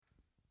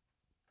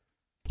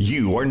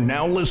You are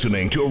now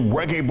listening to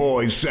Reggae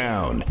Boys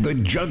Sound, the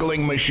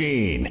juggling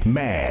machine,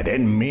 mad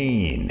and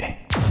mean.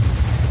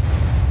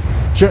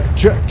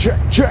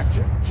 Check.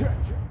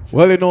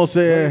 Well, you know,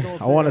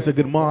 I want to say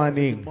good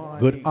morning,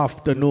 good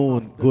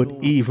afternoon, good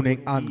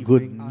evening, and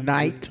good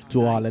night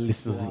to all the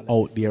listeners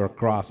out there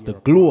across the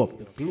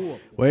globe.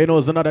 Well, you know,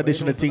 it's another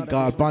edition of thing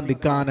called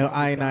Pandikana,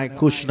 I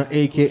Kushner,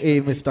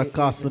 aka Mr.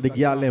 Costa, the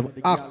Gyalem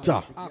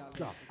actor.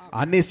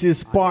 And this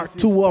is part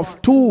 2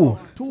 of 2.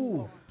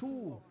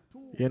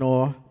 You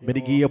know, me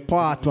give you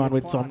part 1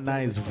 with some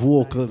nice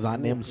vocals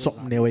and them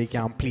something there where you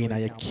can play in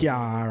your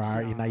car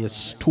or in your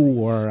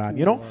store and,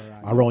 you know,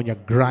 around your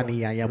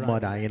granny and your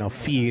mother, you know,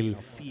 feel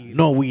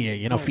nowhere,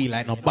 you know, feel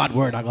like no bad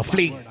word I go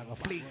fling.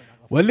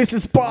 Well, this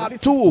is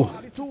part 2.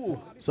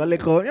 So,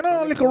 little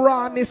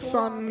rawness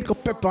and little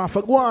pepper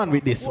for go on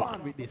with this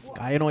one.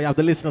 You know, you have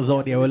the listeners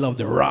out there who love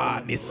the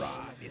rawness.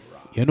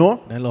 You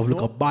know, they love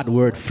little bad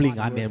word fling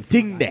and them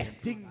thing there.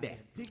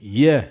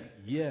 Yeah.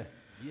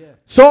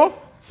 So,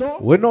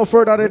 with no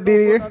further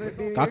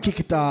ado, I'll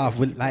kick it off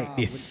with like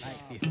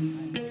this.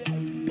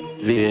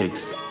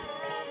 VX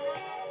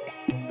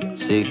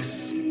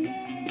 6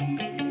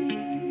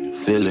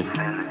 Philly.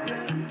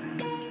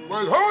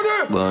 Well, hold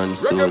it!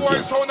 Reggae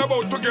Boys Sound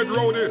about to get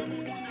rowdy.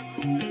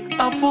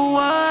 I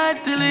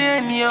forward till the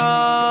end, yo.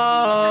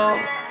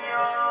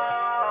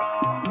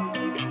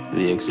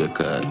 VX your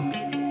card.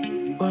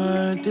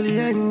 Forward till the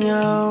end,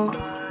 yo.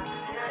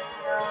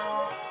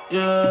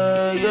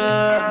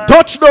 Yeah.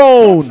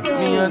 Touchdown!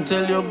 Me I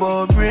tell you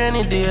about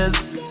rainy days,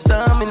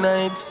 stormy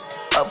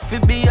nights. I fi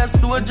be a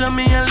soldier,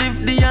 me I live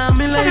the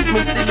army life.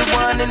 Me see the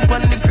warning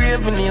pon the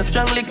craving here,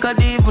 strong liquor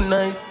even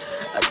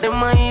nice. At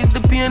them I ease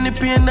the pain, the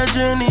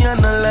journey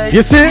and a life.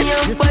 You see? Me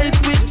I fight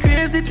with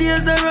crazy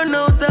tears, I run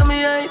out of me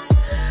eyes.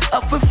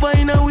 I fi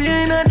find a way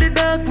in the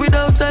dark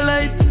without a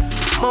light.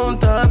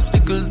 Mount of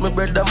obstacles, my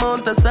brother,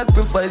 mount of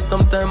sacrifice.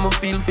 Sometimes I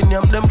feel fin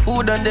yam them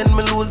food and then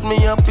me lose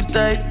me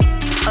appetite.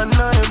 And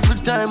now every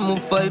time I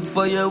fight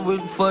fire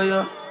with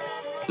fire.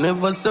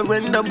 Never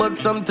surrender, but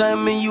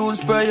sometimes me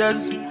use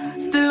prayers.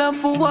 Still have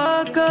to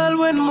walk all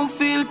when me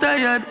feel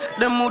tired.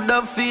 Them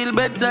woulda feel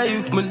better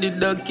if me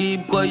did a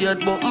keep quiet.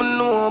 But me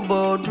know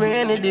about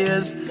rainy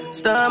days,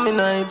 stormy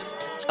nights.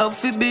 I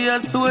fi be a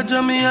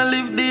soldier, me I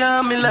live the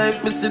army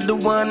life. Me see the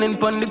warning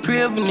pon the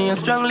craving here,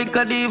 strong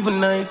liquor even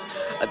nice.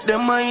 At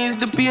them I ease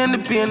the pain,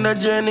 the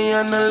journey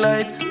and the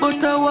light.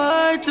 But I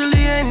war till the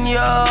end,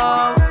 yo.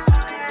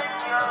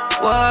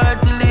 War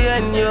till the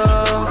end, yo.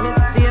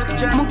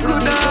 Me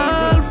coulda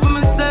all for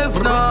myself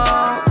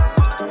now,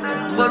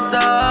 but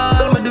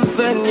all me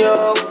defend,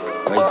 yo.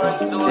 Born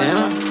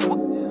soldier.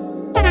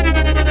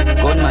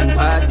 Gunman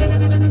party,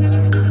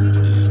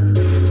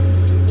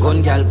 gun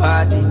girl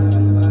party,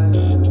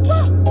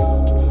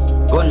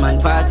 gunman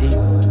party.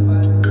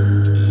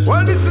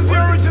 Well, this is the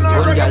original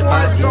Reggae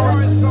Boys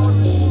Sound.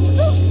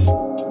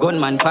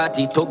 Gunman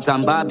party, tugs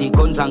and Barbie,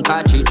 guns and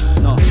cartridge.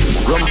 No.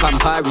 Rum from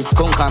Paris,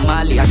 skunk and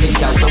Mali, I think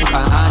y'all drunk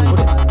and honey.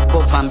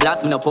 Puff and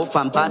blast, me no puff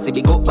and passy.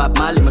 Big up Bob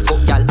Marley, me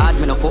fuck y'all hard,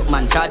 me no fuck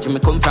man charge. Me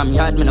come from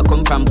yard, me no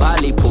come from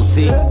Bali,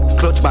 pussy.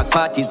 Clutch back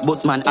parties,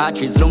 bust man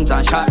arches, lungs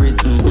and shot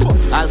wrists.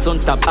 All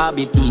sons stop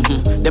habit,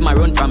 Them a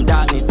run from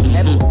darkness,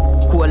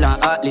 Cool and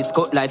heartless,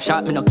 cut life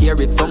shot, me no care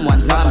if someone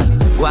saw me.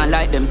 Go and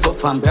like them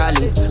tough and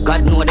brawly.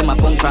 God know them a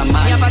punk from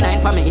man. Me have a nine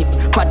for me hip,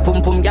 fat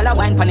pum pum, gyal a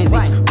wine pon his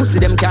hip. Pussy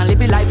them can't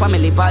live a life for me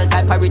live. All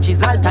type of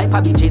riches, all type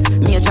of bitches.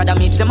 Major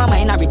damage, them a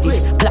minority.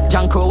 Black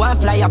John Crow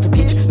and fly off the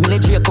pitch.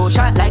 Military co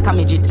shot like a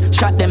midget.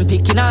 Shot them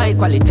picking a high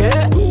quality.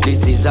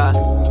 This is a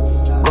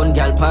gun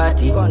girl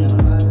party,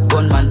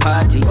 gunman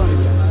party,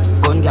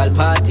 gun girl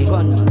party,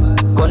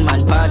 gunman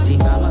party,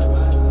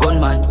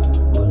 gunman,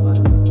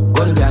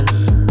 gun girl,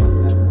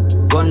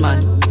 gunman,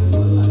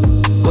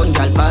 gun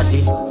girl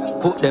party.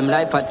 Put them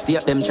life at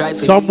stake, them try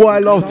for. Some boy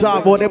love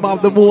talk about them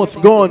have the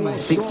most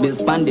guns. 6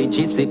 bills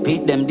bandages, they pay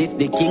them this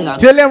the king of.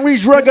 Tell them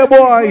reach Reggae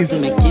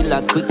Boys. Me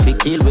killers quick for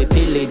kill, we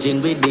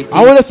pillaging with the.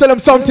 I want to sell them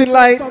something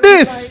like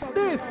this.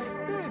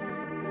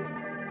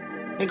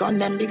 Me gun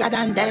them bigger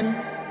than them.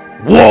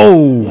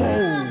 Whoa.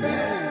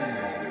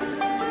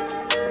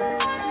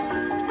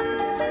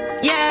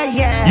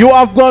 Yeah. You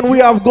have gone, we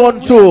have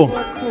gone too.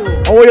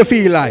 How you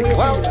feel like?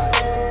 Whoa.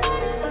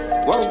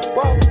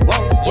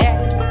 Yeah.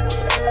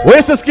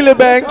 Where's the skilly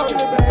bang?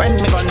 When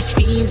me gun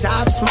squeeze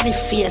off, smelly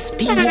face,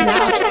 peel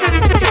off.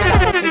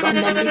 Me gun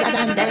them bigger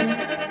than them.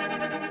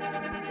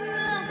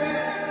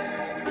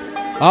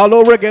 All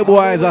our Reggae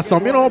Boys are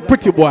some,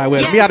 pretty boy.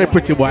 Well, me are the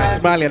pretty boy,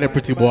 Smiley and the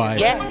pretty boy.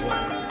 Yeah.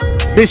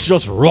 This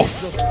just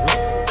rough.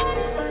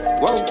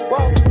 Whoa.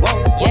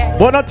 Yeah.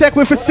 But not take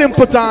with a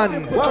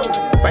simpleton.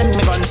 When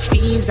me gun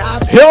squeeze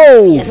off,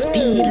 Yo. face,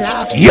 peel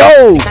off.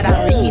 Yo. Got a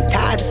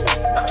retard.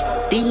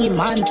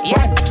 Demon.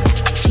 Yeah.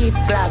 Cheap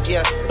glad,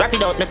 yeah. Wrap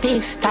it out my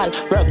pistol.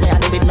 Work me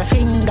on it with my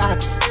finger.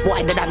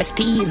 Boy, the damn is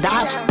peased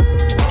off.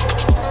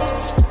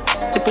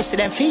 The pussy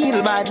them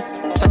feel bad,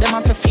 so them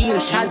have to feel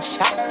shot.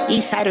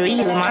 Eastside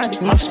real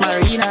mad, Mesh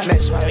Marina.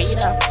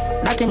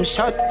 that him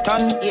shot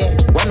done. Yeah.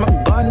 When my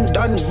gun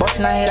done,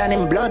 bustin' a head and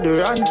him blood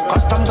run.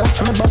 Custom Glock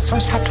from me bust so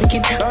shot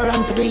wicked. Don't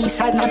run to the east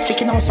side, not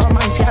chicken out so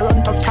man fear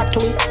run tough chat to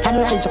it.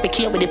 Family rise up a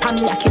key with the pan,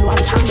 we a kill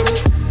one family.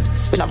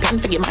 We no plan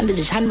for give man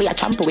decision, we a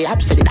champ, we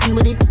abs for the done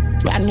with it.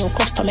 Brand new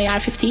custom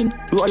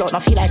AR-15, roll out no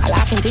feel like a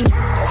laughing thing.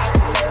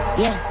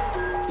 Yeah,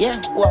 yeah,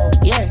 whoa,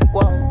 yeah,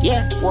 whoa,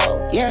 yeah,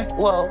 whoa, yeah,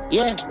 whoa,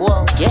 yeah,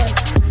 whoa, yeah.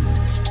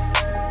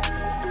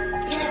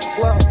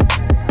 Whoa,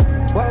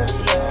 whoa,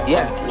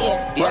 yeah,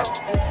 yeah, yeah.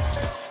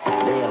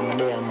 Damn,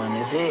 man,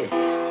 you see.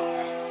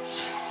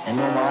 And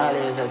no more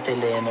always I tell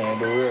you,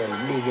 the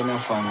world big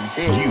enough for me,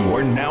 see. You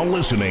are now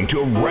listening to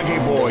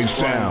Reggae Boy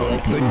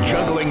Sound, the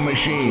juggling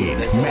machine,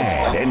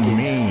 mad and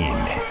mean.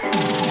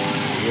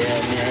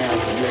 Yeah, me, I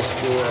have to bless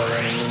the world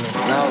in a minute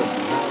now.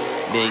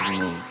 Big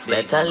move,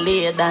 better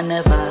late than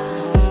never.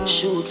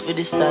 Shoot for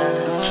the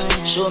stars.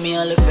 Show me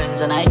all the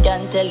friends and I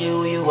can tell you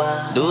who you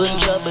are. Don't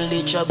trouble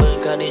the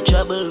trouble, cause the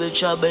trouble will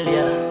trouble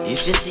ya.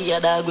 If you see a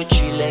dog with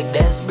 3 legs,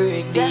 let's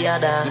break the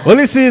other. Well,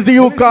 this is the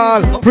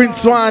U-Call,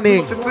 Prince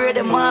Swanning,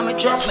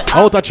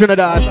 out of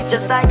Trinidad.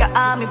 Just like an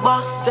army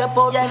boss, step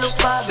out and look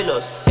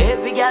fabulous.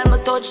 Every girl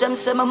me touch them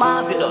say me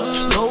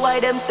marvelous. Know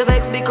why them still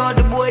vex because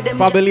the boy them.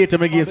 Probably later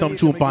me give some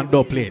chup and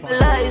doublet.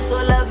 Life so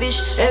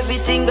lavish,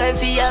 everything I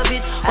feel have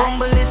it.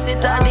 Humbleness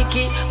it are the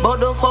key,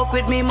 but don't fuck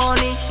with me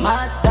money.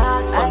 Mad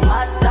dogs, but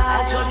mad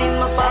dogs running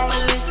my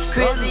family.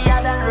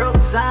 Crazier than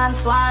Roxanne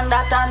Swan,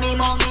 that are me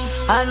mommy.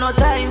 I no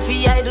time for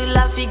idle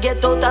laugh,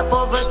 get out of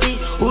poverty.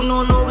 Who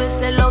know we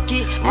say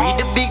lucky. Read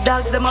the big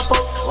dogs, them up.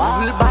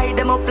 We'll buy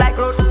them up like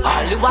road.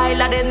 All the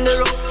while I them the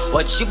road.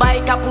 Watch the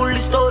bike, I pull the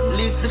stone.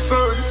 Lift the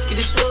front, skid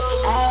the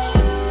stone.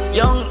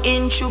 Young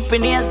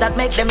entrepreneurs that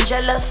make them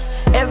jealous.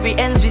 Every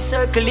ends we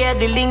circle, yeah,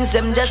 the links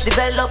them just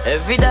develop.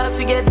 Every day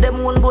forget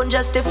them one bone,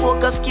 just to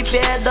focus, keep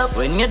your head up.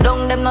 When you're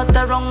down, them not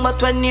wrong, but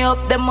when you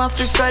up, them off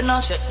friend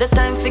us. Check the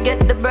time,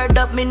 forget the bird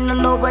up, me no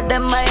know where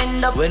them I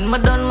end up. When my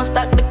done, my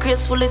stack the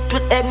crates full it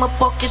with egg, my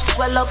pockets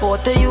swell up.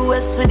 40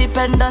 US for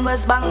dependent,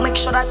 West Bank, make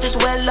sure that it's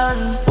well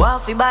done.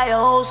 Waffy buy a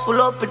house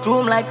full up with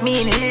room like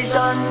me in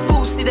Hilton.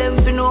 Boosty them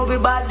for know we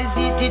bad, this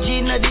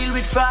ETG, no deal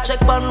with fraud.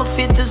 Check on my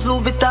fit is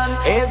Louis Vuitton.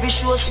 Every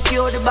show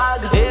secure the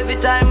bag. Every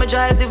time I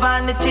drive the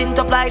van, the tint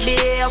up like the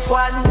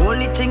AF1.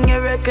 Only thing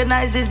you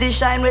recognize is the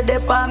shine with the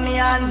palm me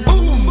hand.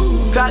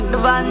 Crack the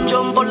van,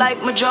 jump out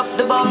like me drop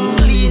the bomb.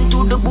 Clean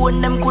to the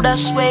bone, them coulda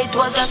swear it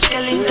was a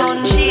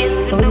skeleton. Chase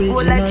with the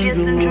bone like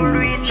chasing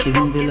jewelry in the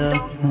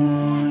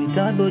bucket.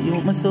 Thought about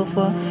you, my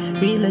sofa.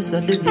 Realest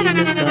of the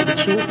realest start the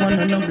truth, man,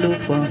 and no blow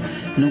for.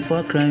 No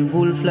for crime,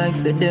 wolf like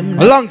said them.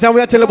 A long time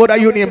we are telling about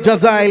that you name,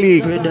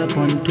 Jazili. Spread up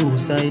on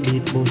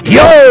 2-sided, but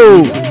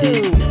yo!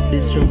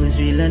 This struggle's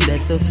real and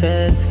that's a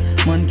fact.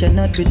 Man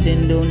cannot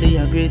pretend only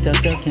a great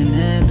actor can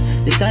act.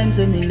 The times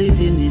when me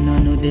living in, I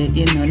know they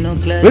in, I know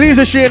class. Release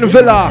the Shane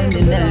Villa.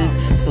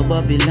 So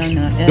Babylon,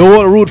 the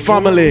whole Root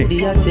family.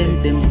 The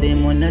attempt them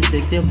same one I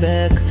set your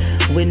back.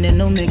 When they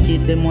no make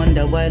it, them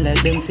wonder why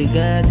like them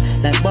forgot.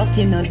 Like back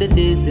in all the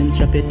days, them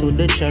strap it to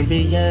the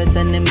chariot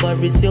and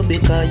embarrass you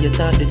because you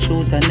thought the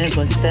truth I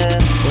never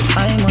step. But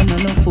I'm on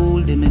no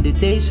fool, the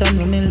meditation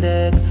with me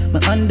leg. Me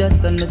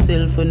understand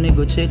myself when me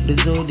go check the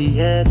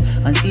zodiac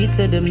and see it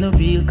say them no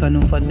real, can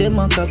no for them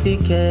a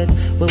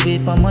copycat. But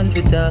wait for man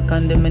fi talk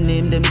and them a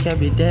name them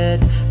carry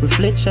that.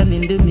 Reflection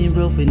in the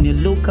mirror when you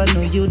look I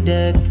know you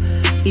dead.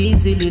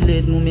 Easily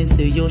led me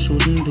say you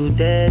shouldn't do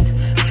that.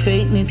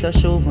 Fakeness a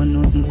show and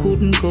nothing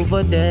couldn't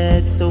cover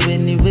that. So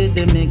anyway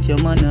they make your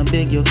man a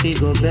beg your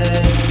figure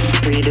back.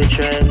 Free the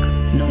track.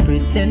 No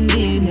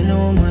pretending, you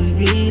know man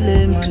real.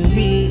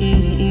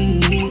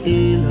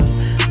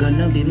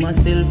 Gonna be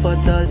myself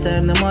at all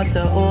time, no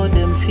matter how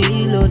them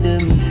feel or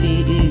them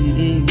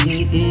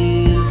feel.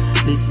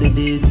 Listen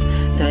this,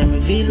 time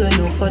reveal when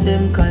no for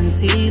them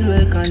conceal,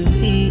 we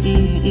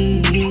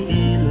conceal.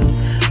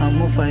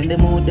 I'ma find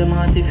them out, them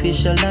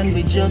artificial and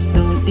we just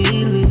don't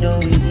deal, we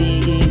don't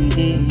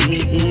deal.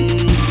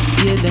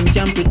 Yeah, them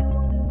can't pretend.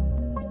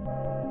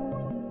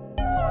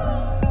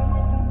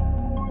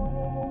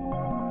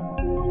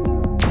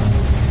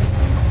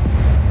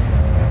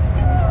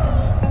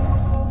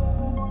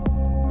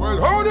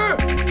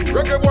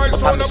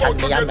 Ambition,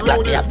 me have the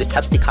black, me have the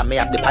chapstick and me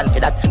have the pan for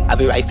that. Have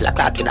a rifle a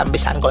clock with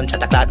ambition,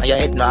 gunshot a clock. Now your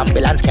head no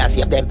ambulance can't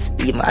save them.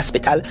 Leave my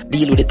hospital,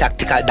 deal with the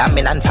tactical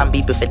dominant. From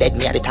people for dead,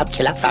 me a the top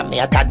killer. From me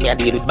a tad, me a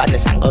deal with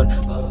badness and gun.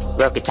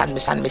 Work it and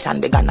mission,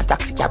 began a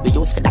taxi cab. We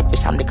use for that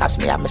vision, the cops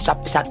me have me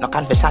strap, shot, no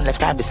confession. Left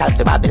crime, self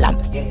for Babylon.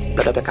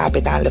 Blood up a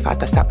carpet and left out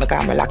to stop me,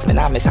 calm, relax me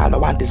now. Me all me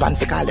want is one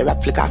for call the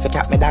rap flick off,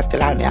 cap me that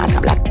till all me heart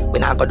a black.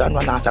 When I go done,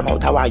 run off your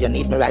mouth, how are you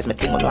need me rise, me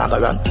thing when I go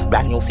run.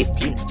 Brand new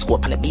 15,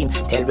 scope on the beam,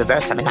 tail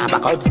reverse, I me now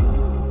back out.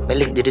 Me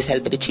link did this hell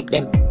for the cheap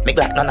them. Me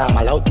glad none I'm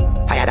allowed.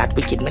 Fire that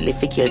wicked, me live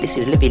for kill. This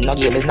is living, no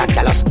game is not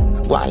jealous.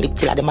 Go and lip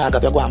till at the mag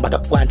of your go and bad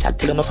up. Go and chat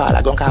till you no fall.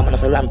 I go and come on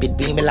for rampid.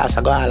 Be me last,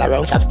 I go all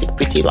around. Chapstick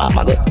pretty, do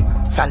my go.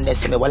 Fan they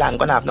see me well and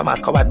gonna have no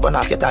mask covered. Burn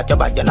off your thought you're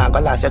bad. You're not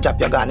gonna last, you drop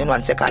your gun in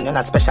 1 second. You're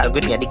not special,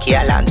 good near the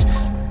care lunch.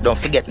 Don't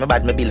forget me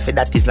bad, me bill for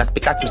that is not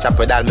pick at me shop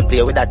with all me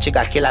play with that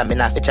trigger killer. Me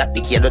not fi chat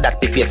the kid do that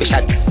prepare for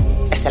shot.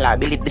 seller,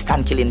 believe the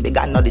stand killing,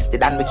 began no this, the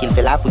dan we kill,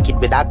 fell off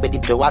wicked, we dark, we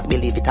did to walk,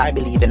 believe it, I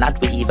believe it, not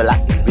we evil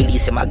act.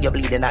 Release him, you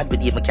bleeding, not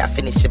believe me, can't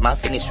finish him, I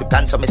finish with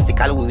plan, so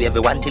mystical, we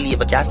everyone to leave,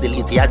 a cast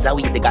delete the odds, are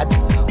we the gods.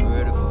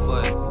 Ready for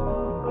fire.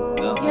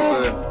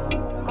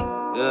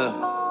 Yeah.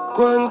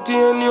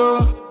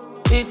 Quantinium,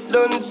 it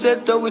done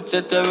set up with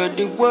set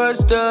already. War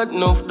start,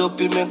 enough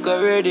dopey make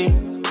already.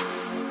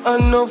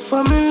 Enough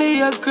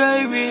family, I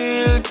cry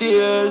real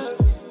tears.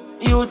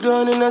 You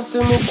gone in a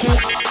cemetery.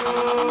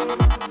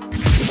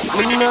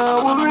 Me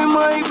now worry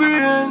my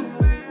brain.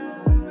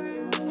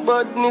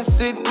 Badness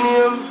it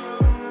name.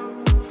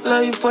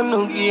 Life a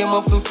no game,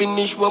 I fi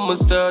finish what I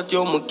start,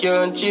 yo, I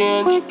can't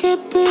change.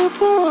 Wicked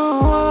people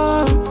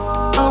want,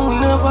 and we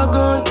never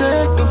gonna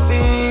take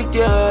defeat,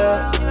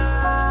 yeah.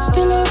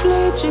 Still a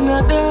bleach in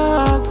the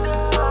dark,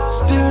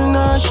 still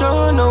not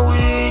show no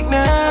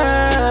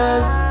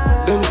weakness.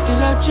 Them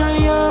still a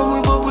try on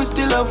we, but we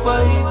still a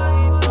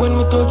fight. When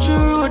we touch the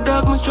road,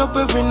 dog, me drop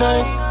every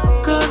night.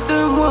 Cause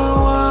them want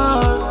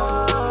war,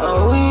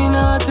 and we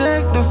not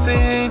take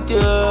defeat,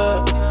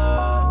 yeah.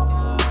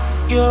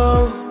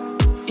 Yo.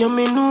 Yeah,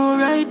 me know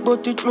right,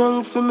 but it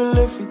wrong for me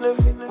left it.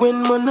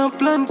 When man a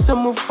plan,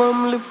 some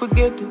family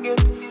forget it.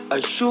 I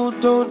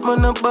shoot out,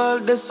 man a ball,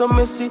 that's so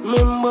messy.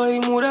 Remember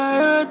him would I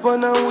hurt,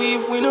 man a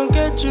weave, we don't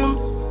catch him.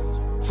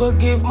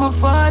 Forgive my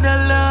father,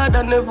 Lord,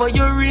 I never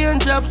your rain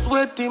job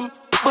sweat him.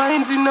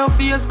 Binds in a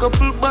face,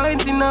 couple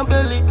binds in a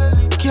belly.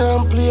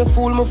 Can't play a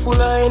fool, me full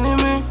of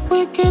enemy.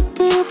 Wicked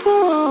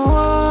people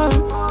want,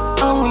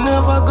 and we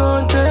never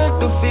gonna take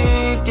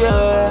defeat,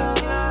 yeah.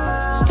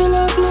 Still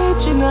a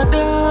bleach in the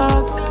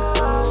dark,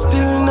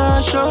 still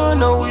not show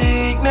no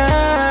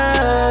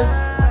weakness.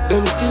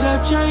 Them still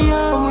a try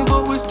on we,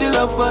 but we still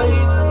a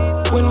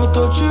fight. When we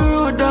touch the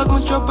road, dog,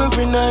 must drop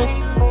every night.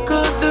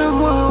 Cause them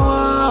want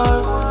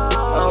war,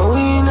 and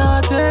we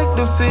not take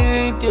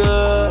defeat,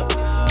 yeah.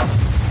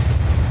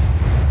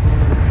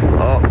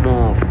 Up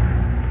move,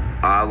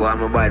 I go on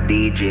my bad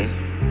DJ.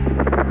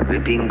 We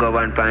think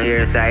govern on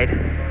your side.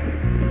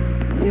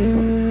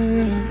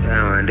 Yeah,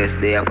 man, just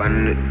stay up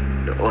on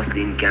the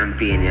hustling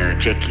campaign, yeah,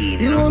 check in.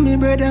 You know me,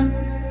 brother.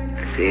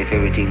 Say if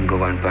everything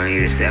go on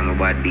your side, I'm a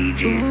bad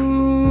DJ.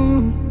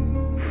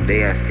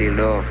 They are still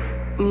low.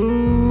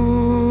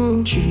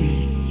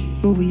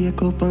 We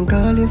wake up and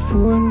call your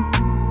phone.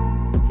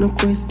 No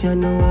question,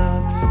 no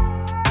ask.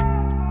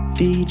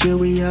 DJ,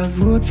 we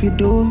have road for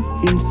do.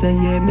 Him say,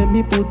 yeah, make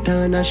me put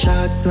on a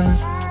shot, sir.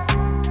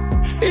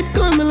 It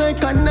come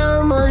like a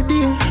normal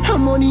day.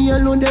 I'm money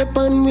alone,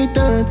 depend with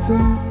answer.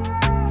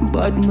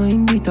 Bad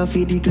mind, bitter for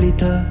the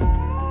glitter.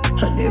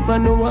 I never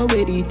know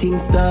where the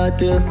things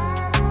start.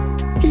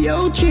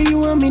 Yo, Che, you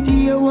want me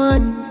day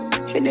one.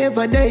 You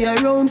never die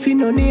around for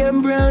no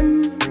name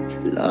brand.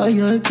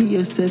 Loyalty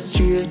is a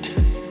straight.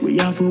 We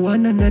have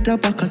one another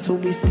back, so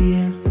we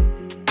stay.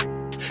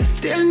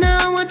 Still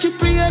now watch you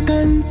play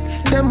guns.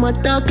 Them a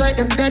talk like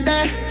them dead.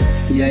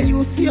 Yeah,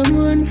 you see a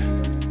man.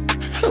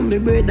 I'm me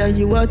brother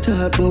you a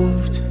talk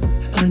about.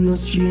 I no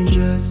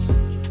strangers.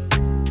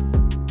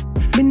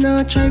 Me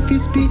not try to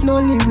speak no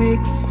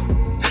lyrics.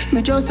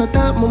 Me just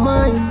attack my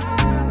mind.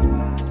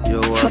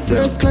 A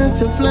first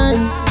class of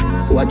flying.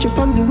 Watch it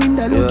from the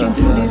window looking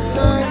through the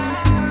sky.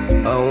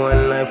 I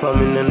want life,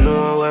 I'm in the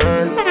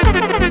nowhere.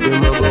 You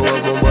might go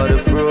up my body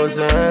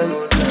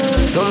frozen.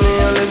 So me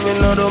I live in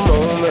another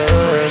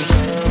moment.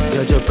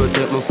 Yeah, just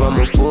protect me from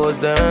my foes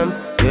them.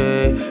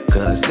 Yeah,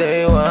 cause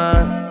they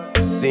want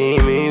to see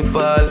me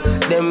fall.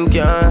 Them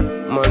can't,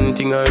 man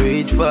thing I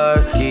reach far.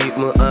 Keep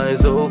my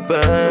eyes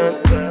open.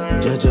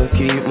 Just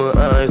keep my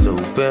eyes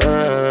open.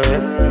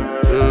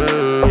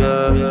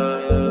 Yeah.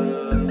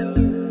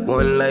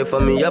 One life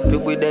and me happy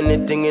with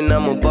anything in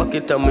my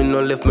pocket. And me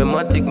no left me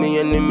matic, me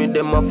enemy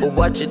them have to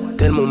watch it.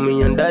 Tell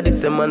me and daddy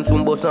say man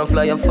soon boss and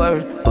fly a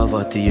foreign.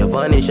 Poverty a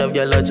vanish, have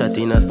y'all a chat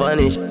in a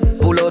Spanish.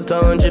 Pull out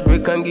 100, we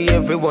can give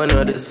everyone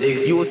of the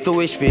 6. Used to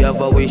wish we have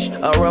a wish,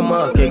 or a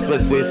mark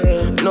express swift.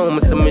 Now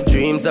me see my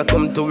dreams I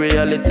come to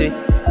reality.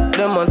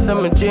 Them a say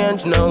me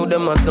change now,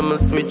 them a say me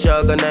switch.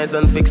 Organize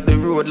and fix the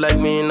road like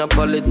me in a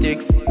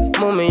politics.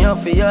 Mommy I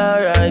feel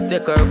alright,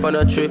 take her up on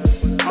a trip.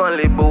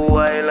 Malibu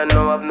Island,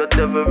 now have no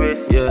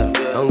terrorists.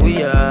 Yeah, and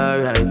we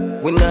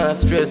alright. We not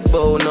stress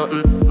about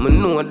nothing. Me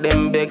know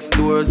them big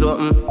stores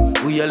open.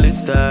 We a live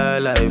star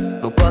life.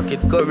 My pocket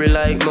curry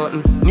like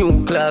nothing.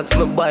 New clocks,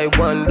 me buy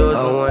one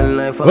dozen. One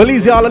life. Well,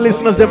 easy, all the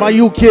listeners, them are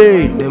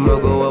UK, them a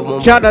go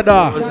up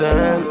Canada,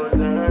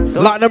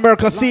 Latin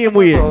America, same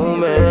way.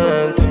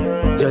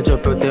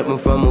 Judge protect me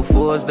from my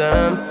foes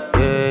them.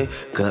 Yeah,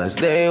 cause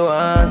they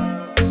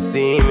want to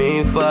see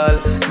me fall.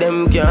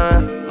 Them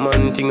can't,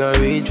 man thing I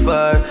reach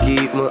far.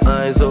 Keep my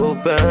eyes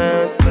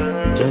open.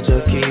 Judge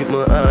keep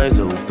my eyes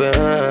open.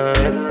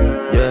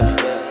 Yeah,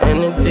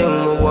 anything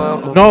we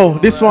want. No,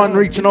 this one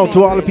reaching out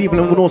to all the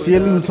people who don't see you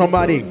lose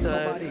somebody.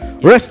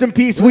 Rest in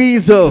peace,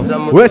 Weasel.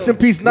 Rest in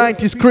peace,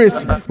 90s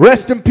Chris.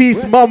 Rest in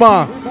peace,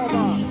 Mama.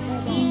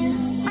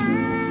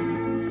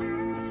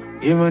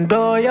 Even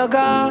though you're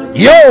gone,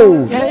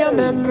 yo, yeah, your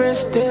memory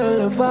still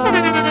live on.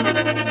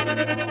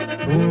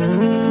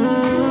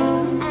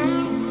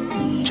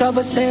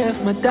 Travel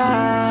safe, my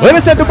dad. Let me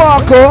say the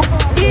Marco.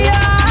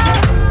 Yeah,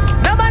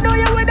 never know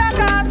you with a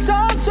gun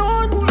so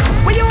soon.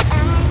 When you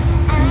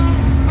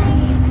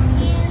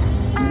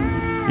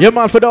Yeah,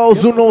 man, for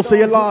those who know, say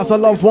you lost a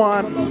loved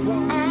one,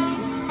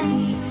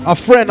 a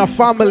friend, a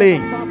family.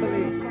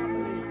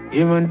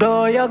 Even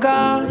though you're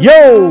gone,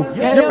 yo,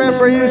 your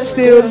memories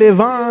still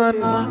live on.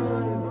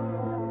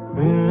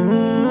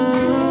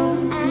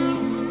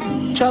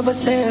 Travel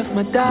safe,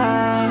 my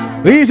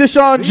dad. Easy,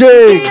 Sean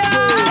J.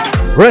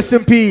 Rest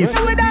in peace.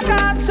 We used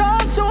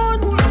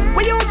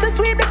to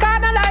sweep the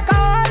corner like a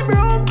whole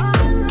broom.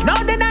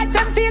 Now the nights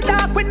and feel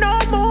dark with no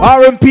moon.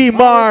 R.M.P.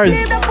 Mars.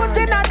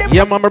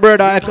 Yeah, my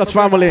brother, Echo's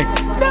family.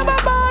 Never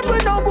born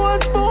with no gold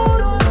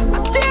spoon.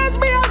 Tears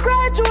me and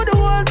cry through the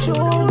whole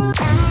tune.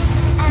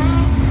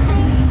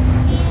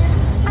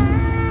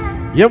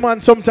 Yeah,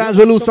 man, sometimes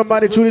we lose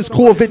somebody through this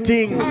COVID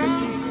thing.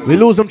 We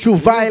lose them through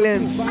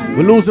violence.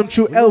 We lose them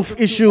through health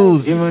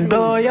issues. Even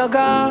though you're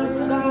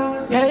gone,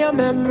 yeah, your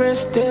memories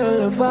still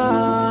live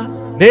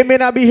on. They may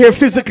not be here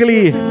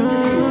physically,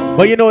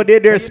 but you know, they're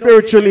there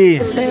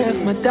spiritually.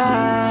 Save my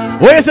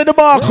dad. Where's the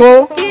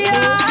Marco?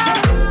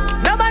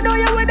 Yeah, never know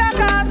you with a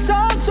gun so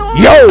soon.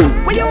 Yo!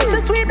 We used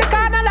to sweep the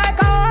corner like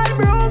a whole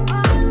broom.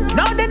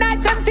 Now the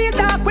nights and feel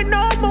dark with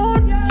no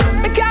moon.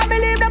 We can't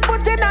believe them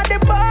putting at the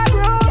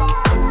bedroom.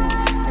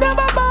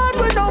 Never born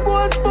with no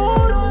gold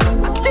spoon.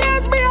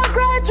 Tears me and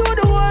cry through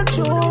the whole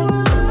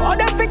tune. Oh,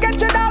 them forget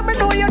you down, me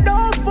know you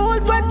don't fool.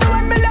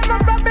 21 me left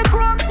from me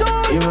crumb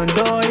too. Even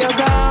though you're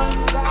gone,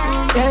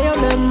 yeah, your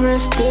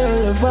memories still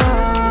live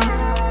on.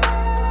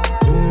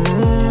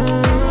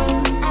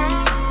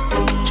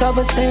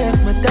 Travel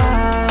safe, my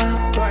dad.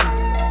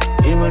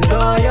 Even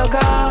though you're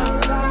gone,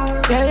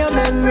 yeah, your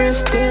memories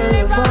still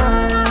live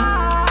on.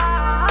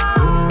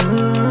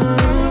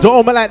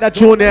 Don't me like that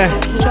tune there.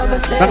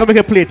 I'm gonna make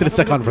a play to the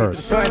second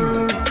verse.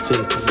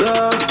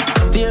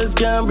 Tears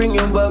can't bring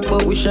you back,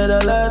 but we shed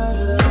a lot.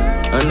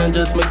 And I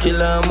just my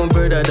killer, I'm a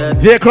brother that.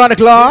 Dear Chronic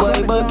Law.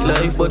 Buy back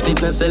life, but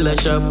it not sell a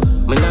shop.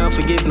 Me not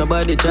forgive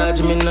nobody,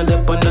 charge me not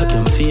dep on that.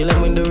 Them feeling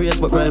when the race,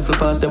 but rifle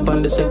pass them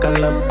on the second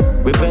lap.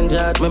 Revenge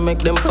heart, me make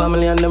them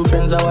family and them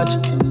friends I watch.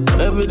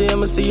 Every day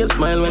I see you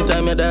smile when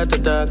time your daughter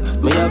talk.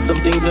 Me have some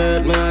things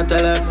that hurt me heart a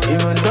lot.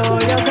 Even though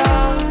you're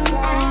gone,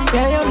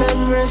 yeah, your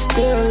memories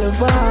still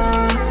live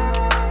on.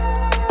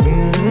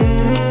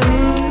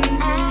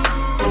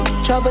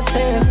 Travel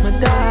safe, my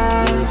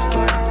dad.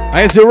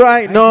 Is it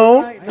right?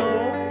 No.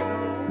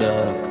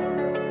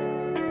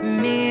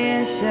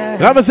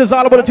 That says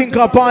all about the thing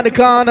called Pon the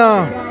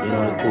Corner. You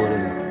know the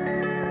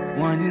code,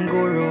 One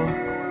guru.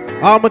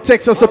 All my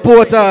Texas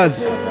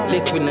supporters.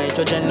 Liquid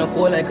nitrogen, no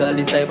cool like all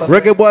this type of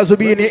Reggae boys will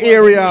be in the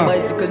area.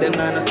 Bicycle them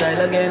not a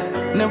style again.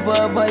 Never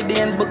avoid the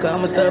ends, but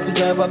I'm a start to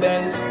drive a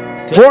Benz.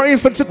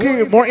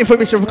 More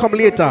information will come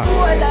later.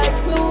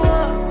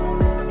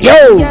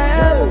 Yo!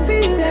 Yeah, I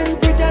feel them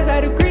pictures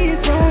of the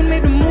grease round me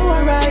the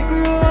more I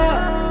grow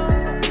up.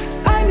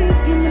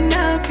 Honestly, me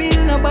not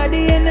feel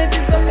nobody energy,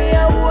 so me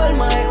I hold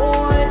my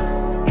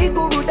own. It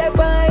go to that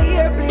by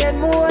airplane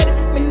mode.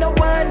 Me no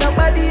want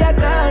nobody, I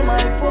call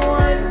my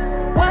phone.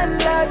 One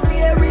last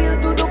year, real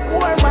to the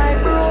core, my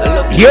bro.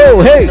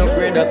 Yo, hey! No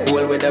afraid of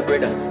cold weather,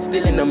 brother.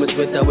 Still in my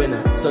sweater when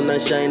sun a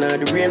shine or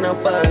the rain a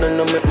fall,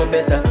 no make me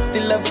better.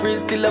 Still I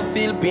freeze, still I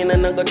feel pain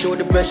and I go through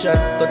the pressure.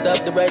 Cut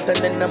off the right and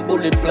then a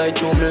bullet fly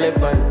through my left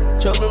hand.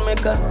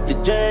 Troublemaker, the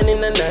journey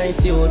in a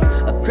nice youth.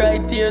 I cry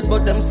tears,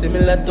 but them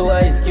similar to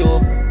Ice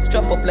Cube.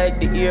 Strap up like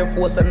the Air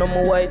Force and I'm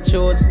a white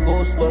shorts.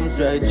 Goosebumps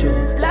right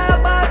through.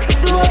 Labas,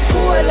 blow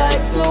cool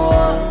like snow.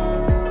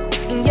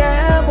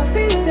 Yeah, I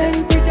feel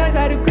them pictures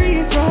of the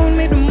grease round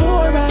me the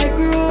more I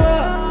grow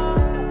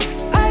up.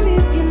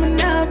 Honestly, me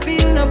not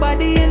feel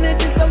nobody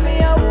energy, so me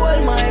I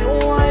hold my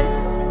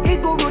own.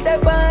 It go good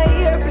that by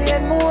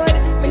airplane mode.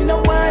 Me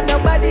no want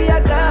nobody,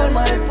 I call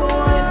my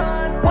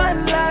phone.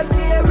 One last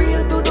year,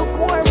 real to the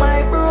core,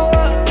 my bro.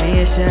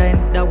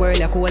 Nation, the world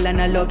a cool and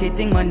a lucky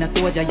thing, man. A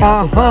soldier, you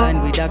have to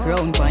burn with a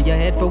crown on your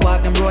head for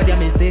walk them road, you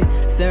me see.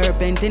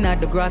 Serpenting at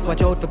the grass,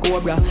 watch out for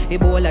cobra.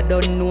 Ebola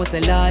don't know,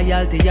 say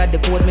loyalty at the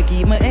code. Me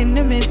keep my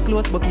enemies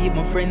close, but keep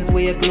my friends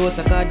way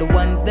closer. Cause the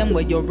ones them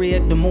where you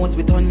rate the most,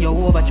 we turn you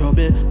over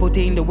trouble. Put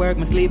in the work,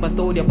 me sleep, I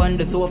stole you on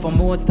the sofa.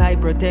 Most I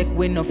protect,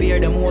 we no fear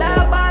them over.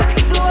 Labas,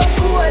 blow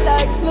cool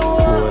like snow.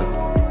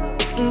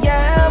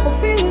 Yeah, I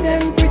feel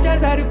them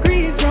pictures of the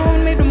grease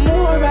round me the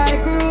more I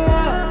grow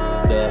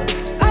up.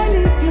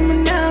 Honestly,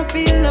 me not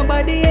feel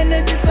nobody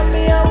energy, so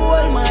me I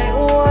hold my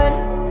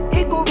own.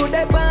 It go good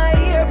that by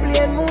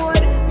airplane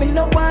mode. Me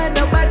no want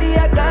nobody,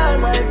 I call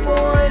my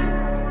phone.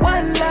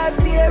 One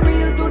last year,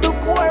 real to the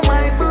core,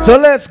 my bro. So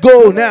let's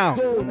go now.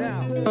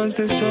 As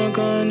the sun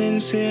gone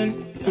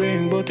insane,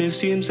 rain, but it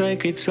seems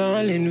like it's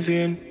all in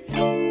vain.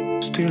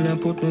 Still I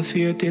put my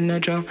faith in a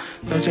jar,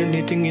 cause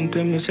anything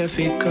into me say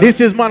fake.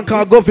 This is man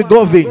called Goffy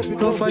Govy.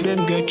 Enough of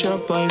them get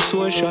trapped by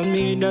social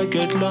media,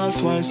 get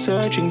lost while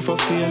searching for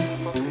fame.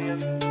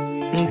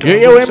 You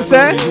hear what I'm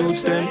saying?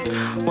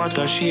 What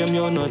a shame,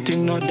 you're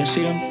nothing, not the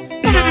same.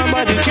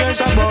 Nobody cares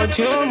about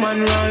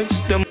human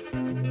rights. Them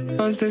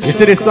You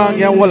see this song,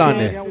 yeah, hold on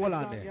there.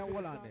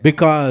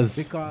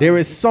 Because there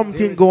is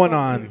something going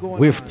on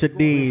with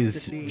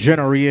today's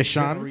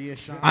generation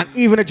and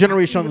even the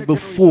generations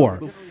before,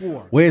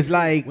 where it's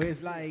like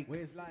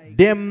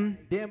them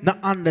not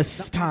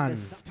understand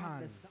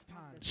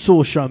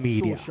social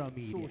media.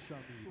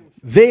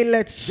 They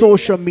let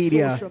social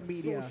media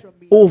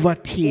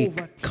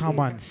overtake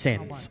common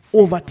sense,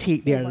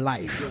 overtake their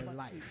life.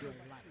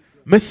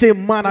 Me say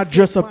man I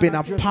dress up in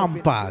a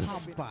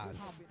Pampers.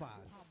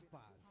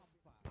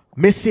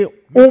 Me say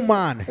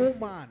woman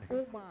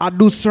I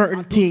do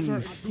certain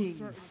things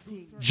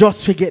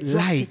just to get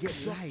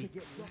likes.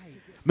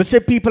 Me say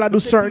people I do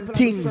certain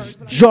things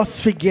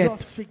just to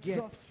get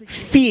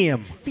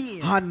fame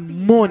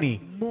and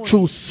money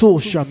through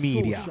social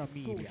media.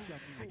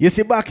 You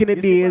see, back in the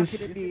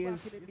days,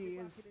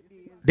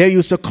 they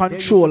used to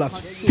control us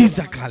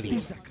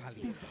physically.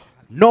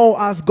 Now,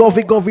 as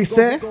Govy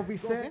say,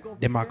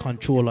 they might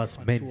control us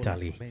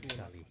mentally.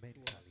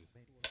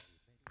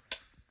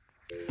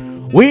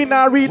 We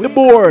now read the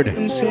board.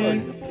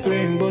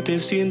 But it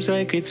seems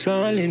like it's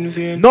all in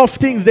vain. Enough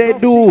things they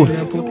do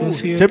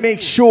to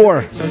make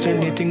sure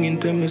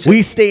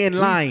we stay in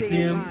line.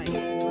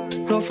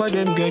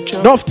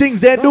 Enough things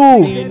they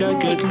do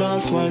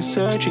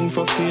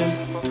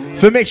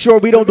to make sure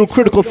we don't do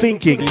critical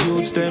thinking.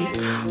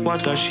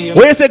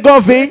 Where is it,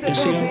 Govy?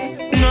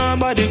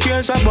 Nobody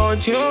cares about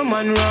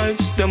human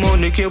rights. Them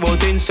only care about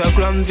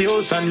Instagram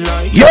views and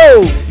likes.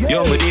 Yo!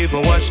 You would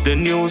even watch the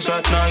news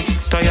at night.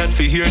 Tired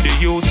to hear the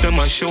youth, them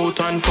a shout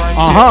and fight.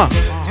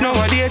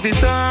 Nowadays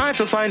it's hard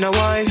to find a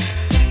wife.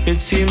 It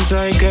seems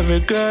like every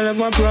girl have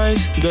a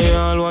price. They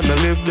all wanna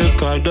live the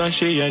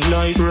Kardashian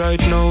life.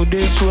 Right now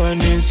this one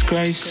is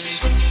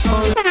Christ.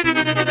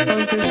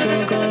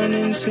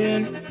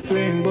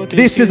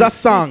 This is a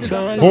song.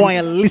 Boy,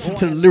 I listen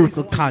to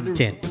lyrical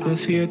content. A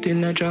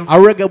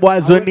reggae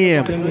boy's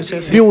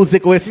name.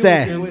 Music we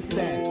say.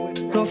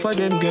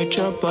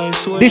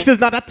 This is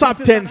not a top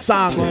 10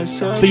 song,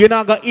 so you're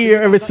not gonna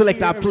hear every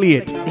selector I play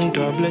it.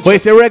 But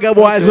it's a reggae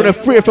boys when they're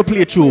free for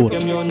play tune.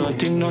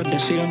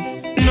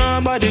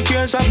 Nobody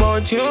cares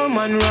about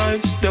human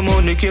rights. Them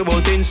only care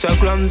about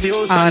Instagram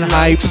views and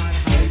hype.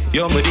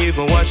 You might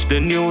even watch the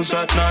news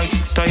at night.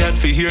 Tired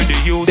to hear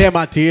the youth. Them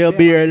a tail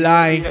beer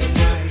lie.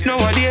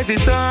 Nowadays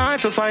it's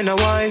hard to find a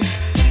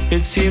wife.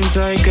 It seems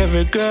like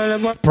every girl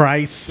have a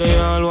price. They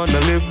all wanna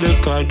live the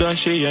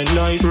Kardashian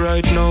life.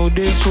 Right now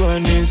this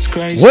one is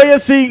Christ. What you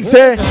sing,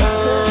 say?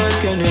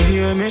 Can you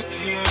hear me?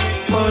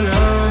 Hold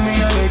on, me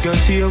I beg you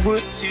save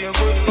it.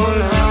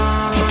 Hold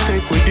on,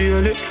 take we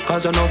daily.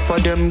 Cause enough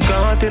of them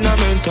got in a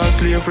mental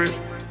slavery.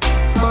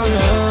 Hold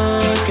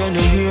on, can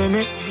you hear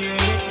me?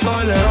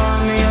 Hold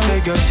on, me I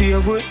beg you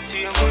save it.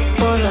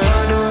 Hold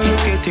on,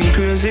 it's getting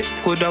crazy.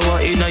 Coulda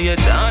walk in a your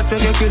dance,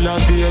 make you kill a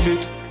baby.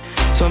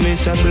 So me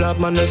say black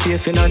man no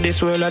safe in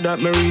this world that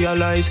me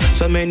realize.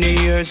 So many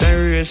years and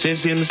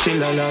racism still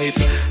alive.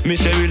 Me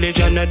say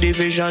religion a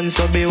division,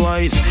 so be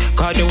wise.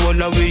 Cause the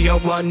whole of we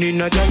have one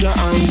in a judge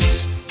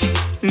eyes.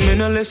 Me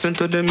no listen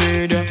to the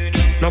media.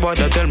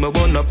 Nobody tell me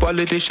about no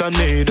politician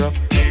neither.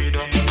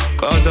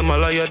 Cause I'm a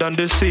liar than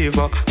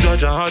deceiver.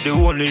 Judge I had the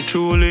only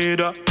true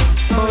leader.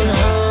 Hold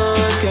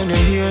on, can you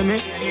hear me?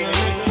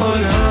 Hold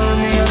on,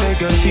 me I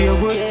beg you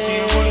save it.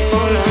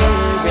 Hold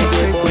on,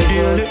 take we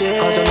daily.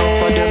 Cause enough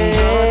for them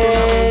got in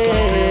a mental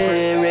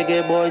slavery.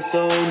 Reggae boy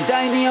sound.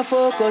 Dine your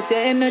focus, your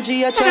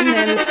energy a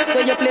channel. So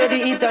you play the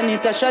hit and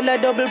it a shall a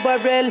double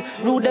barrel.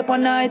 Rude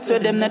upon nights so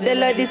them not they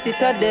like the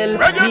citadel. Me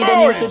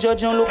the news to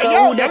judge and look at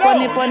who they on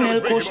the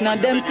panel. Push now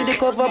them see the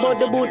cover but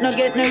the boot not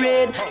get no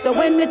raid. So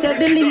when we take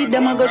the lead,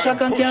 them a go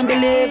shock and can't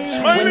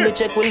believe. When we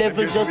check with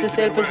levels, just the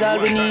self is all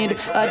we need.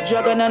 A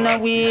dragon and a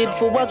weed,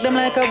 for walk them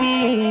like a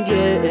weed,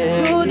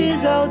 yeah. Rude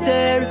is out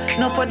there,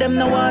 enough of them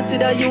no want see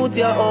the youth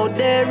you out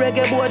there.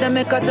 Reggae boy them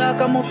make a talk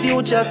and my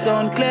future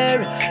sound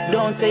clear.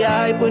 Don't say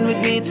hype when we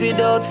beat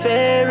without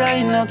fair,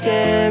 I no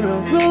care.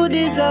 Rude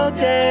is out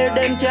there,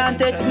 them can't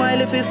take smile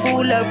if we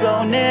fool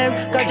around there.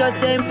 Cause just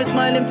same for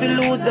smiling if you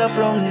lose the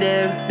from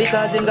there.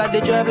 Because him got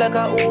the drive like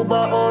a Uber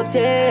out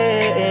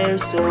there.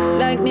 So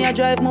like me I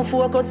drive my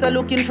focus, I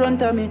look in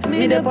front of me.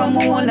 Me dep on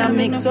my own and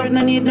mix up,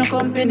 no need no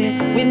company.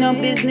 We no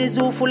business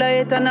who full of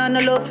hate and no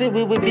love for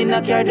we be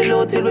not carry the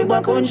load till we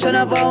back on shun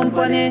of our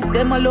company.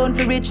 Them alone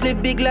for rich,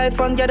 live big life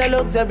and get a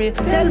luxury.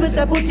 Tell me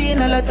say put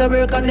in a lot of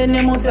work and then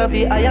they must have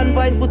it. I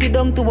advise put it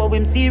down to how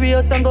him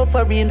serious and go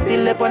for him.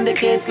 Still up on the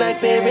case like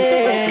parents.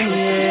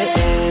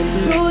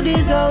 Rude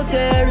is out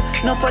there,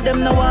 enough for them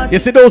no one. You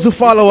see those who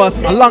follow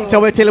us a long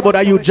time we tell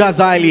about you Jazz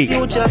Eiley.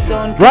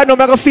 Right now I'm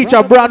gonna feature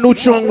a brand new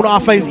tune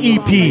off his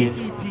EP.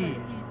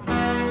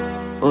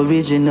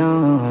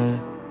 Original.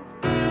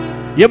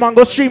 Yeah man,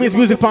 go stream his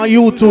music on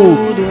YouTube.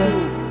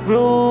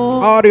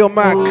 Audio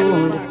Mac.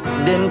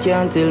 Them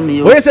can't tell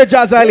me. Where is it,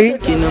 Jazz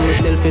Eiley? King of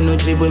myself in no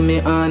jib with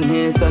me on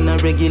hands. On a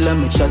regular,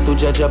 me chat to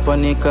judge up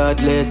on a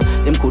cardless.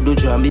 Them could do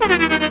jam me.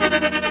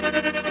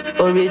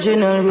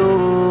 Original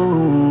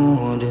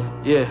rude.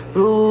 Yeah,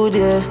 rude,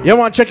 yeah. You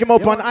want to check him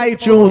up on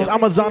iTunes,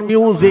 Amazon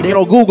Music,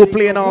 Google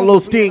Play and all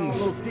those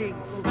things.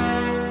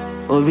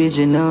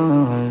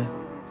 original.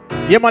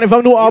 Yeah, man, if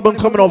a new album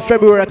coming out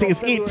February, I think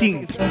it's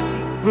 18th.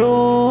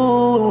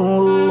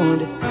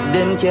 Rude.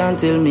 Them can't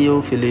tell me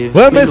how to live.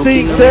 Well, me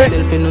sing, say.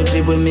 Myself in no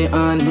jib with me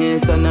on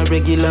hands. On a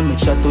regular, me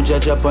chat to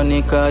judge up on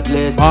a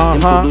cardless.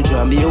 Them could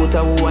draw me out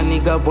of who a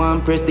nigga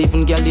one press.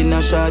 Even girl in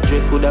a short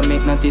dress coulda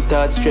make natty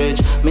thought stretch.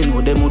 Me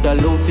know them woulda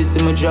love fi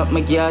see me drop my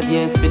guard.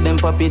 Yes, fi them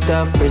pop it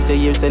off. Press your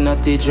ears and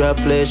natty drop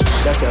flesh.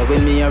 That's why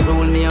when me a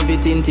roll, me have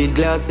it tinted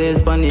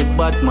glasses. Pan it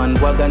Batman,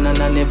 wagon and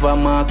I never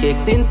mark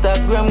X.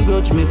 Instagram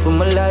grudge me for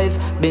my life.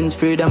 Benz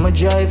afraid I'ma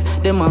drive.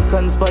 Them a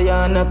conspire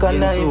and a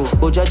connive.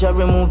 But Jaja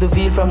remove the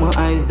veil from my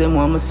eyes. Them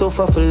want me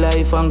suffer for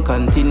life and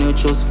continue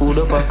just food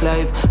up a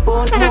clive.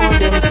 But now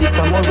them sick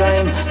and more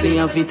rhyme. See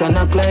a fit and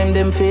a climb.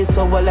 Them face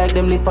sour like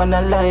them lip and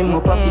a lime.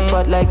 My pocket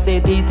fat like say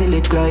teeth till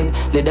it glide.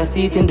 Let us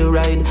seat in the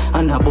ride.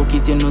 And a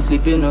bucket you no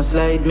slip you no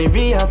slide. Me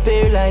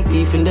reappear like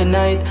thief in the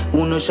night.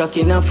 Who no shock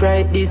in a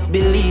fright.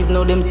 Disbelieve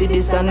now them see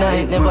this a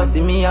night. Never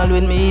see me all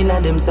when me in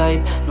a them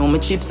side. Now my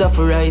chips are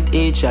for right.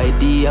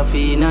 HID a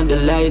fi in a the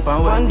light.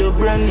 And the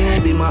brand new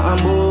be my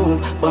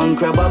move. Bank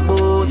crab a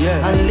boat.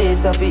 And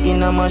lace a fi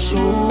in a my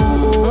shoes.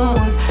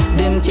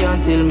 Them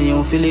can't tell me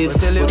how to live.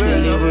 But tell the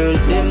world,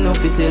 them no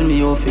fi tell me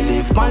how to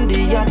live. Man the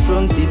yacht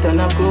front seat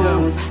and a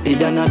cruise. They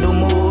done a do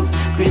moves.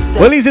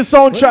 Well, it's the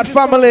Soundtrack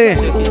family.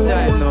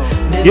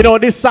 You know,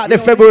 this Saturday,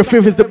 February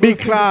 5th is the big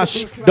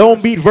clash.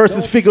 Downbeat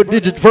versus Virgo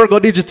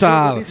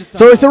Digital.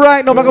 So it's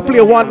right now, I'm gonna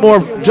play one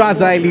more Jazz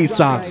Lee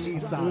song.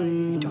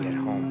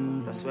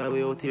 That's why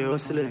we out here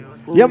hustling.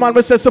 Yeah, man,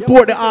 we say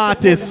support the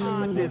artists.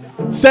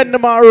 Send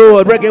them our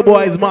road. Reggae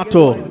Boys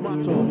motto.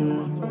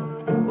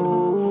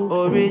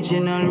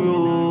 Original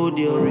road,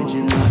 the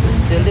original.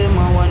 Tell them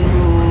I want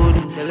road.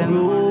 Tell them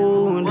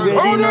road.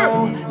 Ready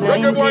now.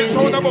 Reggae Boys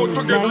sound about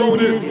to get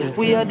roaded.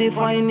 We are the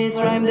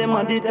finest rhyme, them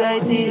are the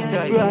tightest.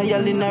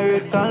 Royal in a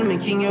red, call me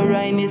King your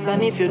Rhinus.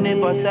 And if you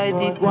never sight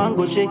it, go and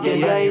go shake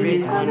your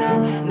iris.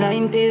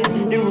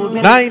 90s, the road.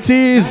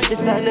 90s,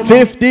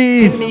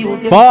 50s,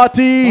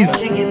 40s,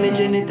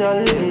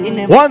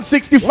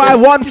 165,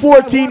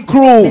 114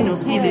 crew.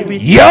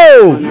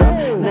 Yo!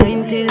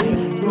 90s,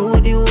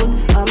 road you.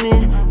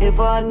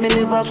 Ever me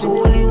never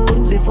call you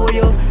before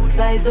you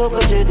size up a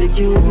jet the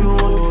cube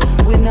road.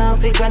 We now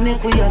fi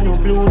connect, we are no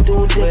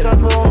Bluetooth. Take a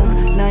gong,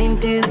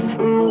 90s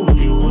road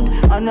youth.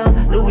 And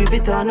Louis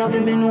Vuitton of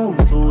me no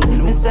suit.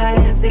 Me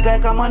style sick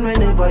like a man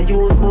whenever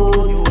use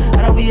boots.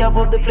 And we have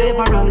up the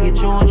flavor and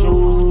get your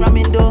juice. From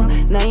in the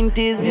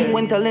 90s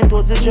when talent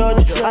was the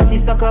judge.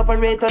 Artist a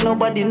corporator,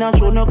 nobody not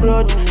show no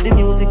grudge. The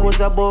music was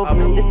above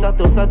the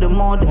status of the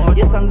mud.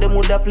 You sang them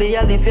woulda play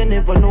all if you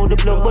never know the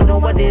plug. But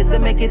nowadays they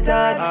make it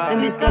hard.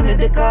 And this kind of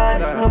the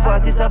card. No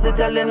artists have the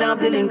talent, have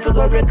the link for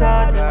go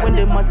record. When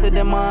they must say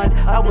them hard,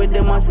 I with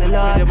them must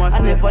hard. I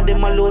never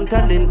them alone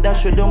talent that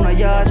show down my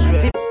yard.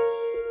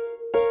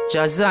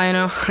 Just I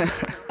know.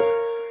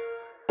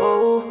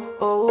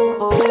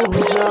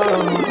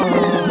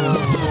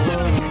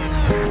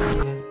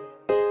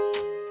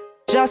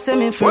 Just say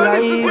me for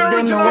rise,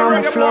 them no want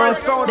me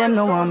float. Them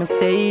no want me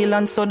sail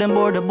and so them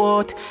board the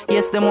boat.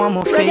 Yes, them want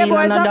me fail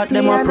and that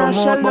them a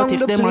promote. But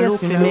if them a look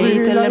for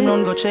me, tell them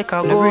run go check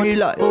a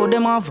goat. Oh,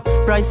 them have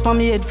price for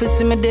me head for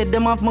see me dead.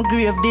 Them have my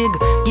grave dig.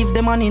 Give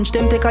them an inch,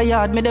 them take a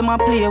yard, me them a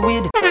play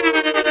with.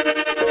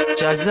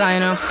 Just I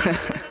know.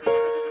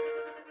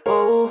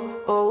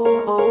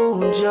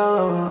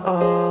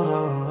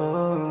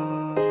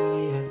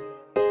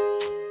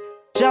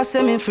 Just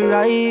say me for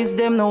rise,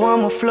 them no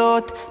want me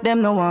float.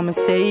 Them no want me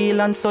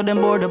sail and so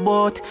them board the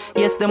boat.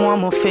 Yes, them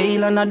want me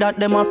fail and that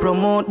them a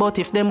promote. But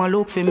if them a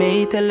look for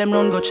me, tell them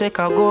run go check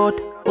a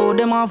goat. Oh,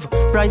 them have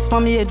price for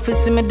me head for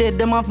see me dead.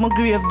 Them have my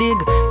grave dig.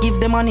 Give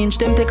them an inch,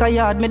 them take a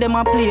yard, me them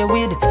a play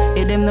with.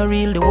 Hey, them no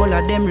real, the whole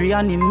of them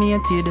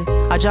reanimated.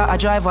 I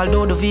drive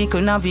although the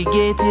vehicle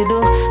navigated.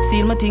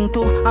 Seal my thing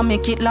too, I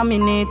make it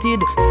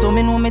laminated. So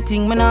me know me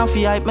thing, me nah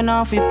fi hype, me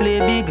nah fi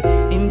play big.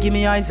 Him give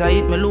me eyes, I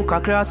hit me look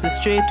across the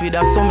street with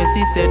a so me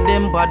see said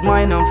them bad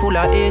mind and full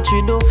of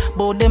hatred.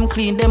 But them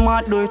clean, them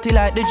heart dirty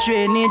like the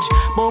drainage.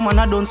 But man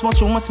I don't smoke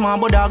through my small,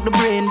 but dog the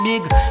brain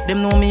big.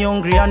 Them know me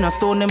hungry and I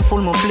stone them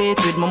full my plate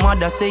with. My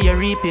mother say you're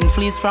reaping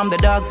fleas from the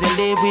dogs you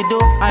live with.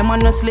 I'm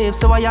on a slave,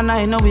 so I and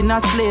I know we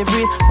not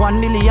slavery. 1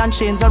 million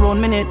chains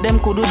around me neck, them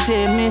couldn't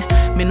tame me.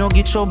 Me no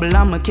get trouble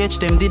and me catch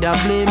them, did I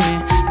blame me?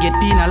 Get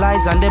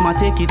penalized and them I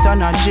take it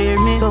and I jeer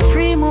me. So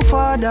free my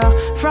father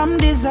from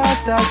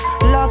disasters,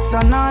 locks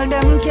and all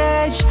them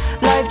cage.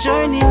 Life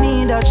journey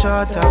need a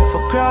charter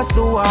for cross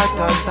the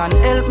waters and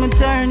help me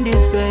turn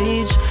this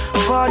page.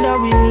 Father,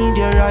 we need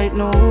you right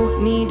now,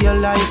 need you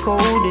like how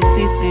the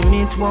system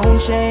it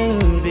won't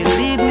change.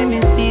 Believe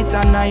me see it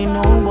and I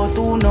know, but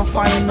who no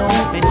find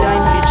out, me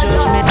dying for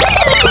judgment.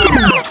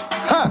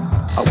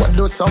 I would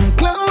do some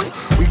clown,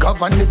 we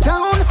govern the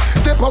town.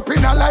 Step up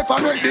in our life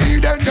and ready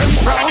then them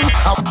frown.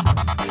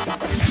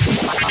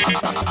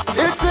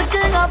 It's the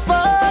king of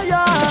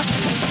fire,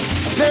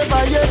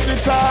 never yet to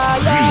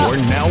tire. You are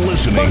now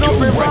listening to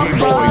Reggae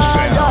Boys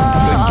Sound,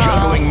 the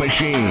juggling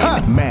machine,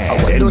 Mad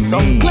and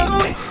Mean.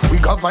 We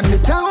govern the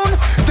town.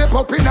 Step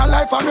up in our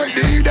life and make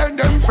the hidden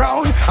them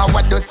frown. And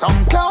what do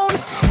some clown?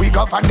 We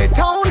govern the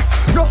town.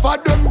 No for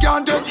them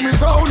can't take me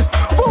sound.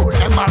 Fool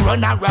them a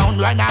run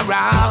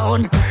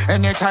around.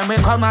 Anytime we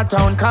come a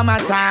town.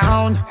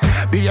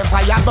 Be a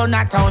fire burn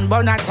a town.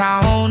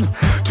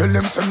 Tell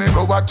them say me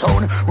go a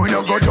town. We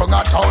no go down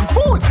a town.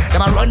 Fool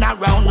them a run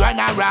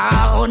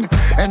around.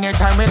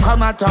 Anytime we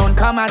come a town.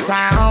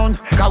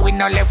 Cause we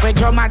no left with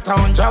drum a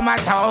town.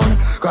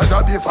 Cause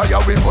I be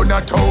fire we burn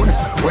a town.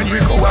 When we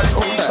go a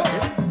town.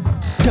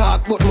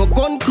 Dark but my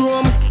gun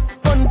chrome.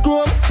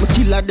 My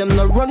killer them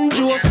no run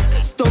joke.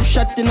 Stop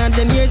shotting at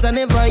them ears I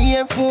never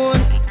hear phone.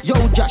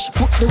 Yo Josh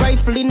put the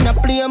rifle in the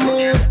play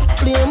mode.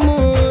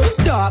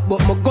 Dark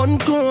but my gun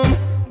chrome.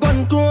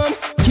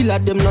 Killer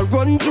them no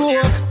run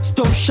joke.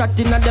 Stop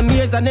shotting at them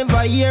ears I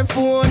never hear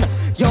phone.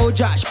 Yo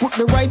Josh put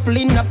the rifle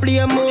in the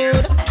play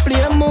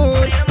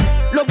mode.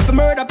 Love for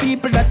murder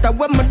people, that are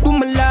when me do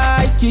me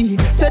like it.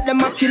 Said them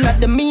a killer,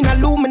 them mean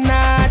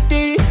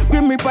Illuminati.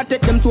 Grim Reaper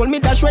take them soul, me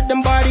da shred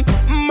them body.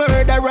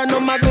 Murderer no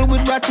muggle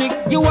with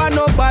ratchet. You are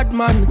no bad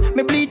man.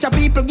 Me bleach a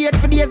people get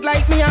for days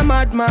like me a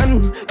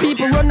madman.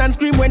 People run and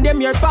scream when them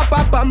hear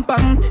papa pam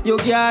pam. You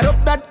get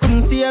up that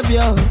couldn't save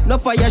you. No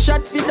fire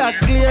shot for that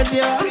clear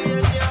ya.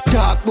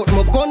 Dark but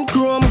my gun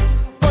chrome.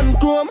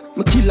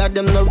 Me killer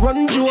them no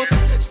run joke.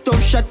 Stop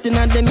shotting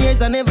at them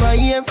ears I never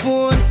hear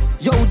phone.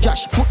 Yo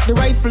Josh put the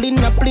rifle in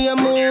the play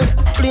mode.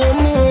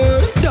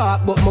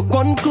 Dark but my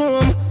gun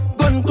chrome.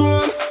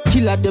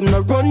 Killer them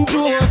no run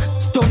joke.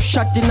 Stop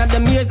shotting at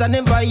them ears I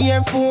never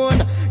hear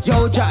phone.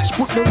 Yo Josh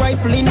put the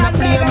rifle in the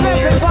play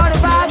mode. For the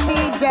bad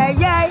DJ,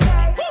 yeah.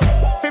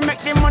 Fi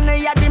make the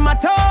money at the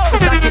matter.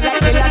 Stack it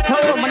like the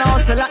lotto. Man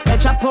hustle like the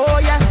chapo,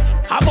 yeah.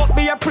 How about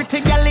be a pretty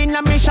girl in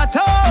a me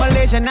chateau?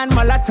 Malaysian and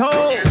mulatto.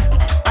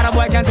 And a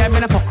boy can't tell me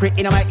no fuck it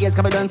in my ears,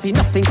 cause I don't see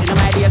nothing in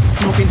my ears.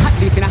 Smoking hot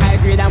leaf in a high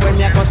grade, and when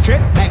me a go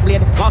straight like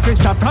blade. Walkers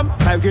drop from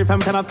 5 grade from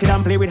time of kid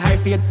and play with high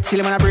fade. Till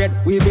him on a braid,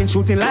 we've been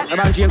shooting like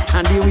LeBron James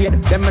and D Wade.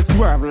 Them me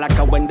swerve like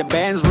a when the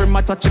bands rim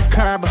I touch a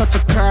curb.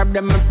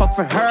 Them me puff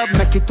for herb,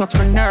 make it touch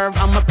my nerve.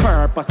 I'm a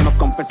purpose, me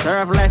come for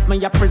serve. Life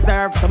me a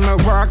preserve, so me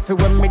work for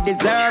when me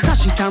deserve. So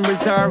she can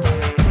reserve.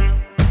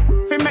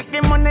 Fi make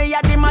the money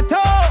at the matter.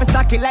 Fi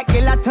stack it like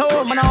the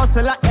lotto. Man a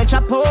hustle like El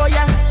Chapo,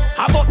 yeah.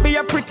 How about be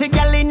a pretty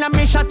girl in a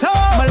me chateau?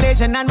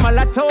 Malaysian and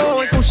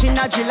mulatto, pushing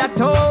a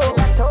gelato.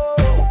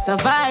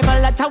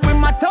 Survival at a we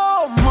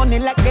motto. Money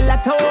like the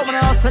lotto. Man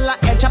a hustle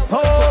like El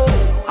Chapo.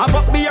 How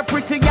about be a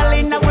pretty girl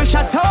in a we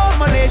chateau?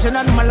 Malaysian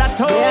and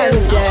mulatto. Yeah,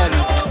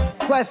 them,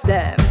 quest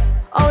them.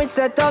 Oh, it's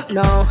set up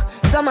now.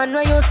 Someone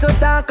no used to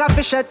talk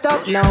off, shut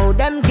up now.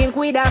 Them think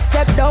we da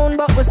step down,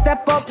 but we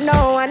step up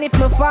now. And if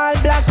me fall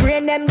black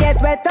rain, them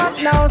get wet up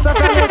now. So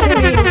from the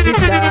city,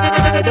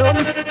 stardom.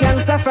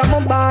 Gangsta from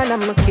a barn,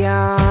 I'm a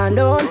can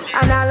down.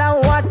 And all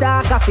I want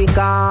talk coffee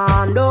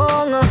can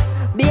down.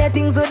 Be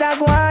things would have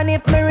gone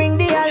if me ring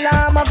the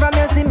alarm. From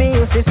you see me,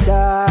 you see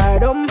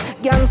stardom.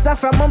 Gangsta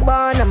from a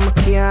barn, I'm a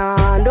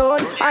can down.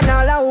 And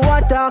all I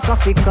want talk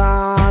coffee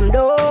can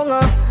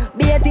down.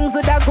 Be things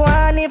would have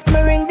gone if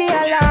me ring the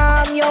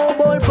alarm. Yo,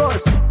 ball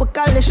post. We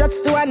call the shots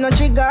to a no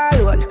trigger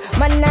alone.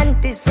 Man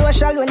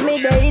anti-social when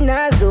me dey in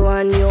a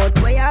zone. Yo,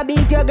 where you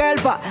beat your girl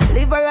for?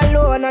 Leave her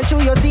alone and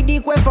chew your CD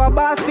quick for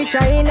boss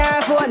picture in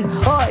her phone.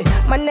 Oi,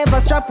 man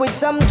never strap with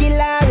some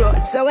killer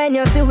run. So when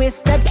you see we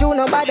step through,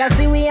 nobody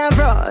see we in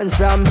front.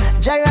 From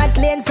Gerard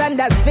Lane,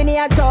 Sanders, Finney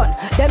a ton.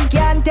 Them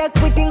can't take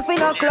we think we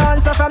no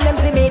clown. So from them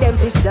see me, them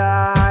see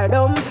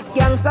stardom.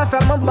 Gangsta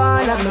from a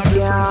barn and me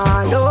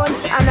can't down.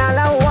 And all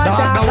I want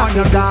that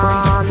coffee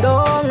calm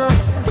down.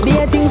 Be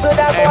a thing so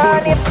that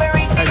one if we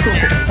ring the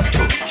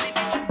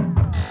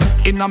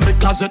in a me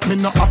closet, me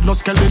no have no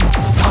skeleton.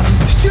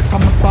 Straight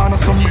from my barn,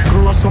 so me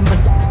grow some me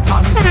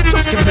pan.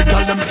 Just give the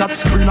girl them flat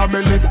screen a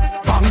belly.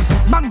 Bang,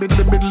 bang,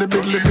 biddly.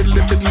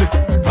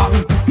 Bang,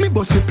 me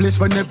boss the place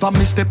whenever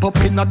me step up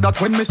in a that.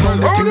 When me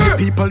sound letting the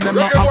people, them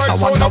a ask I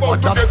wonder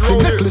what that. The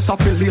necklace of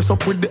the lace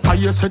up with the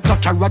highest set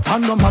of carrot.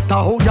 And no matter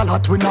how y'all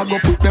hot, we not go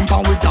put them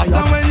down with diet.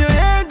 So when you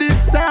hear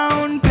this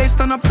sound, please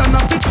turn up,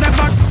 it's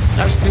never.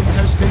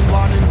 Testing,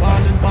 warning,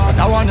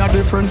 that one are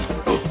different.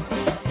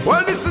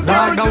 Well, this is the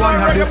original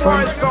Reggae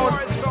Boy sound.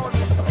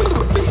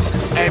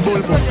 Hey,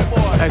 Bulbous,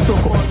 hey,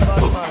 Soko.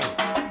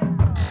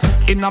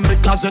 In a me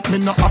closet, me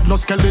no have no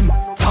skeleton.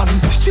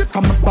 Straight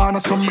from my barn,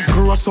 so me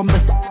grow some me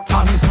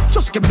pan.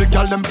 Just give the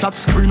girl them flat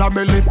screen a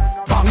belly.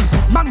 Bang,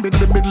 bang,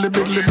 biddly.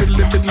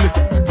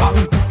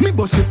 Bang, me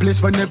boss the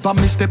place whenever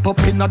me step up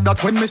in a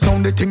that. When me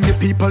sound the thing, the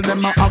people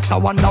them a ask I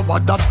wonder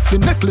what that. The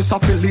necklace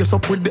of the lace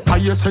up with the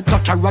highest set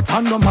of carrot.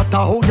 And no matter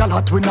how y'all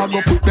hot, we not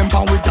go put them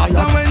down with diet.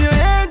 So when you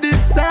hear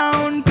this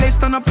sound, please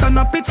turn up,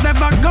 it's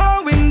never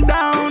going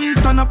down.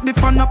 Turn up the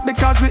fun up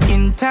because we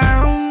in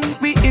town.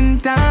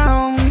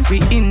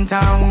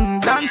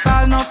 Dance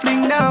all no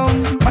fling down.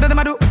 What do them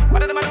a do? What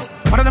do them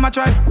a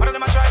try? How many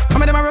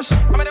them a rush?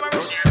 What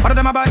do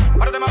them a buy?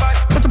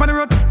 Touch up on the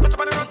road.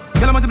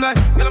 Yellow multiply.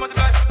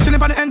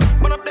 Chilling on the end.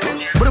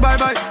 Put a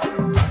bye.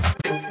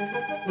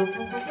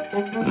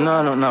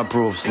 No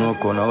proof, Snow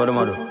Corner. What do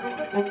them a do?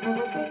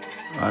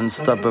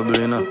 Unstoppable,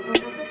 you know.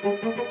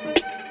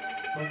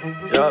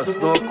 Yeah,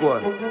 Snoke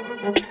one.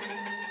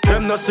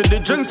 Them no see the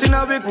drinks in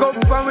our cup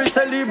and we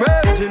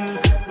celebrating.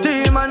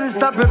 Team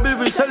Unstoppable,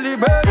 we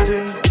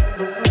celebrating.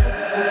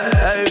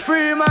 Hey,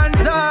 free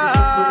man's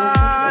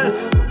all.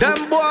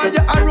 Them boy,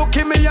 you a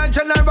rookie, me and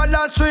General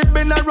last street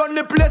been a run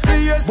the place for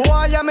years.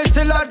 Boy, I me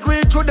still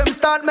agree to them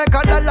start make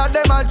a dollar.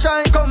 Them a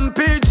try and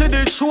compete to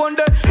the show and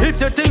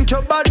if you think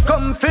you're bad,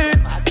 come fit.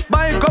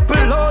 Buy a couple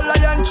whole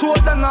lion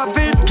throat and a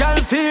fit. Girl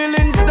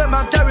feelings, them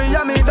a carry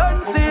and me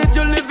don't see it.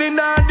 You live in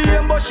a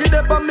DM, but she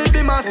dep on me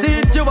be my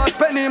seat. You a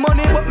spending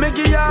money, but me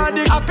give you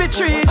the happy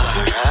treat.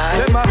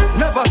 Them a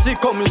never see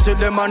come see,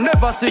 them a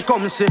never see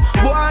come see.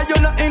 Boy, you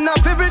not in a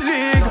favorite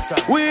league.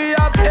 We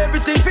have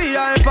everything for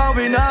you if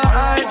we not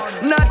hide.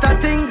 Not a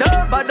thing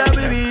though, but that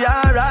we be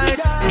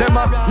alright. Them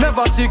a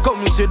never see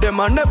come see, them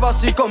a never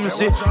see come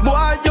see.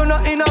 Boy, you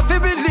not in a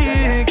favorite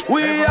league.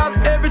 We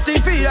have everything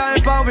for you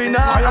if we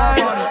not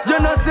hide. You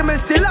know see me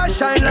still a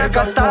shine like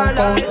a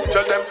starlight.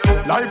 Tell them,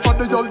 life for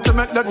the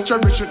ultimate, let's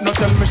cherish it. No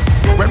tell me,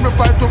 when we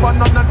fight to one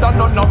another,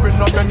 none of it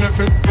no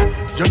benefit.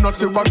 You know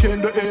see what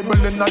came the able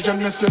in a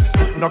Genesis.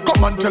 Now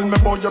come and tell me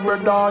about your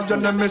brother, your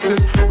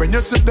nemesis. When you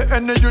see the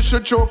enemy, you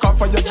should choke off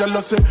for your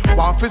jealousy.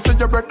 One fi see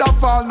your brother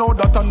fall, know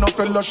that I no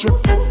fellowship.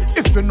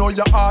 If you know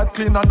your heart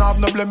clean and have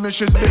no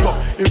blemishes, big up.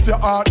 If your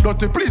heart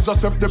dirty, please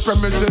just leave the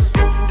premises.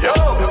 Yo,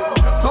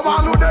 so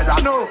all who there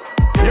you know.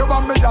 You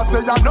want me to say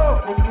you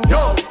know.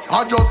 Yo,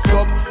 I just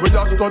love, we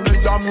just study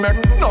and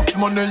make enough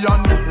money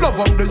and love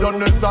up the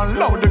honest and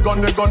love the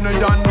gunny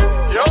and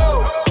yo,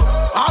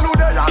 all who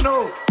there you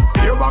know.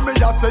 You want me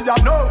to say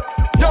you know.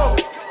 Yo,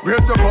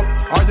 raise your cup,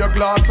 or your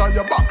glass, or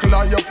your buckle,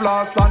 or your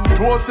flask, and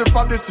toast it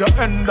for this your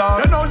ender.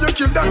 You know you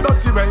kill them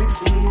dirty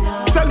ways.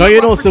 Now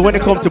you know, so when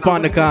it comes to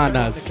Pon the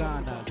Corners,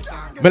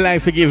 my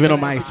life is giving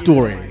my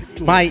story,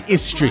 my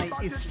history.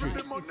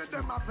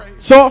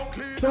 So,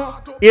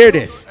 hear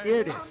this.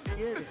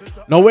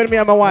 Now when me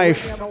and my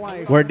wife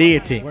were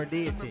dating,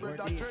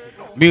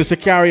 me used to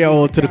carry her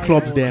out to the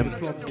clubs them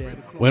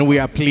when we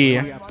are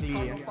playing.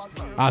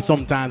 Or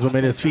sometimes when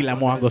I just feel like I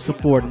want to go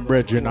support my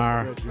brethren,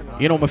 or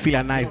you know, I feel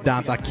a nice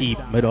dance I keep,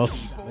 me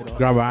just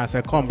grab her and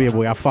say, come baby,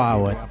 we are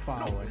forward.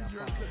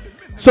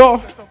 So,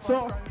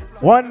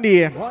 one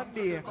day,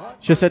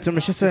 she said to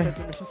me, she said,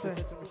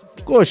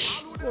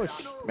 Kush,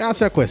 may I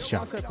ask you a question?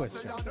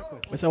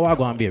 I said, what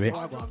go on, baby?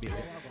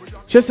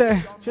 She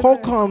said, how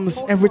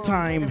comes every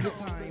time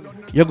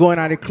you're going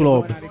at the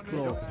club,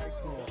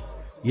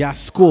 you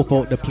scope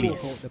out the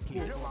place?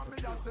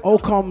 How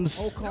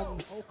comes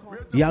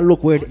you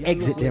look where the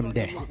exit them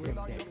there?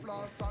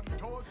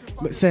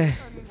 But say,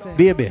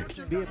 baby,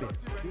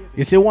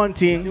 you see one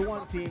thing,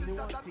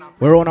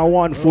 we're on a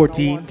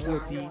 114.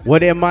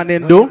 What them man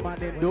them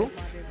do?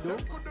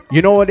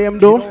 You know what them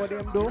do?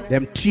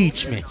 Them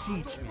teach me.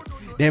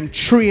 Them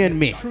train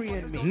me.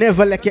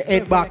 Never let your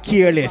head back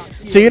careless.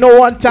 So you know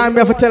one time I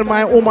have to tell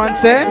my woman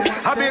say,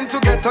 I've been to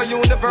Ghetto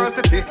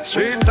University,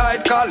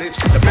 Streetside College,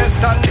 the best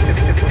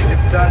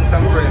dance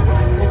and praise.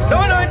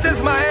 Don't know it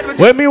is my head with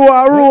when me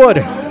walk a road,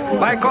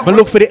 I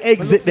look for the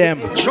exit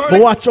them. I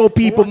watch how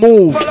people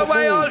move.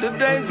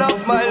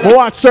 I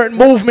watch certain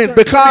movements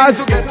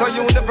because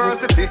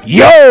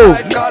yo,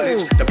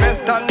 the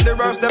best and the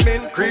worst, them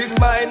increase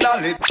my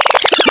knowledge.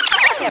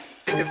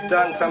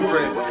 Thanks and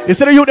praise.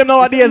 Instead of you them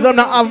nowadays, I'm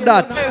not have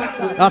that.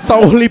 That's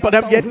how only of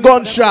them get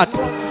gunshot.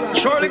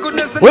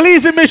 Well,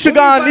 easy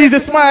Michigan, easy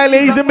Smiley,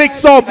 easy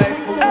mix up.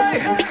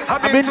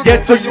 I've been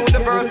get to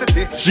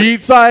university.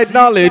 Street side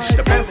knowledge.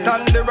 The best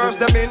and the worst,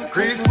 them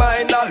increase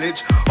my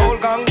knowledge. Old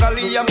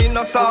gangali, I mean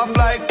no soft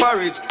like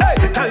porridge.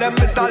 Hey, tell them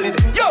me solid.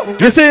 Yo,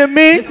 you see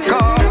me?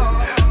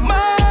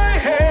 My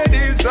head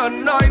is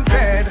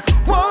anointed,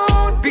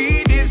 won't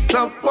be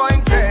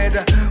disappointed.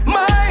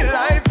 My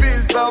life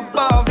is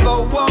above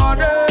the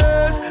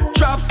waters.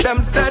 Drops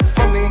them set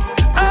for me.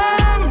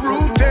 I'm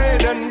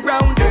rooted and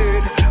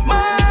grounded.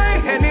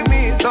 My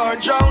enemies are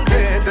drowned.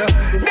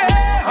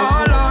 They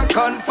all are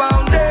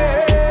confounded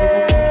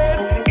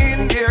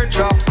in their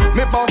drops.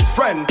 Me best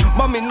friend,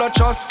 mommy not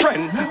just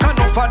friend.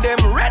 Enough of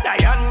them red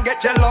iron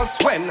get jealous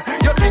when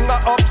your thing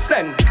are up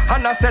send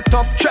and I set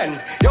up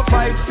trend. You're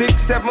 5,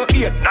 6, 7,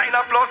 8, 9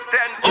 plus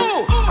 10.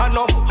 Ooh,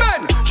 enough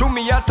Ben. Show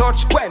me a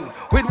touch when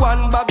with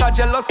one bag of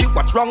jealousy.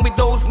 What's wrong with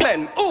those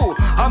men? Ooh,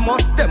 I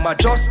must them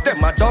adjust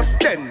them a dust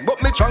 10.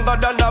 But me stronger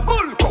than a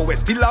bull, go we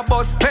still a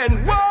bust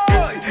pen.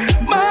 Why?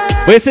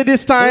 But you see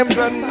this time,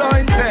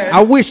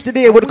 I wish the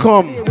day would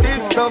come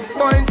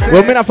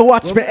when me have to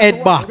watch me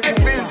head back.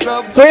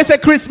 So you say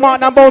Chris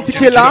Martin and Bounty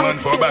Killer.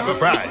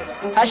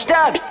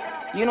 Hashtag,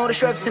 you know the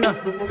Shreps, you know.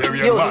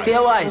 Yo, stay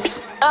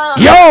wise.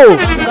 Yo!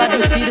 God,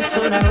 we see the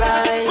sun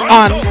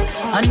arise.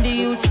 And the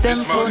youths, them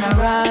phone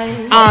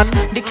arise.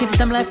 The kids,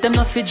 them life, them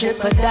not fit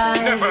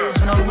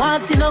jeopardize. No one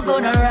see no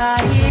gonna ride.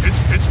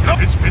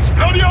 It's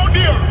bloody out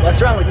there.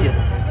 What's wrong with you?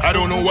 I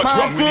don't know what's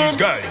wrong with these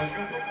guys.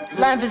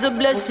 Life is a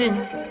blessing.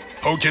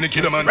 How can you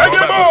kill a man for a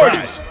bag of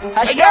fries?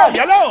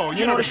 Hashtag,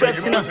 you know the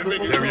Shreps, you know.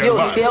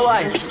 Yo, stay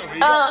wise.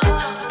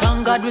 Thank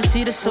Thank God we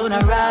see the sun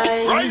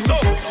arise. Rise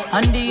up.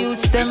 And the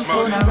youths them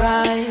phone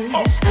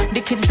arise. The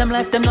kids them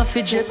life them not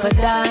fit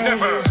jeopardize.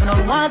 Never. We no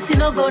want see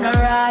no gonna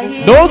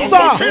rise. No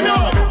sir.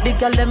 The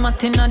girl them a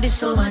tin on the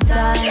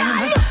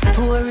summertime.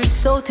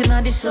 Tourists out in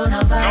the sun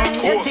of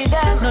vibe. You see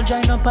them? No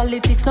join no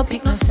politics, no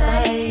pick no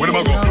side. Where am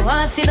I going? No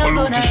want see no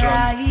gonna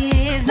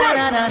rise. Nah,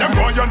 nah, nah, them nah.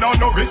 boy you know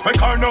no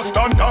respect or no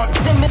standard.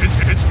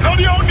 It's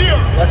bloody out there.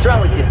 What's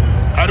wrong with you?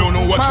 I don't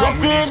know what's wrong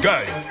with these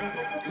guys.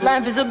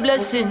 Life is a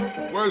blessing.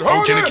 Well,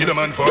 how can you kill a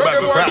man for a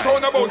bag of fries?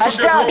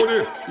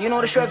 Hashtag, you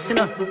know the Shreps, you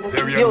know.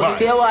 Yo,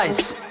 stay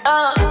wise.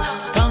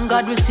 Thank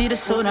God we see the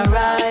sun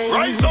arise.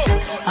 Rise up.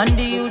 And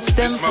the youths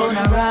them phone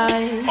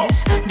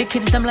arise. The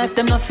kids them life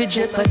them not fit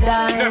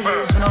jeopardize.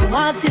 Never. We no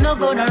want see no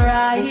gonna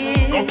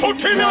rise. No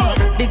putting up.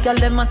 The girl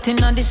them a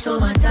tin on the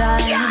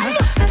summertime.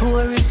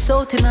 Tourists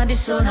out in the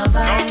sun of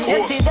vibe.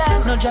 You see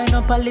them? No join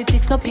no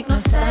politics, no pick no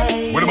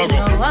side. Where am I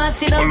going? No want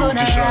see no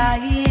gonna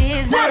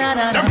rise. Nah, nah,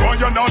 nah, them nah. boy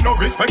you know no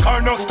respect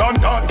or no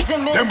standard.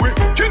 Them we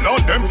kill all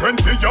them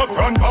friends for your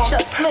grandpa.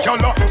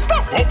 Y'all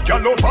stop up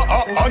y'all over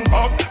and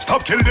back.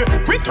 Stop kill the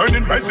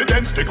returning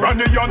residents, the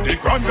granny and the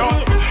granda.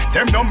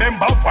 Them no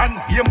member one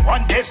aim,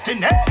 one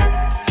destiny.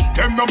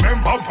 Them no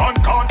member one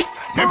God.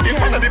 Them fi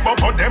follow the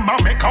bubble, them a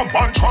make a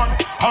bunch one.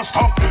 And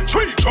stop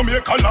treat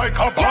Jamaica like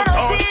a band.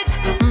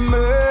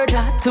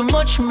 Murder, too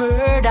much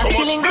murder.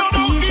 Killing the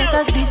peace, shut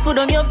us please put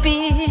on your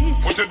peace.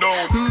 Put it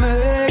down.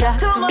 Murder,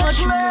 too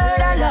much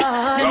murder,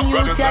 Lord. And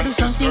you tell do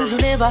some things we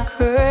never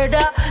heard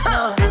of.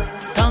 No.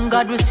 Thank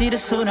God we see the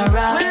sun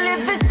arise. We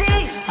live to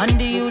see. And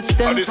the youths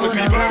them the phone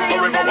people arise.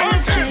 forever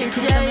wanting. Kids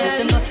them life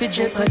them not fit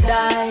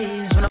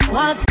jeopardize. We no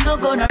want see no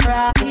gonna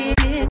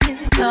rise.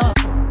 No.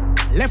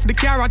 Left the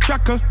car a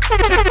tracker.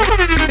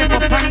 Step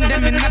up on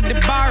them in at the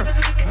bar.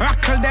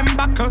 Rackle them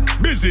buckle.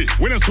 Busy,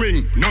 when I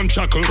swing,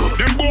 non-chuckle.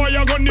 Them boy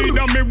you gonna need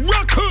a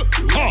miracle.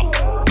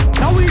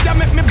 Now we da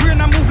make me brain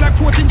a move like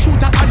 14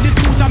 shooter. At the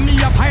shooter, me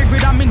have high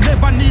grade and me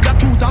never need a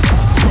tutor.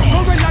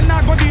 Go when I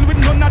nah go deal with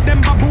none of them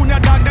baboon. Ya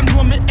dog them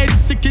know me head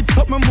sick. It's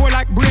something more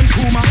like brain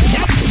tumor.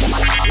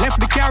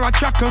 Left the car a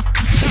tracker.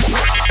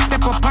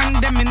 Step up on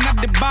them in at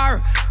the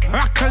bar.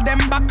 Rackle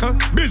them buckle.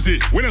 Busy,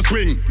 when I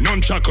swing,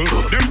 non-chuckle.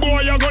 Them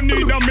boy you gonna need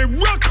a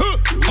miracle.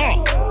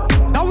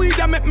 Now we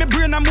da make me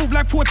brain a move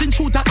like 14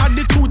 shooter. At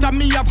the shooter,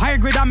 me have high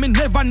grade and me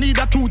never need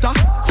a tutor.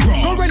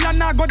 Go when I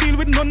nah go deal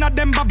with none of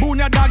them baboon.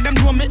 Ya dog them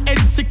know me head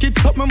sick.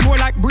 It's something more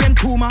like brain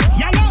tumor.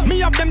 Me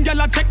have them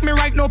gyal check me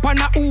right now on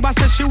a Uber.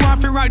 Say she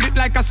want to ride it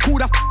like a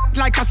scooter,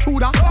 like a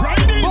scooter.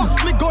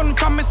 Bust me gun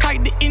from me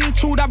side the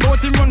intruder.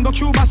 Bout him run go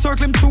Cuba,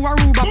 circle him through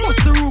Aruba.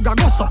 Bust the Ruger,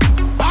 go so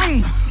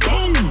bang,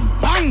 boom,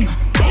 bang,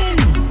 boom,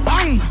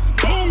 bang,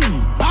 boom,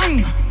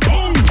 bang,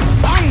 boom,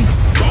 bang,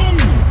 boom,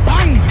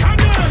 bang.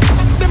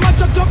 Them a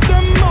chat up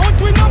them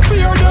mouth, we no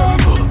fear them.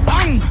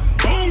 Bang,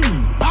 boom,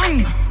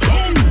 bang,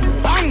 boom,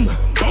 bang,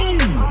 boom,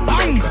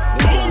 bang,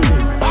 boom,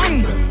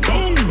 bang,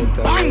 boom,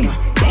 bang,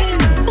 boom.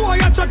 Boy a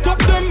chat up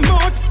them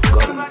mouth.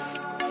 Guns.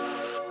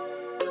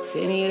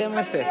 See any of them I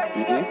say?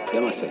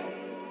 Them I say.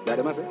 Yeah,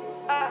 them I say.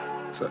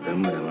 So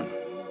them with them man.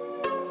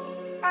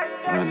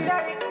 Man,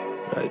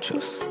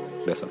 righteous.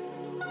 Bless up.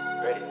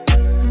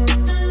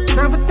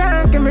 Now for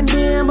talk every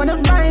day, but the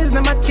vibes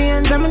never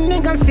change. I'm a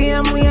nigga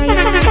same way,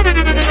 yeah.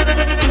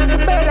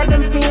 Better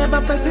than pay if I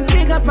press the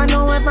trigger, I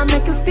know if I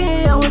make it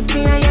stay, I will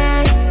stay,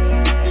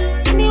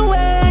 yeah.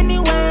 Anywhere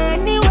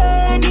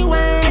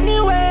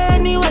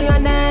you're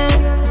there.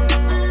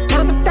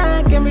 Now for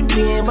talk every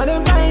day, but the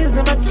vibes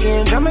never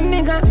change. I'm a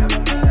nigga.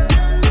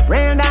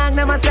 Real dog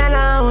never sell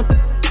out.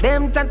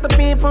 Them chat to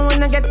people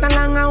when I get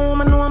along. A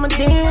woman know me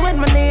deal with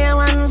my day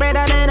one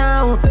better than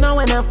out. Now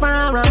when I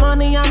fire a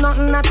money and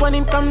nothing, not when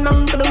it come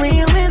down to the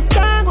realness.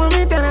 Dog when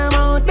me tell them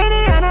out, then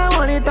they had I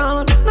want it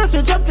out. Now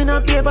switch up in a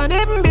paper,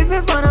 different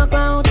business man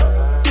account.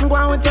 Some go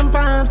on with some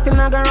palms, still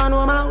not go run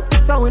home out.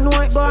 So we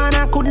know it go on,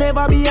 I could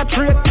never be a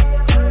trick.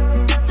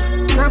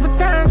 Now for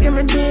talk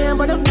every day,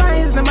 but the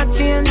vibes never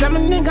change. I'm a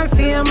nigga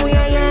same way,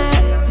 yeah.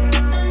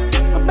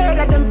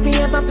 Better than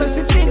pay if I press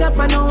the trigger,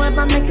 I know if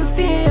I make it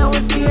stay, I will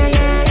stay,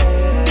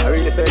 yeah. I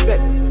really say it.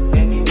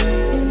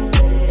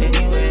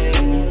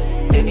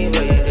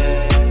 Anyway,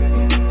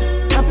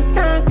 yeah. I for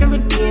talk every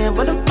day,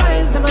 but the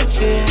vibes never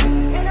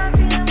change.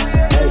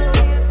 Hey,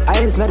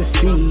 eyes not the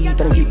street,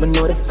 and I keep me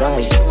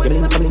notified. When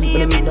I'm coming,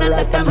 when I meet the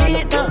right time, I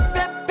look up.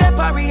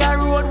 Peppery a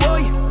road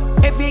boy.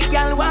 Every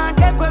girl want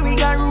peppery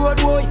a road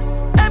boy.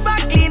 Ever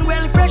clean,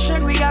 well fresh,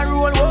 and we a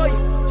road boy.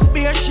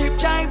 Spaceship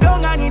drive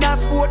down and in a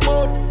sport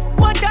mode.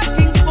 What that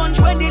thing sponge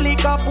when the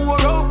liquor pour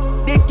out.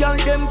 The girl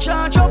them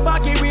charge up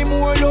and give me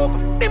more love.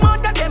 The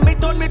amount of them me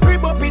turn me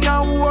crib up in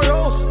a war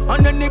house.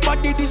 And then the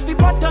body this the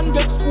pattern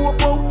get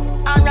scope out.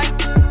 Alright,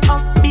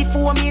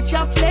 before me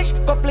chop flesh,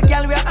 couple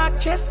girl we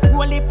actress.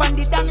 Roll it on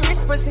the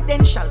Danris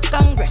Presidential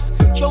Congress.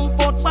 Jump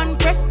out one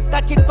press,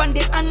 got it on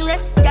the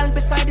unrest. Girl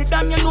beside the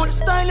dam, you know the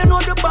style, you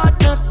know the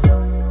badness.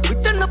 We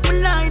turn up a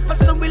life and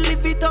so we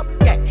live it up,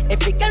 yeah.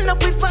 Every girl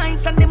up we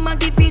vibes and them a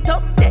give it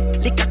up, yeah.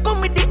 Liquor come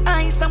with the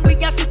ice and we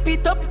a sip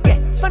it up, yeah.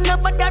 So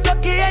nobody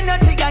rock the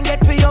energy and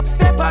get me up.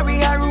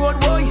 Separate a road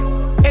boy.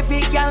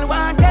 Every girl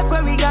want take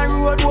where we got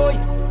road boy.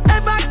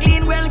 Ever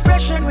clean, well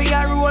fresh and we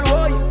got roll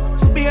boy.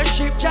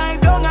 Spaceship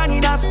drive down and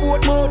in a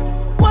sport mode.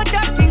 What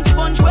that thing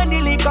sponge when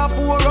the liquor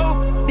pour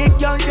out. The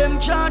girl them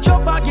charge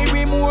up and give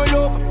me more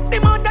love. The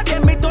amount of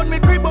them me turn me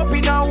crib up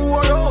in a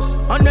whole house.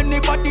 And then the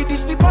body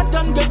this the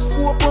pattern get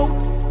scope out.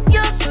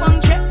 Yes,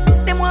 sponge yeah.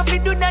 Them want to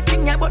do that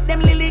thing, yeah, but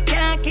them lily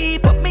can't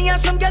keep up. Me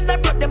and some girls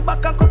that brought them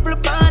back a couple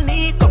of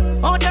panic up.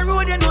 On the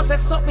road, you know, say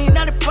something in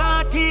the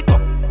party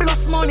cup.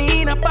 Plus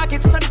money in a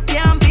pocket, so they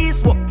can't be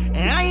swap.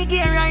 I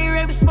get I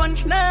rev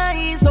sponge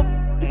nice up.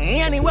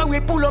 Anywhere we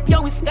pull up,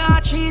 yo, we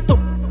scotch it up.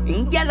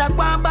 Girl a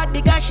one bad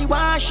because she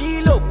want,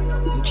 she love.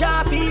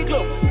 Choppy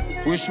gloves.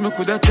 Wish me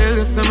coulda tell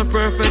you I'm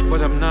perfect,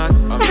 but I'm not.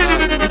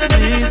 It's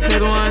me,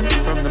 said one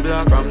from the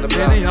block.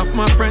 Many of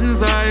my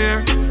friends are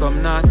here,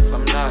 some not.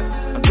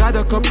 I got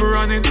a couple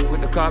running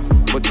with the cops,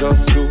 but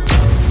just you.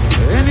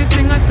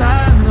 Anything at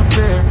all, me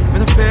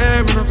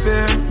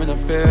no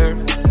fear.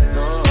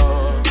 No,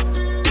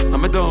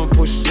 I'm a don't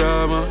push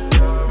drama,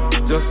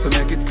 just to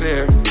make it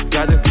clear.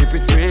 Gotta keep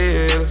it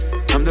real.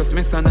 I'm just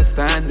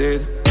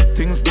misunderstanding.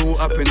 Things do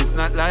happen, it's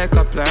not like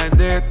I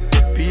planned it.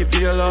 People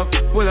you love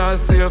will all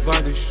see you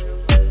vanish.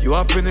 You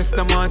happiness,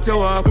 them want you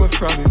walk away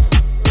from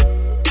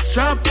it.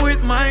 Sharp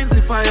with minds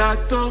if I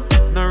had to.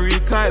 No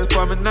recoil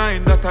for me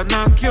 9 that I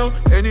knock you.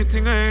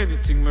 Anything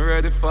me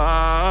ready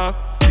for.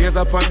 Days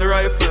up on the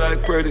rifle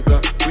like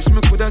Predator. Wish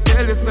me coulda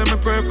tell you I'm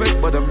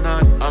perfect, but I'm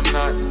not.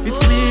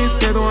 It's me,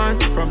 said one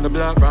from the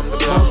block.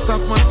 Most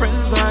of my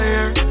friends are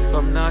here,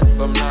 some not.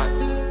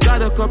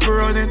 Got a couple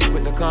running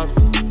with the cops,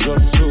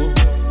 just you.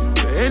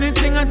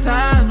 Anything at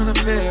all, me no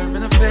fear.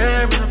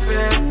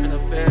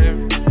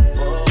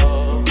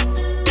 Oh,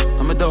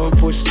 I'm a don't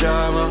push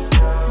drama,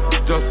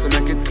 just to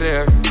make it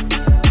clear.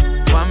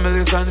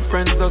 Families and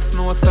friends just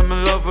know some me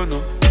love you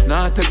no.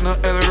 Nah take no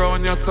L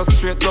round you, so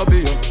straight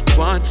W.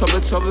 Go on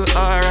trouble,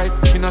 alright,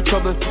 in a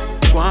trouble.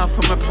 Go on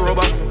for my pro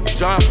box,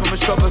 jar for my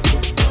shovel too.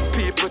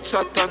 People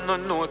chat and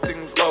don't know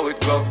things how it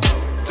go.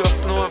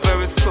 Just know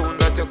very soon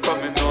that you're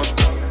coming home.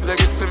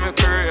 Legacy me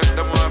career,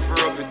 them want to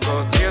rub it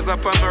out. Years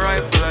up on my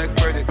rifle like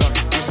Predator.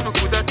 Wish me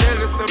coulda tell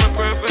you I'm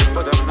perfect,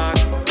 but I'm not.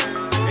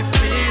 It's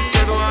me,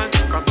 said one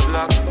from the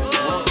block.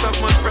 Most of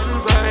my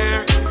friends are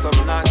here,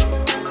 some not.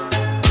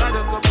 Got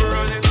a couple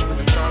running with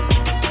the cops,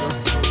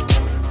 just you.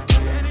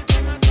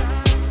 Anything I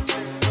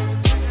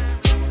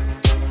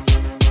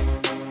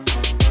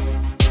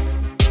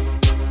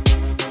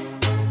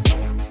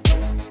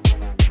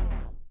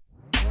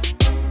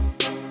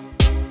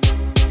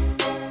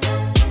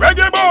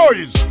Reggae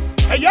boys!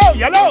 Hey yo,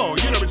 yellow!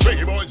 You know it's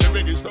Reggae boys and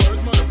Reggae stars.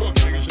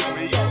 Motherfucking niggas should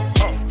be yo.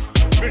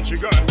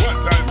 Michigan, one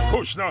time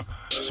push now.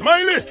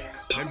 Smiley!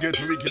 Them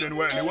get wicked and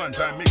wily. One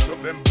time mix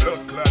up them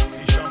blood clot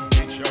fish and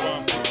bitch. You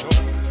want fish up.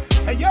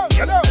 Hey yo,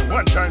 yellow!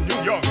 One time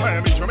New York,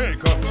 Miami,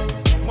 Jamaica.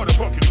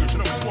 Motherfucking niggas, you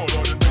know it's more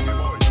than Reggae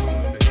boys.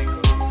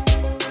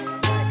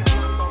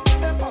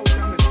 Step out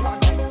and me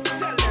swag up.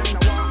 Tell them to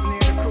walk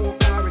near the crew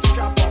car we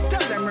strap up.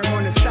 Tell them we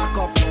money stack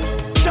up.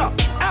 Sure.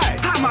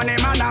 I'm on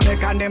them and I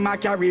make and them a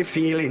carry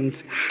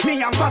feelings.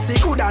 Me and Passy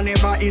coulda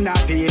never in a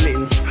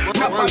dealings.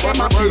 Not for them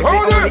a feel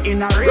only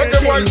in a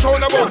ratings.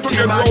 Dirty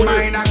bad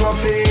mind a go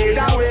fade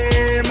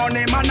away.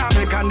 Money man a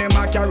make and them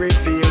a carry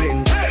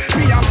feelings.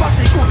 Me and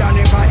Passy coulda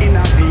never in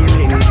a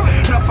dealings.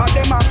 Not for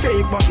them a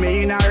fake but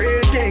me in a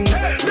ratings.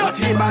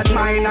 Dirty bad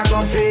mind a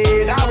go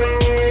fade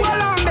away.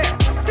 Well on there.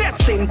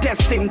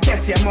 Testing,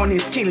 test your money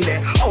skill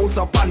there. House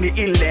up on the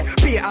hill there.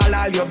 Pay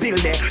all your bill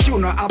there. You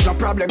no have no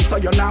problem, so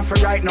you not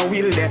fi write no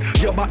will there.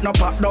 Your back no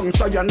pop down,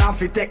 so you not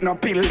fi take no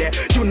pill there.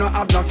 You no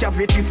have no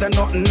cavities, so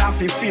nothing not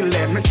fi feel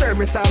there. Me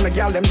service all me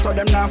gal them, so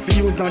them not fi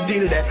use no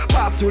deal there.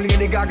 Pass to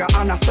Lady Gaga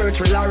and a search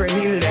for Lauren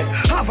Hill there.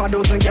 Half a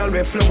dozen gal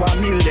with flour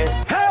mill there.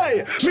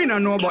 Hey, me no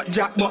know about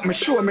Jack, but me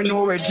sure me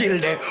know where Jill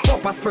there.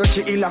 Up a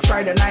Spurchy Hill a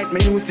Friday night,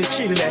 me used to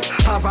chill there.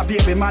 Have a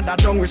baby mother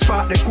down, we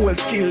spark the cool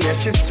skill there.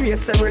 She sweet,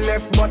 say we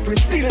left, but we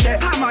still there.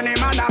 I'm on them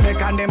and I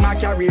make and them a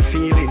carry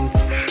feelings.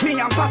 Me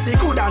and Passy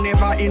coulda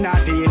never in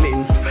a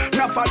dealings.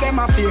 Not for them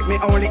a fake, me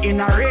only in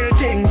a real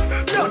things.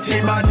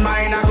 Dirty bad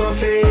mind a go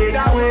fade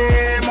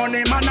away.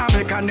 Money man a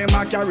make and them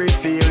a carry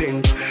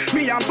feelings.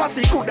 Me and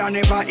Passy coulda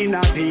never in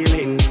a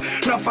dealings.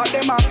 Not for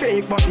them a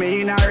fake, but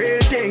me in a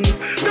real things.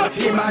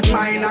 Dirty bad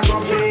mind a go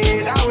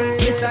fade away.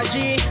 Mr.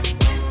 G,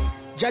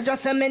 Jaja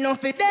say me no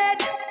fi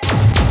dead.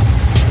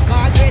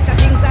 Cause greater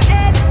things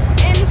ahead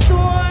in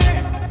store.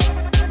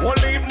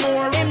 Won't leave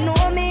more. Them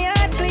know me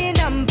heart clean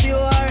and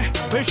pure.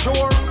 For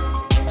sure.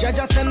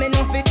 Jaja say me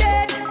no fi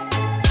dead.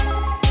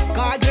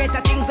 Cause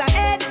greater things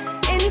ahead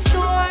in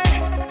store.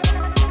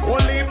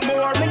 Won't leave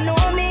more. Me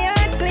know me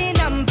heart clean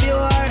and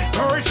pure.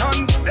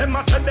 Persian, them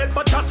a say dead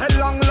but just a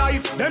long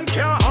life. Them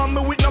can't harm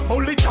me with no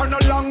bullet or no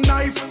long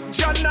knife.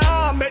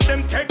 Jana make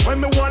them take when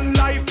me one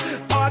life.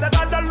 Father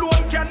God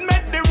alone can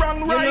make the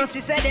wrong right. You know she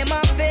said them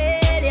a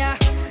failure.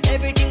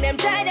 Everything them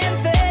try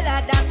them fail.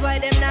 That's why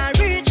them not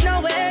reach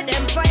nowhere.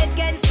 Them fight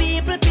against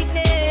people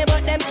picnic,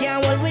 but them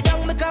can't hold we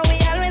down because we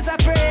always a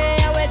pray.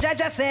 Where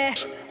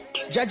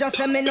Jaja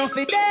say me no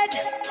fi dead.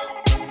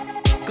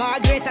 Cause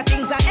greater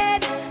things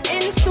ahead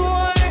in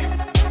store.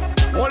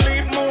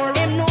 Only more.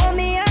 Them know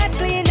me heart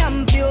clean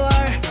and pure.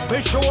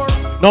 For sure.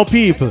 No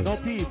people.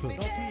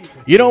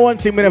 You know one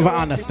thing we never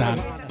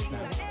understand.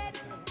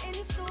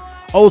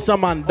 How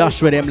some man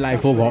dash with them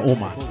life over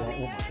woman.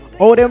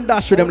 How them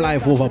dash with them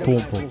life over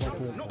pum pum.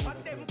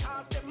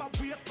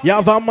 You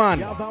have a man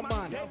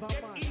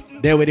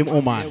there with him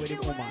woman.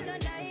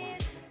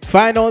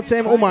 Find out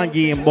same woman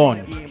game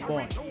born.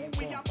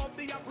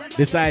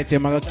 Decide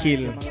him gonna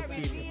kill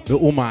the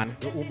woman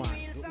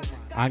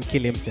and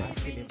kill himself.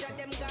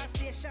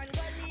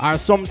 Or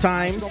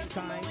sometimes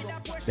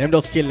them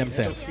just kill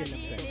themselves.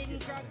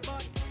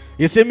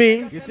 You see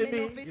me?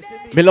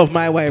 Me love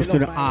my wife to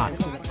the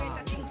heart.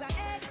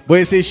 But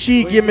you see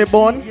she give me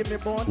bun,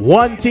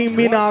 one thing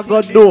me not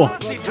go do.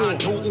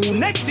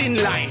 Next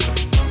in line.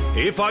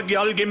 If a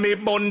girl give me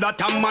bun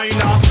that a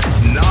minor,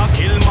 nah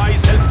kill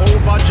myself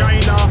over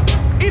China.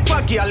 If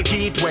a girl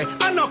get wet,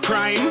 I no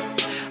crime.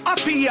 I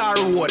feel a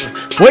roll.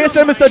 What you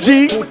say, Mr.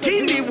 G?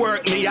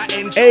 Work me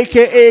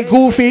AKA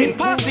Goofy.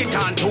 Pass it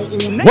on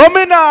to what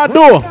me not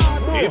do?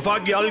 If a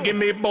girl give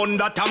me bun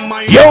that a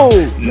minor, yo,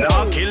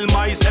 nah kill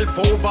myself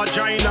over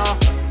China.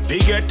 They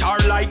get her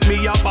like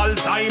me a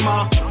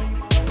Alzheimer.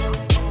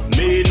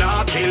 Me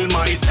nah kill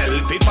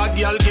myself. If a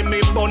girl give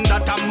me bun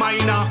that a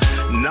minor,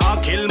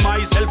 nah kill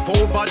myself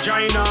over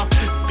China.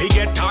 They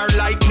get her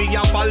like me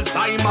a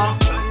Alzheimer.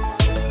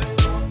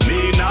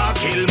 Me nah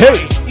kill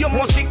my. You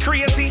must be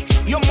crazy.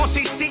 You must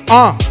be sick.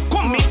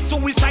 Commit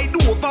suicide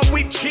over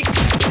with chick.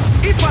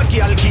 If a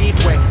girl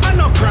get wet, I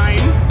no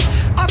crime.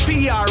 I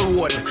feel a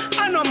roll,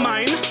 I no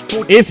mind.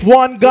 If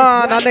one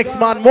gone, the next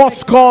man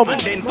must come. And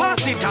then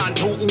pass it on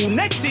to who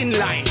next in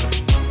line.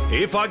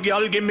 If a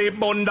girl give me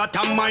bun that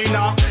a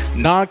minor,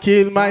 nah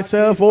kill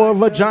myself over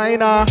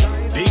vagina.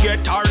 They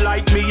get her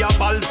like me a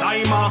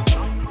Alzheimer.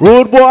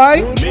 Rude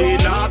boy. Me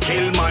nah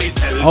kill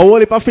myself. A whole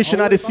heap of fish in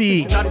the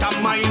sea. That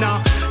a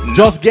minor.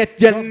 Just get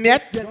your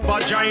net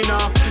vagina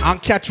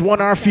and catch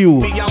one or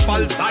few. Me a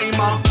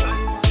Alzheimer.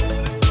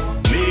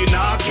 Me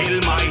nah kill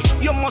my.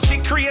 You must be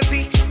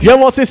crazy. You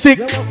must be sick.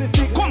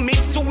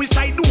 Commit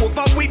suicide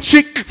over with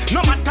chick.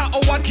 No matter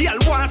how a girl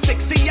want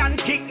sexy and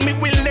thick, me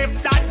will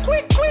live that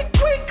quick.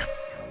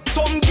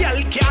 Some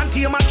girl can't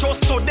hear my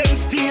trust, so them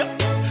stay.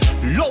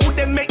 Low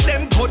them make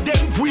them go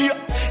them way.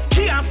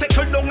 Can't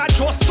settle down a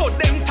trust, so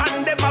them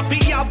tan them a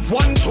be a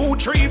 1, 2,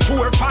 3,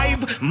 4,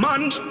 5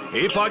 man.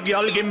 If a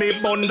girl give me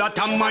bun that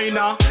a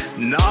minor,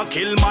 nah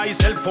kill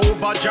myself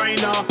over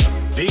China.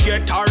 They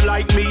get her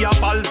like me a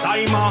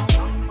Alzheimer.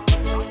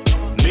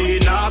 Me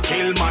nah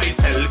kill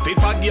myself.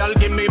 If a girl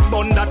give me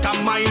bun that a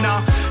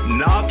minor,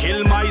 nah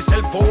kill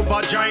myself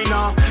over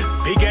China.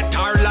 They get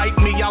her like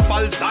me a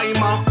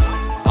Alzheimer.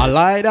 I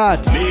like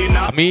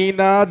that. Me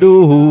nah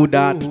do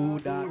that.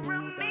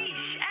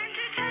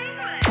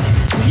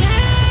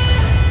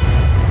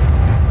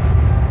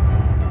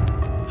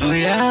 Oh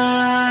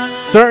yeah.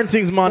 Certain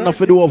things man not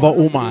for do over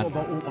woman.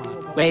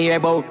 Where you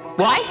about?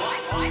 Why?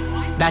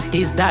 That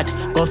is that.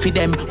 Go for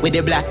them with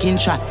the black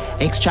intra.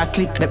 Extra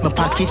clip, make my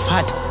pocket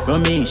fat.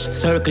 Ramesh,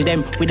 circle them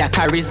with a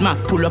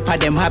charisma. Pull up at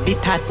them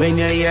habitat. When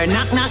you hear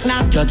knock, knock,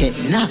 knock, you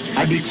get knock.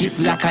 At the chip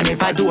like I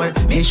never door.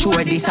 Make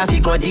sure this have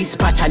you got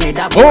dispatch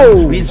another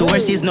board.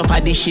 Resources no for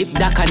the ship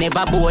that can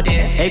never board.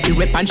 Every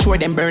weapon sure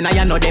them burn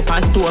I know they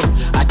pan stove.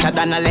 Hotter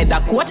than a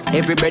leather coat.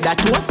 Every bread a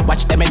toast.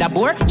 Watch them in the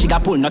board.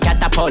 Chiga pull no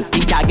catapult.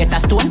 He can't get a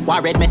stone.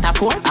 War red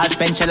metaphor. I'll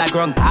spend shell a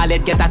grung. I'll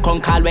let get a con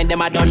call when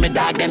them a done. Me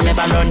dog them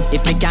never run.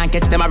 If me can't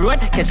catch them a road,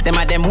 catch them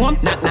at them home.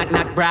 Knock, knock,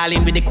 knock,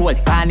 brawling with the cold.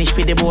 Vanish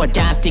for the board,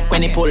 can't stick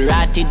when he pull.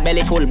 Ratted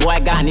belly full, boy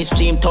gone, his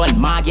stream tall.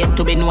 Marget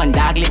to be known,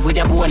 dog live with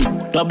the bone.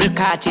 Double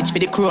cartridge for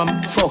the chrome,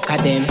 fuck a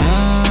them.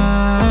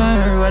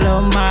 Roll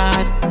out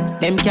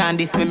mad. Them can't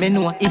diss me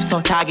know. If so,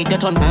 target your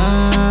turn. Roll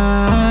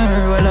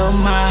out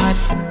mad.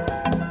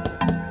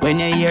 When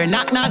you hear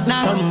knock, knock,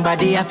 knock,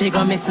 somebody a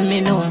figure miss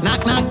me know.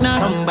 Knock, knock, knock,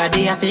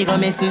 somebody a figure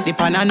miss. The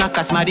pan a knock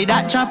a smarty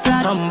that chop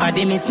flat.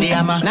 Somebody miss the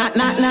hammer. Knock,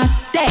 knock, knock,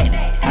 dead.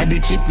 I do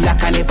chip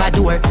like I never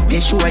door.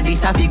 Make sure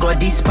this a figure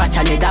dispatch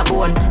another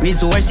bone.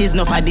 Resources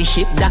no for the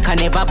ship that can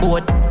never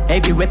boat.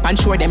 Every weapon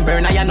sure them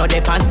burn I know they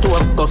pan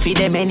stove. Go feed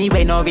them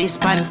anyway, no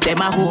response, them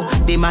a hoe.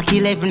 They mark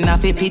 11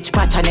 off a pitch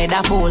patch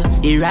another fall.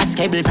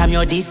 Irascible from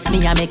your diss,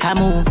 me a make a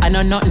move. I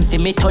know nothing for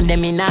me turn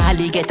them in a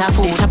alley get a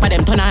fool. The chopper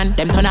them turn on,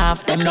 them turn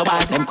off, them no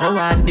bad, them go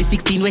on. The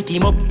 16 wet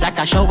him up like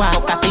a shower.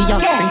 Fuck a fee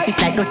up, brings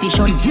it like dirty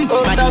shun.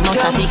 Smarty must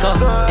a figure.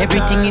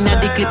 Everything in a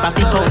the clip a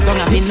figure. Don't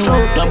have to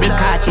know. Double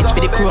cartridge for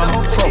the chrome.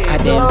 Fuck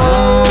a them.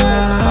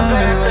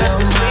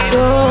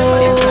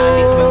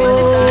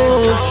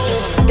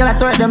 Girl, I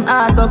throw them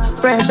ass pass up.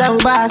 Fresh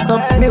out, boss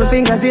up. Middle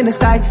fingers in the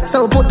sky,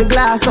 so put the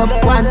glass up.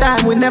 One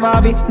time we never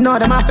have it, no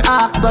them have to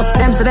ask us.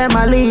 Them say them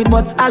a lead,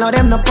 but all of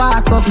them no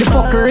pass us. The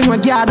fucker ring we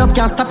guard up,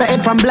 can't stop your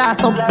head from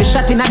blast up. The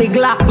shot inna the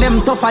Glock,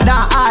 them tougher than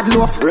hard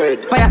loaf.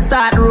 Fire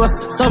start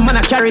roast, some man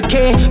a carry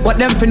K, but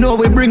them fi know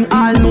we bring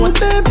all note.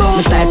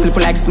 My style slip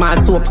like small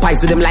soap,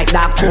 pies with them like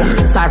dark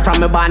coke. Start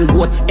from me band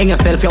goat, hang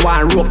yourself you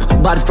want rope.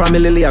 Bad from me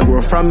lily a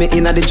grow, from me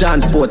inna the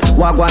John sport.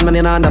 Wagwan man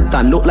you not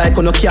understand, look like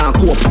you no can't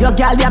cope. Your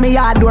girl dey me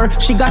yard door,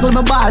 she goggle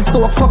my ball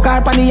soak. Fuck her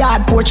up on the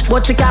yard porch,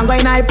 but she can't go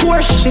in her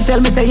Porsche. She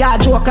tell me say yeah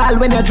joke all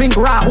when you drink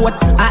raw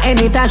oats. And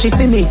anytime she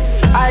see me,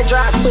 I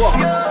draw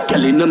soap.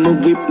 Girl inna me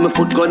whip, me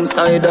foot gun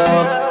side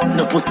up.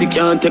 No pussy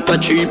can't take a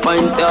 3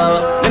 pints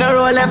up. Me no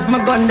roll left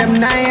my gun them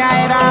nine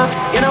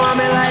either. You know what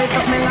me like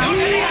up me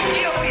like.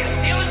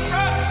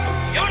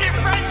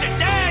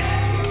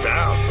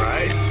 Sounds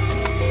right.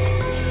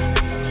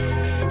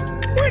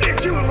 Where did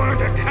you learn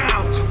to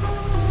count?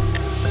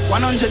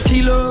 100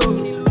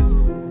 kilos.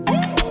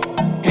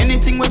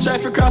 Anything we try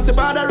for cross the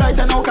border right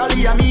and now call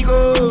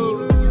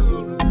amigo.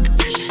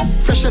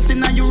 Freshest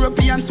in a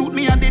European suit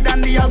me I did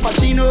and the Al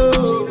Pacino.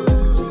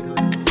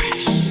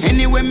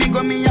 Anywhere me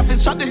go me have to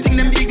strap the thing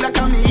them big like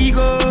a me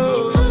ego.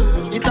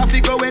 It have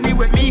to go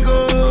anywhere me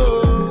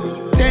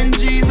go. 10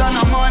 G's on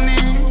the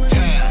money.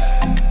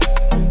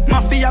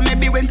 Mafia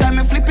maybe when time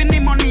me flipping the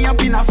money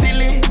up in a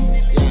Philly.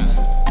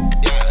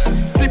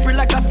 Slippery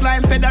like a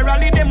slime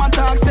federally them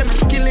attack say me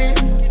skilly.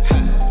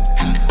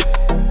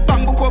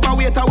 Bamboo cover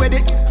waiter with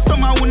it.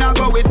 Someone wanna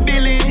go with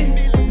Billy.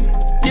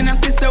 You know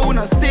sister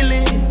wanna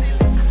silly.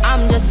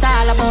 I'm just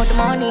all about the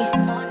money,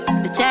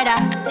 the cheddar,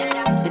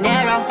 the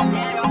narrow,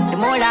 the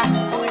moolah.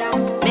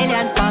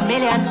 Millions per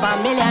millions per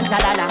millions a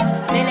dollar.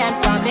 Millions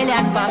per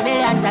millions per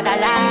millions a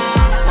dollar.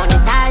 Money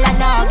dollar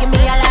now, give me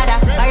a ladder.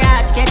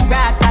 Garage get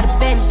brought to the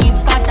bench, keep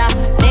fatter.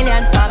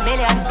 Millions per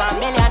millions per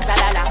millions a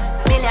dollar.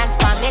 Millions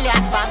per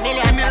millions per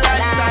millions a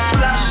dollar.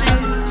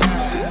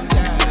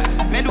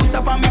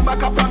 Medusa on me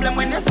back a problem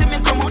when you see me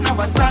come out of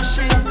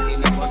Versace.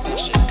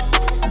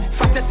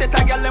 Fattest set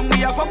a girl them we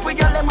have up, we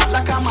girl them out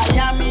like a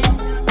Miami.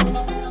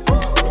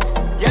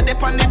 Yeah, they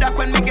pan the dock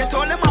when me get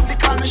all them off, they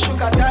call me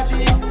sugar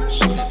daddy.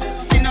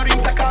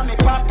 Senorita call me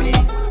papi.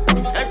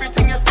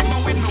 Everything you see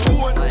me with me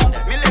own.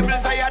 Me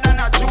levels higher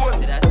than a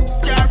Jones.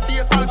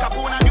 Scarface, Al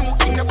Capone, a new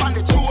king up on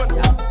the throne.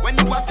 When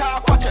you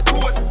attack, watch your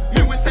tone.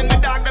 Me will send the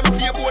dog them for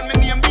your bone, me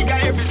name bigger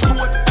every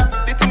zone.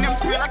 They think them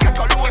spray like a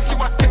cologne. If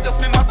you a status,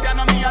 me must say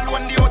no me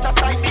alone. The outer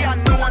side, the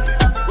unknown.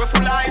 We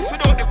full of ice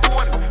without the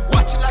bone.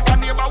 Watch it like a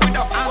neighbor with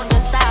a phone. I'm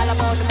just all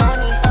about the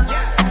money,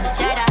 the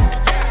cheddar,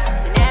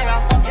 the narrow,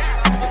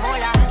 the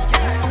moolah.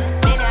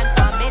 Millions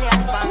per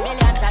millions per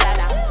millions a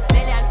dollar.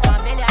 Millions per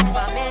millions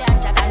per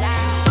millions a dollar.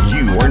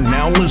 You are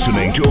now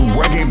listening to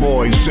Reggae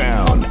Boys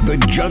Sound, the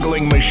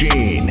juggling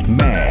machine,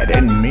 Mad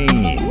and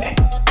Mean.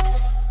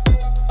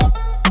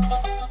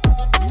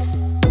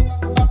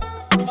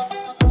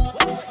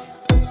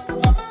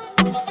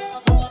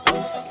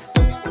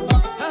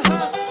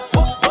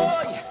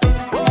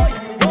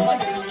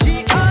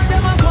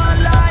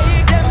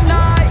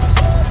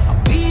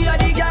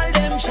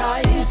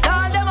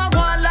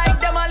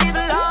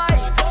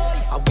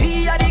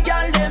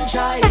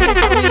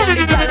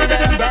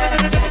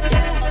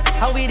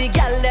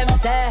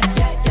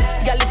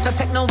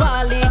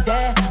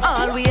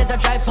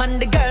 On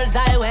the girls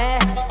highway.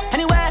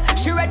 Anyway,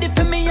 she ready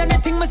for me,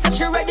 anything me say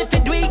she ready for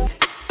do it.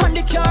 On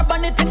the curb,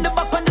 on it in the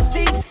back, on the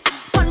seat.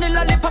 On the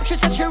lollipop, she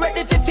said she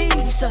ready for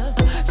feast.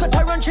 Sweat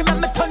run, she make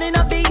me turn in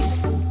a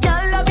beast.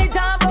 Girl love it,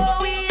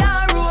 but we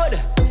are road.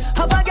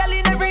 Have a girl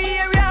in every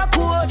area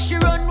code. She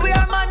run, we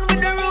are man with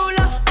the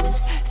ruler.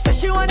 Say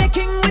she want a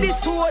king with the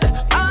sword.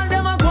 All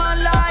them a go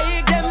on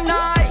like them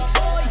nice.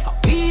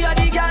 We are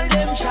the girl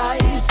them shy.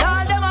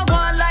 All them a go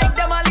on like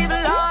them a live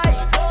life.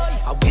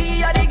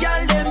 We are the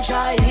girl them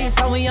shy.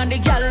 And we on the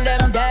gal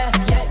them there.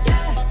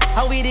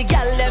 How we the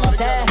gal them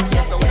say.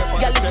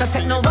 Gal is not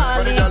take no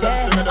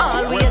holiday.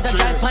 Always a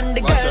drive on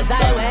the girls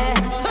highway.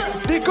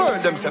 The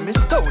girl them say me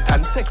stout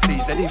and sexy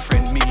is a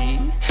different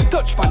me.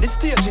 Touch on the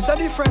stage is a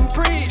different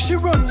pre. She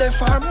run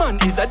left, her man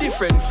is a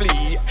different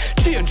flea.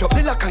 Change up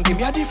the lock and give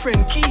me a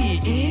different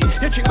key.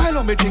 You drink my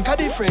love, me drink a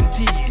different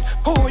tea.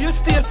 Oh, you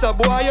stay so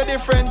boy, you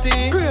different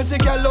tea. Crazy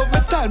girl love me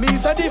style, me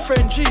is a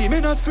different G. Me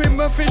no swim,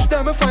 me fish,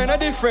 them me find a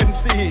different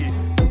sea.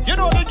 You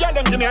know the girl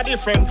them give me a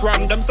different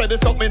rank. Them say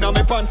this up me now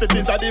me pants it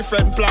is a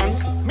different plank.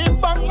 Me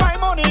bank my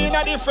money in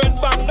a different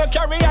bank. No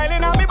carry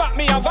island and me back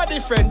me have a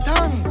different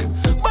tank.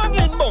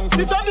 Banging bunks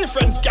is a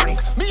different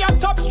skank. Me a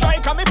top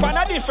strike and me pan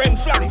a different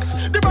flank.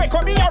 The bike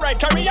on me a ride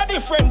carry a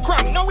different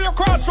crank. Now we a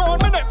cross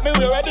road me neck me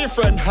wear a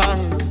different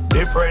hang.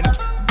 Different,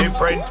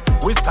 different.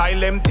 We style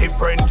them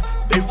different,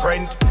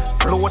 different.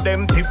 Flow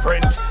them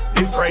different,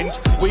 different.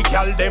 We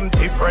call them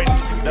different,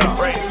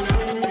 different.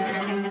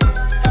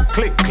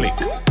 Click, click.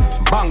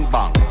 Bang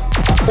bang,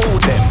 oh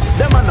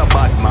them are no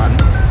bad man.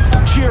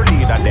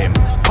 Cheerleader them,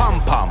 pam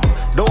pam.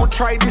 Don't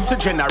try this a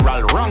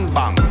general wrong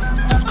bang.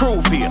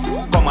 Screw face,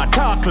 come a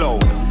talk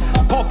loud.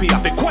 Pop Happy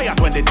have it quiet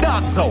when the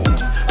dog's out.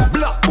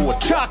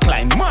 Blackboard, chalk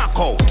line, mark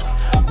out.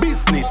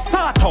 Business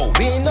start out.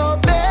 We no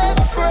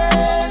bad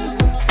friend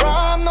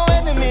from no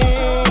enemy.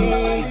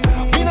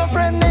 We no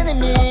friend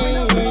enemy.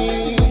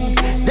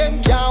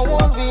 Them can't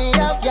hold we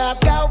have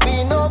got.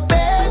 We no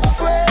bad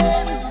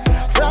friend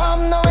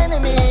from no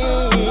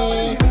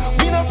enemy.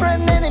 We no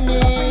friend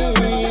enemy.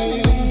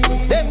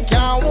 Them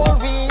can't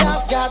hold we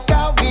have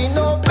got. We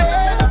no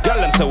bad. Y'all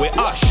them say we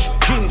ash,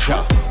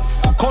 ginger,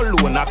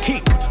 Colonna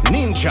kick,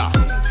 ninja.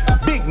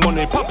 Big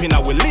money popping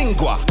out with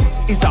lingua.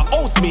 It's a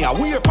house me a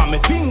wear on my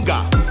finger.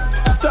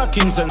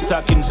 Stockings and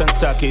stockings and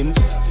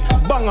stockings.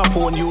 Bang a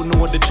phone, you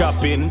know the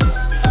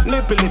choppings.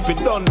 Lippy lippy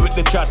done with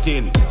the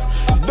chatting.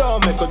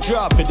 Don't make a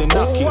drop for the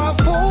knocking. Who a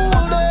fool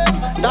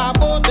them? That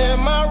bout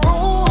them a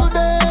rule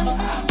them.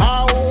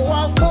 Who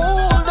a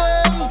fool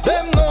them?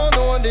 Them no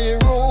know the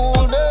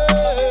rule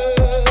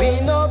them. We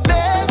no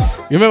beg.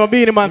 You remember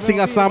Beenie Man sing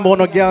a song about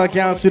no girl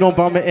can't sit up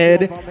on my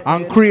head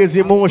and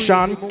Crazy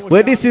Motion?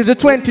 Well, this is the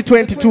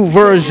 2022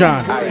 version.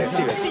 Alright,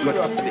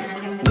 seriously.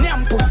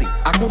 Nyam pussy,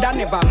 I coulda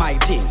never my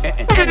thing.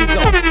 Hands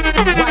up,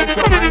 white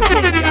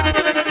romantic,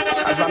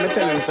 yeah. As I'm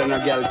telling you, so no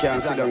girl can't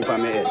sit down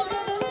on my head.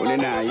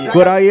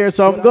 Could I hear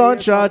some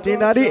gunshot in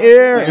the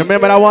air? You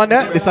remember that one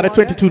there? This is the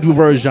 2022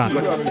 version.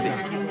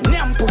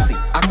 Nyam pussy,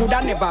 I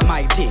coulda never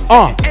my thing.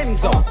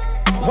 Hands up,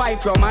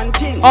 white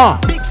romantic.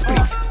 Big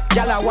spliff,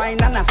 gyal a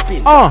wine and a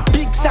spin.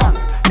 Big song,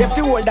 left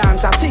the whole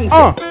dance a sing.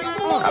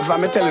 As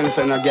I'm telling you,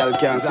 so no girl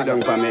can't sit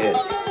down on my head.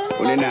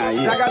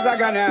 Zaga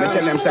zaga now. Me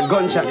tell them say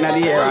gunshot in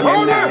the air and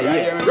them nah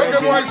hear.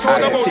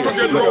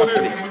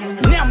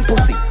 Nyam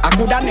pussy, I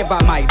coulda never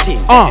my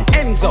thing.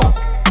 Enzo,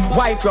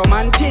 white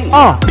romantic.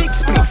 Big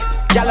spliff,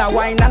 gyal a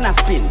wine and a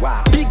spin.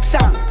 Big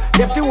song,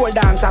 left the whole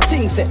dance a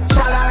sing. Say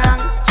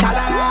chalalang,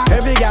 chalalang.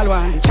 Every gyal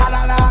want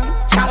chalalang,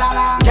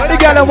 chalalang. Every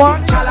gyal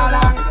want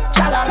chalalang,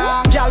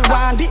 chalalang. Gyal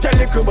want it. Tell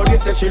the crew but they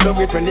say she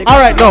love it when they. All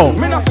right, no.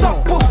 Me no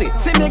suck pussy,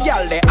 see me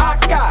gyal they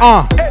ask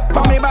her. Head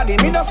for me body,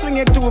 me no swing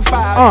it too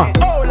far.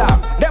 Hold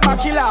up, them a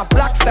kill off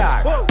black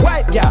star.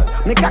 White gyal,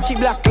 me cocky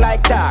black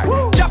like tar.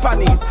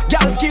 Japanese,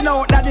 gyal skin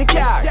out na the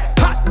car.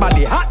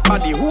 Hot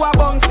body, who a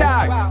bong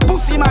star?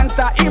 Pussy man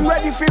star, him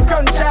ready for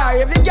crunch jar.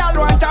 Every gyal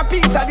want a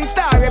piece of the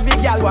star. Every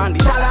gyal want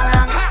the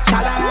chalalang,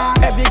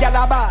 chalalang. Every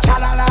gyal a bar,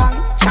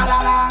 chalalang,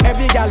 chalalang.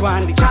 Every gyal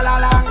want the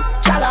chalalang,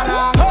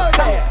 chalalang. Hold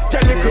up,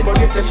 tell the crew but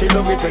they say she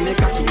love it when they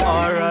cocky.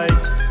 Alright.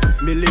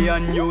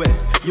 Million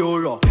US,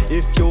 Euro.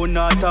 If you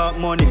not talk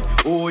money,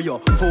 oh you,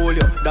 fool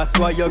you. That's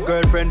why your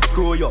girlfriend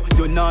screw you.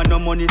 You not no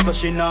money, so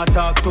she not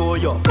talk to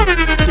you.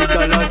 The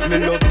dollars me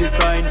love the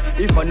sign.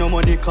 If I no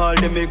money call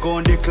them, me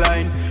gon'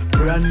 decline.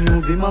 Brand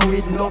new be my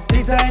with no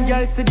design.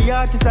 Y'all see the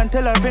artist and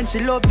tell her friend she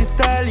love the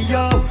style,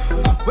 yo.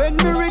 When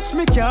me rich,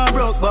 me can't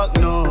broke back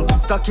no.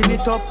 Stacking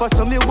it up,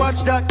 so me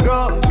watch that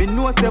grow. Me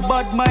know say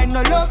bad mind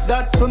no love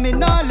that, so me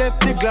nah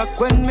left the Glock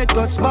when me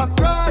touch back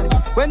rod.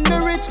 When me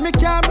rich, me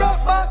can't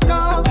broke back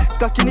no.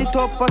 Stacking it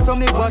up, so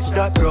me watch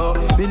that grow.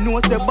 Me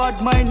know say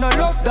bad mind no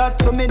love that,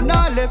 so me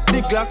nah left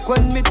the Glock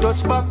when me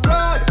touch back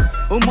rod.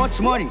 How much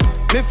money?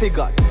 Me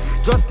figure.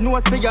 Just know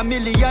say a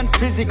million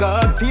physical.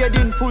 Paid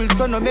in full,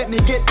 so no make me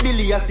get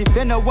billions. If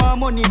you no want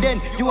money,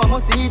 then you a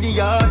must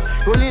idiot.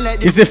 Rolling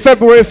like this. It's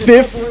February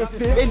 5th.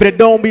 For the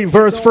Downbeat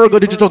vs Fergo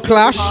Digital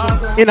Clash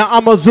in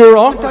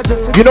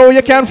Amazura. You know where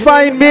you can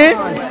find me?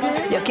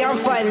 You can't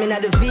find me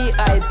at the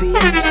VIP.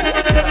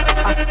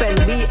 I spend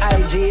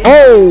B.I.G.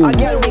 Oh. A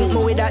girl wink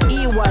me with a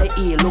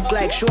E.Y.E. Look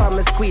like show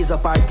me squeeze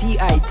up her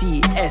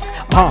T.I.T.S.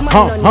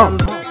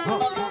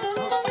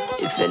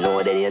 If you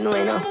know that you know,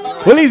 you know.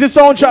 Release the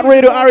Soundchat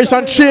Radio, Irish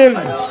and Chill.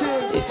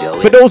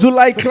 For those who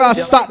like Clash,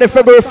 Saturday,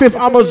 February 5th,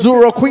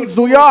 Amazura, Queens,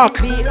 New York.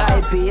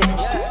 VIP.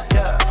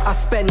 I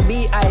spend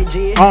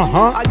B.I.G. A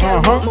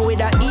girl wink me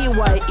with a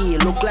E.Y.E.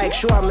 Look like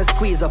show me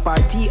squeeze up her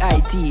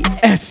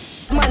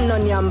T.I.T.S. Man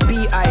on your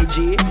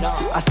B.I.G.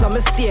 I saw me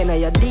stay na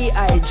your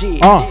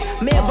D.I.G.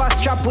 Me ever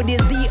strap with the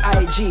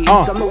Z.I.G.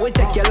 So me will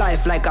take your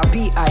life like a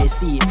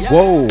P.I.C.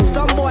 Whoa.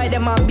 Some boy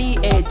them a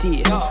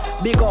B.A.T.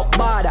 Big up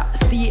Bada,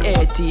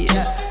 C.A.T.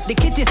 The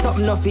kitty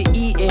something of the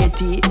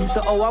E.A.T.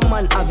 So our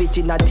man have it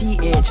in a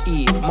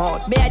T.H.E.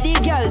 Mouth. Me a the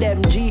girl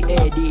them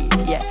G.A.D.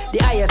 Yeah, the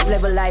highest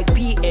level like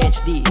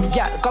P.H.D.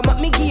 Girl, come up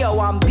me give you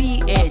one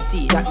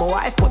B.A.T. That my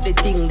wife put the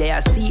thing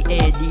there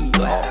C.A.D.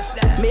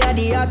 Me a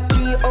the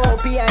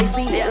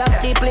T.O.P.I.C.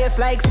 Lock the place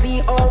like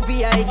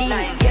C-O-V-I-D.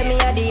 Yeah, me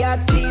a the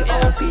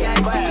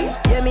T-O-P-I-C.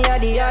 Yeah, me a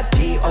the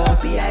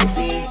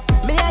T-O-P-I-C.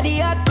 Me a the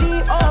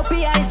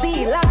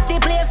T-O-P-I-C. Lock the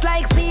place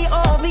like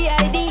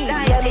C-O-V-I-D.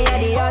 Yeah, me a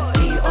the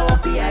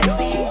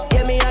T-O-P-I-C.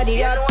 Yeah, me a the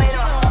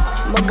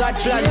my God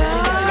plans.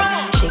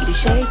 Shake the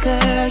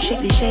shaker,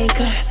 shake the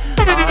shaker.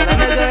 All of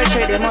the girls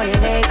shake the money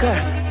maker.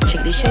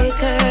 Shake the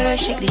shaker,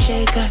 shake the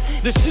shaker.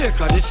 The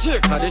shaker, the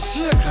shaker, the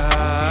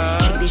shaker.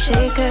 Shake the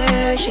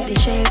shaker, shake the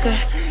shaker.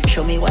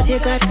 Show me what you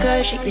got,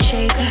 girl. Shake the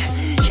shaker,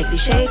 shake the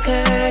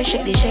shaker,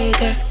 shake the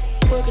shaker.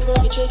 Work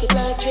it, shake it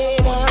like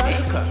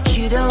Jada.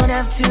 You don't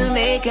have to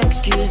make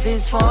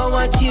excuses for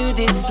what you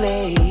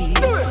display.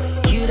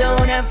 You You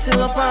don't have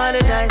to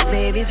apologize,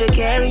 baby, for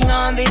carrying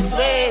on this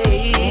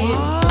way.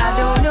 I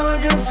don't know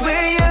just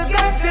where you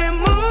got them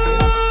moves.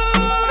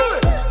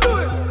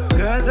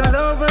 Girls all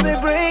over me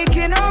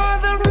breaking all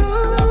the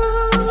rules.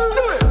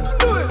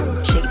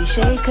 Shake the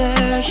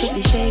shaker, shake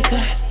the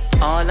shaker.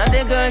 All of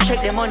the girls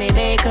shake the money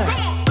maker.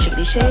 Shake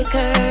the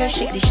shaker,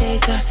 shake the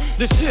shaker.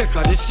 The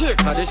shaker, the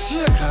shaker, the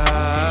shaker.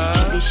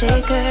 Shake the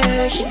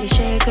shaker, shake the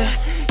shaker.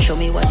 Show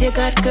me what you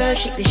got, girl.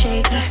 Shake the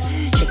shaker,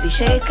 shake the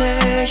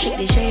shaker, shake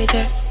the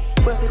shaker.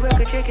 Work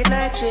it, shake it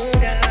like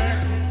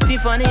Jada.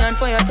 Tiffany on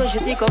fire, so she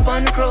take up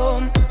on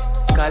chrome.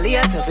 Call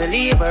herself a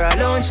leave her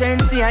alone. She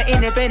see her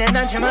independent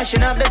and she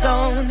mashing up the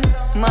zone.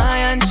 My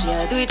and she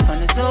a do it on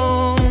the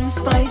zone.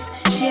 Spice,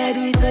 she a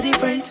do it so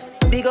different.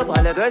 Big up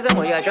all the girls and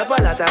boy, I drop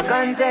a lot of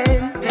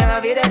content.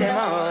 Never vida them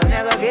all,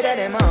 never vida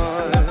them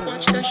all.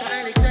 Watch Tasha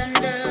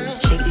Alexander.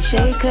 Shake the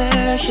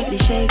shaker, shake the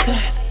shaker.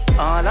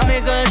 All of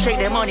me girls shake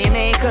the money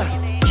maker.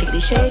 Shake the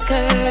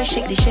shaker,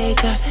 shake the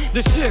shaker.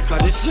 The shaker,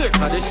 the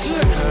shaker, the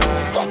shaker.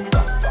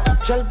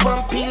 Girl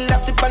want peel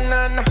off the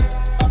banana.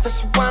 So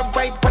she want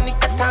ride on the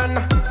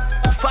katana.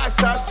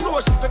 Fast or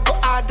slow, she say go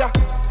harder.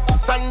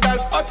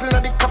 Sandals hot in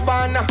the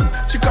cabana.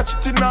 She catch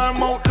it in her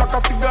mouth like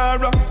a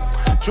cigar.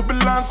 Triple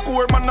and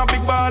score, man a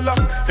big baller.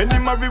 Any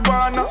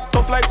marijuana,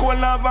 tough like cold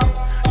lava.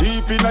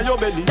 Deep in your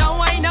belly. That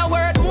wine a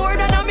worth more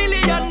than a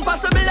million,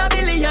 possible a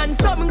billion.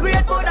 Something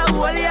great for the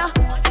whole year.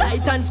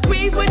 Tight and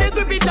squeeze with the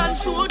grippage and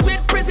shoot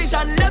with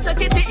precision. Left a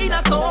kitty in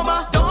a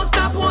coma. Don't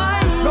stop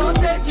wine,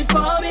 rotate it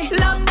for me.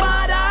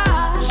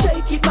 Lambada,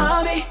 shake it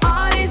mommy.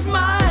 All is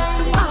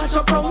mine, arch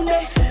up round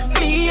it.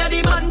 Me a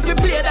the man to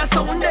play that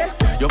sound there.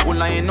 You're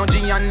full of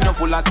energy and you're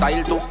full of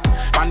style too.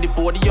 On the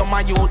podium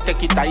you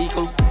take it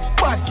title.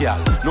 Bad girl,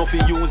 no fi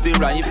use the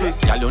rifle.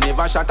 Girl, you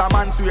never shot a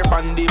man swear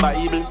on the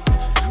Bible.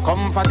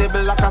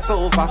 Comfortable like a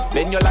sofa,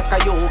 bend you like a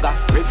yoga.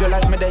 Raise you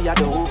like me there you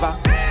over.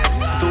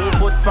 2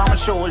 foot from my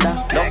shoulder,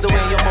 love the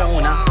way you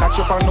moan. Catch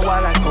you on the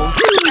wall like oh.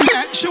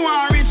 She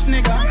want a rich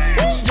nigga,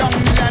 young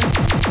million.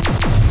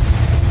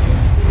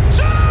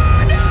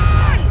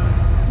 Jordan!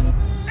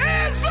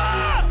 Isa!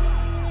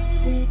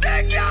 The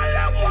girl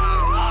them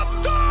want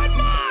uptown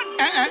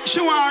man.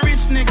 She want a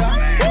rich nigga,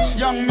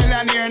 young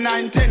millionaire,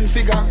 9-10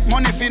 figure.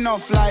 Money fi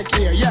enough like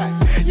here, yeah.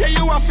 Yeah,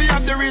 you have to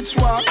have the rich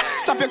walk.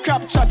 Stop your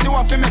crap chat, you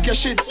have to make your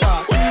shit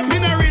talk. Me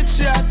no rich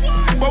yet,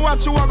 but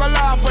what you wanna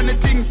laugh when the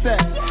thing said.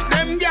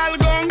 Them gal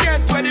gon'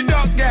 get where the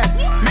dog get.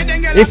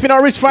 If you're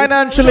not rich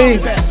financially,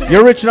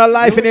 you're rich in your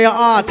life and in your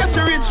heart. Get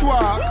your rich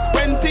walk.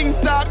 When things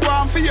start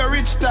going for your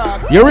rich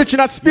talk. You're rich in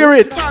a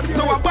spirit. Back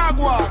so a bag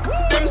walk.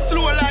 Them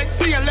slow like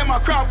snail, them a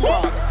crab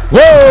walk.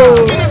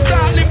 Whoa!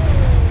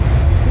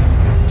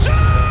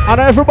 I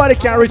know everybody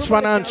can rich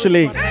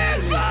financially.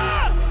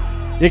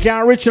 You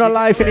can rich in your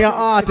life, in your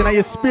heart, in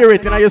your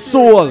spirit, in your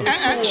soul.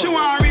 She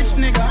want a rich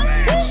nigga,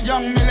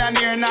 young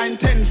millionaire,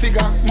 9-10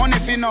 figure. Money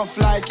fi enough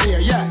like here,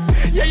 yeah.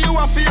 Yeah, you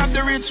have to have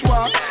the rich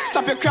walk.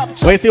 Stop your crap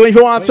chat. Wait, see when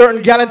you want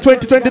certain gal in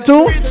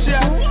 2022? Rich, yeah.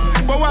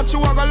 But what you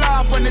wanna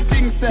laugh when the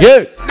thing said.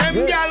 Yeah.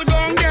 Them gal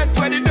gon' get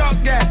where the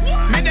dog get.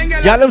 Me then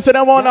get. Y'all them say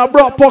they want a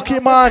broke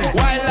pocket man.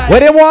 What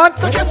they want?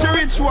 So get your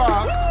rich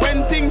walk.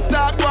 When things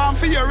start going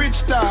for your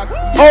rich talk.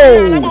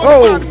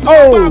 Oh.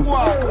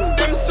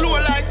 Them slow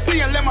like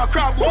snail, them a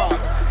crab walk.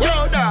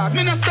 Yo dog,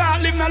 me no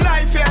start living a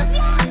life yet.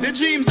 The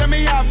dreams that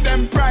me have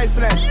them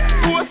priceless.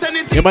 Post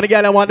anything. You man, the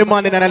girl I want the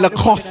money and a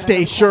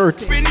Lacoste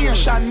shirt. Free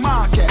nation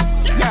market.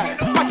 Yeah.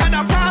 But at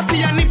the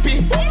party and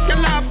nippy.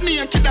 Can laugh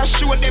naked and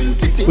show them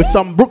titty. With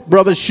some Brook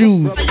Brothers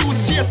shoes. I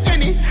use chase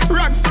any.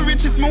 Rags to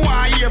riches, me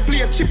want here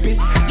play chippy.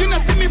 You know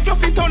see me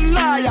fluffy ton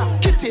liar.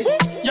 Kitty.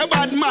 Your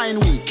bad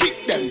mind we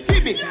kick them.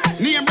 Bibi.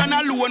 Name run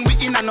alone we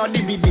in and no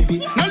dibby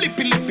dibby. No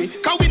lippy lippy.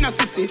 Cause we no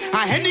sissy.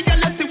 And any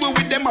girl see we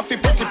with them a fi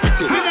pretty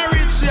pretty. We no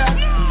rich yet.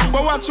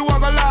 But what you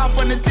wanna laugh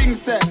when the thing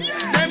said.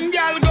 Them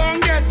gal gon'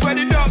 get where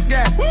the dog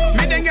get.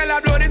 Me them gal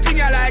a blow the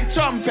thing I like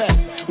trumpet.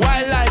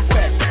 Wildlife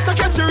fest. So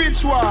catch a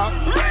rich walk.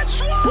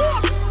 Rich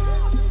walk.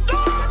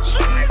 Don't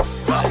try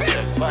stop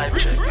it. Vibe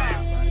check.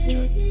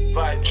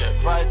 Vibe check.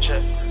 Vibe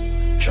check.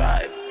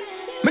 Tribe.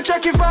 Me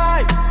check your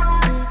vibe.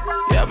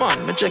 Yeah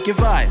man, me check your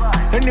vibe.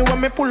 Anyway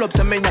me pull up,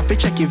 so me have to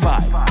check your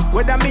vibe.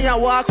 Whether me a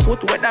walk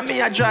foot, whether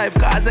me a drive.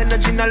 Cause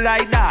energy no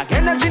lie dog,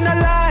 energy no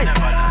lie.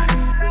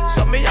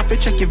 So me have to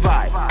check your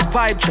vibe.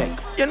 Vibe check,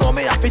 you know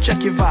me have to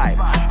check your vibe.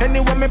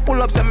 Anyway me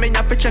pull up, so me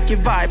have to check your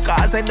vibe.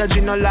 Cause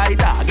energy no lie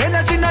dog,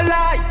 energy no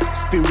lie.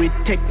 Spirit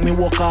take me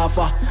walk off.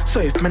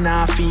 So if me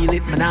nah feel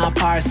it, me nah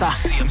parse.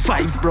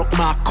 Vibes broke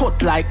my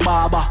cut like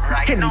barber.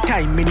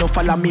 Anytime me no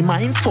follow me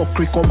mind, fuck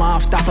come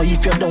after. So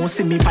if you don't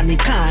see me panic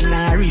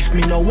corner, if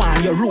me no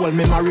want you roll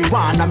me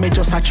marijuana, me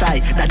just a try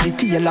dodge the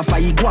tail of a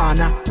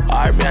iguana.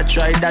 Or me a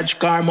try dodge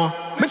karma.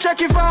 Me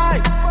check your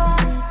vibe.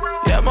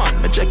 Yeah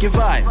man, me check your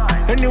vibe.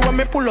 Anyway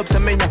me pull up, so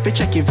me have to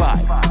check your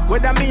vibe.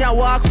 Whether me a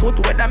walk foot,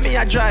 whether me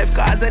a drive.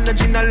 Cause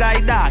energy no lie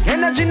dog,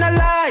 energy no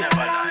lie.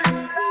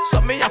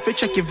 So me have to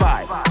check your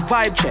vibe.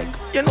 Vibe check,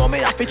 you know me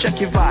have to check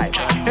your vibe.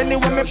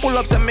 Anyway me pull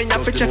up, so me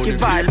have to check your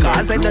vibe.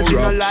 Cause energy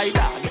no lie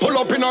dog. Pull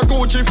up in a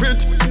Gucci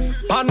fit.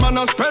 Bad man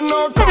a spend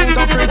no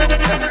counterfeit.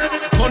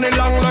 Money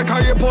long like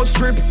a airport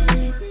strip.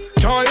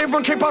 Can't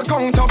even keep a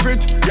count of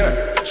it,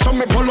 yeah. So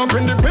me pull up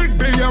in the big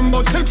BM,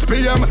 but 6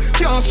 p.m.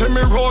 Can't see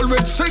me roll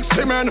with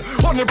 60 men.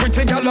 Only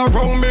pretty gal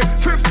around me,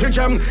 50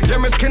 gem. Yeah,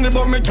 me skinny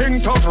but me king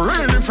tough,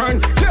 really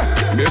friend,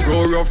 yeah. Me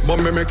grow rough but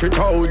me make it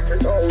out.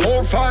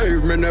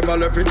 4-5, me never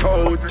left it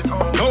out.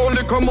 No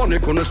little money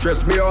couldn't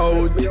stress me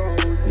out.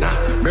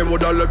 Nah, me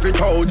woulda left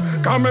it out.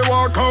 Can me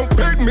walk out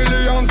big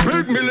millions,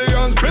 big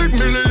millions, big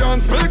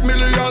millions, big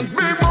millions,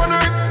 big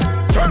money.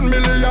 10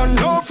 million,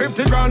 no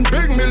 50 grand,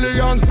 big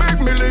millions, big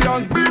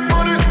millions, big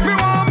money. Me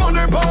want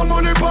money, power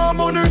money, power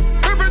money.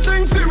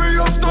 Everything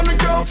serious, nothing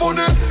care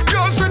funny.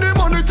 Can't see the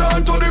money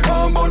turn to the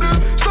pound body.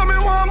 So me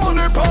want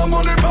money, power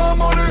money, power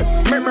money.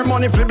 Make me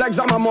money flip like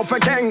Zama for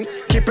king.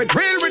 Keep it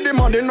real with the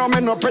money, no me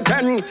no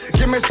pretend.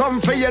 Give me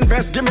some for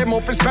invest, give me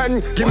more for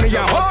spend. Give me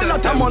a whole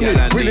lot of money,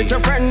 with it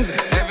your friends.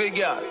 Every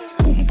girl,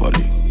 boom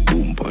bunny,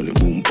 boom bunny,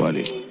 boom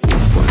bunny,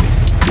 boom bunny,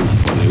 boom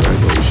bunny. Right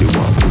now she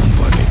want boom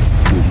bunny,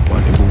 boom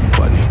bunny, boom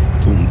bunny,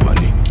 boom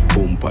bunny,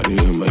 boom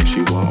bunny. Make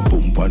she want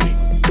boom bunny,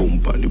 boom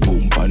bunny,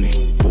 boom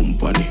bunny, boom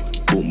bunny,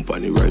 boom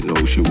bunny. Right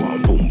now she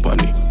want boom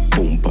bunny,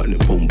 boom bunny,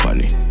 boom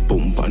bunny,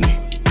 boom bunny,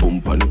 boom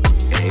bunny.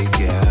 Hey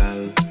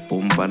girl,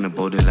 boom bunny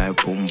body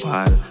like boom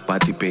ball,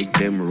 body big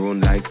them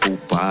run like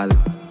football.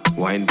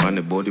 Wine pon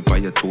the body by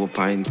your toe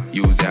pint.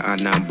 Use your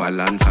hand and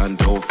balance and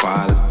toe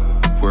fall.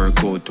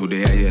 Work out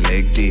today at your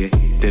leg day.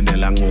 Then the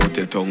long out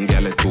your tongue,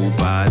 girl, it too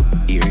bad.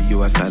 Here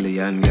you a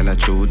stallion, girl, a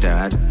true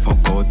dad.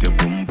 Fuck out your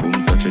boom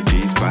boom, touch your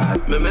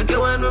G-spot. Me make you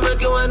wine, me make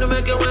you wine, me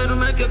make you wine, me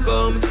make you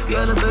come.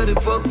 Girl, I said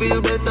the fuck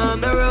feel better on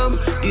the rum.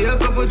 Give her a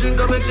couple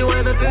drink, I make you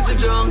wine, I touch your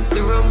junk.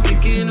 The rum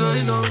kick in,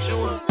 I know she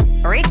want.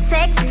 Rich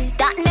sex,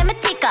 that name a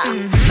ticker.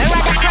 Me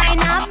rather cry in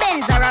a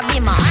Benz or a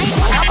Beamer.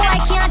 No boy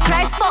can't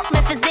try fuck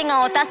me for zing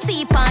out a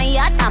seep on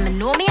yacht. I me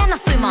know me and a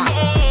swimmer.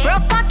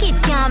 Broke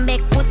pocket can't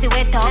make pussy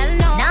wet up.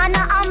 Nah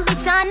no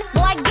ambition,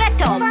 boy get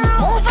up.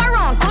 Move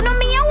around, couldn't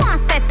me you want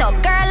set up.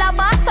 Girl a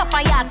boss up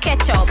and ya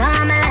catch up.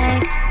 Come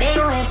like big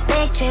waves,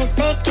 big chase,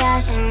 big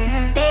cash,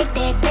 big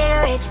dick, big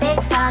rich, big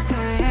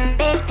fox,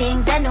 big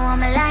things. I know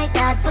me like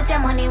that. Put your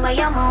money where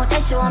your mouth, they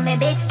show me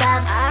big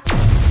stocks.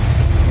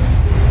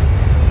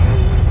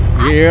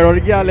 Yeah, all the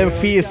girl them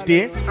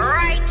feisty.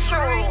 Right, true.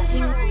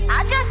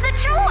 I just the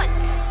truth.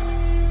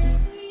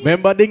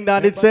 Remember Ding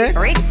Dong did say?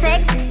 Rich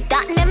sex,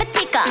 that name a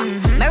ticker.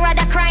 Me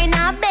rather cry in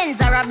a Benz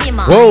or a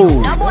Beamer.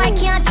 Whoa. No boy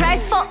can't try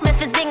fuck me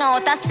for zing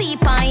out a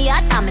seep on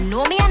yacht. I me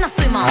know me and a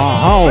swimmer.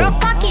 Broke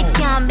pocket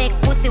can't make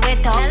pussy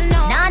wet up.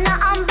 Nah no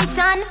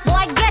ambition,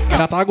 boy get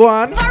up. That a go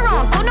on.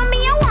 Around, couldn't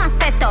me you want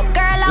set up.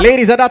 Girl,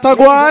 ladies, that a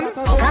go on.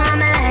 Come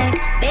like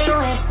big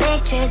waves,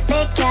 big chase,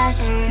 big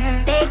cash,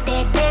 big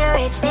dick, big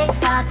rich, big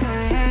fox,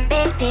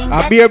 big things.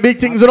 I beer big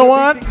things you don't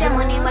want.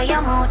 Money where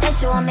your mouth, they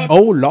show me.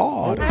 Oh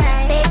Lord.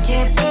 Big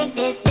drip, big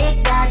this,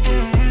 big that,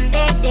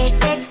 big dick,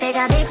 big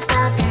figure, big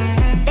stocks,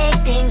 big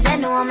things. I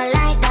know me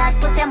like that.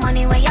 Put your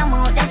money where your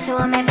mouth, they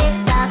show me big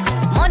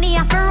stocks. Money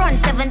have to run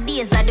 7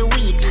 days of the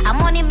week. And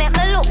money make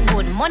me look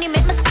good, money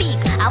make me speak.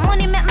 And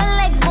money make my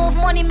legs move,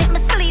 money make me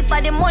sleep.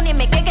 And the money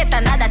make you get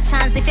another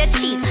chance if you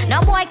cheat.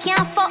 No boy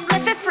can't fuck me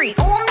for free.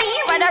 Oh me,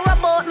 rather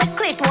rub out me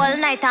clit all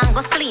night and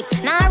go sleep.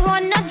 Now I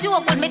run no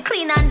joke with me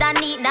clean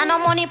underneath. Now no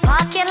money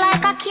pocket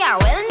like a car,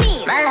 well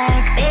neat. I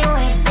like big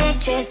waves, big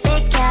chase,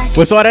 big cash.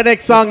 What's the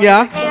next song,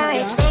 yeah?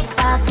 Big rich, big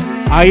fox.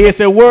 I hear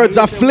say words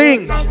are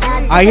fling.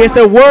 I hear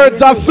say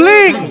words are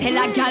fling. Tell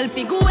a girl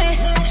fi go away.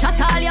 Shut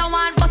all you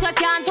want, but you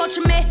can't touch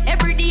me.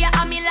 Every day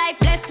I'm me life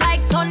blessed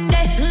like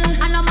Sunday.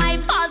 I know my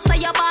fault, so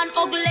you're born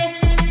ugly.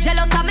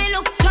 Jealous of me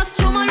looks, just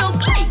show me look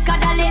like a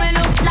dolly. Me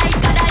look like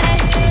a dolly.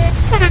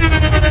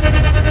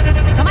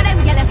 Some of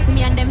them jealous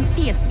me and them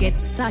face get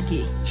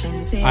saggy.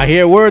 I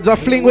hear words are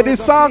fling with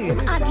this song.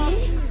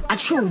 I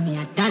show me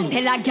a dolly.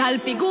 Tell a girl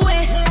fi go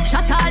away.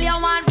 Shut all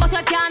you want, but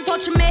you can't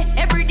touch me.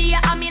 Every day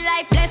I'm me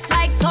life blessed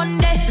like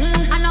Sunday.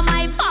 I know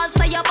my fault,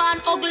 so you're born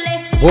ugly.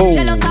 Whoa.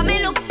 Jealous of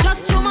me looks,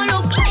 just show me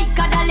look like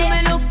a dolly.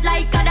 Me look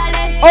like a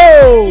dolly.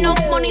 Oh.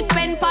 Enough money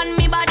spent on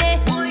me body.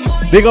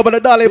 Big up on the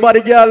dolly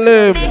body girl.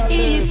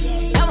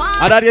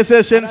 And that your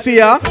session, see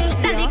ya.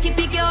 Dolly keep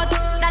it cute,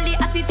 dolly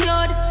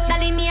attitude,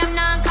 dolly name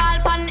now call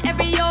pan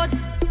every youth.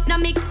 No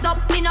mix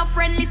up, me no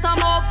friendly some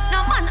up.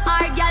 No man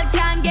or girl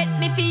can get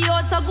me for you.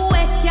 So go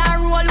away,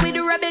 can't roll with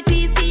the rebel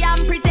TC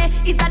and pretty.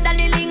 It's a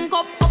dolly link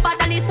up a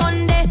dolly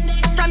Sunday.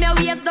 From your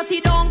waist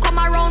dirty don't come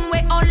around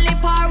with only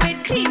par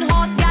with clean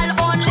house girl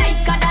on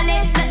like a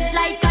dolly,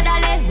 like a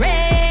dolly.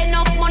 Rain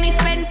enough money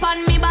spent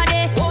on me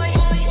body.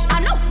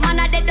 Enough man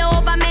a dead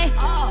over me.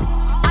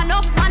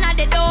 Enough man a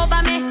dead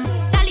over me.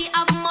 Dolly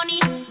have money,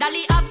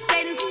 dolly have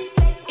sense.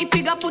 If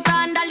you go put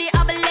on dolly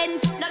have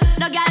length.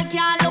 No girl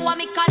can't lower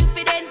me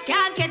confidence.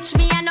 Can't catch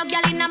me and no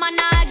girl in a man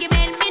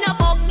argument. Me no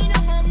fuck,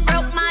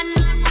 broke man.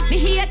 Me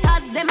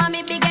haters, them are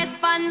me biggest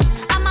fans.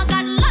 I'm a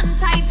god long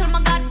title,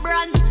 my god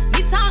brands.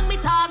 Me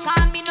talk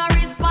and me no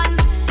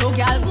response. So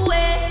girl go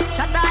away,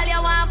 shut all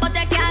you want but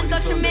you can't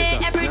touch me.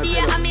 Every day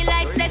I'm me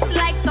like blessed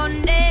like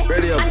Sunday.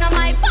 I know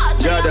my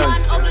fault, you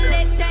want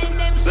ugly, tell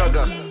them.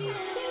 Zaga.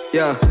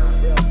 Yeah.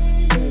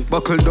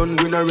 Buckle done,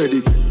 win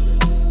already.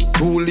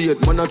 Too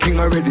late, man a king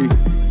already.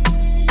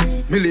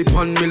 Millie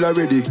pan mill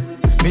already.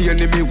 Me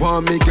enemy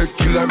want me get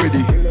kill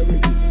already.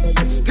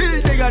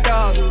 Still they a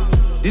dog.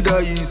 Did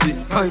I easy?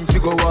 Time to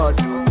go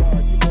hard.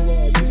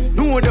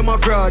 Know them a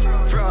fraud.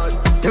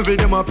 Devil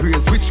them a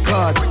praise. Which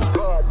card?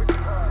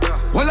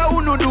 Well I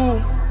wanna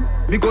do.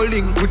 Me go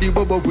link with the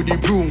bubble with the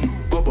broom.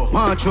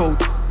 March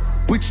out.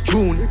 Which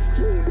tune?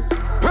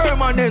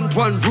 Permanent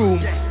one room.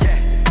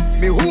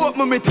 Me hope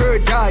me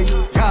third eye.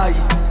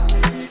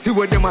 See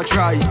what them a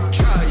try.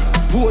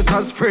 Pose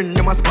as friend,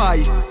 them a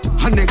spy.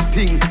 And next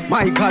thing,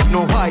 my God,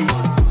 no white.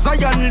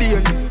 Zion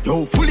Lane,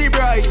 yo, fully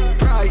bright.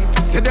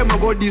 Say them a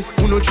go this,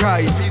 who no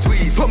try.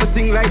 So me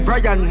sing like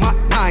Brian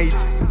McKnight.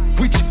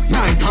 Which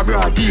night, a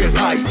broad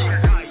daylight.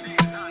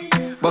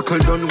 Buckle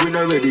done, win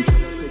already.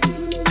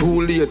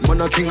 Too late,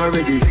 man a king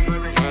already.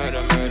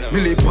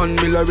 Millie pan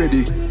mill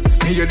already.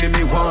 Me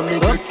enemy want me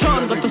get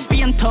town, got to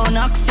Spain town,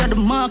 Axia the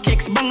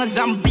markets, bangers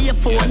and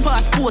barefoot,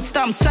 passport,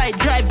 stamp, side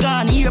drive,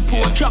 gone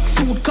airport, truck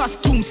suit,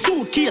 costume,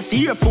 suitcase,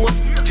 Air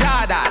Force.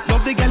 Jada,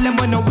 love the girl them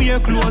when no wear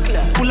clothes.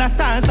 Full of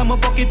style, some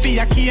fuck it for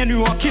your cane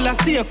road. Killer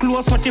stay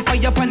close, what if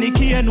I up on the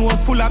cane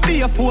nose. Full of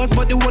beer force,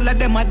 but the whole of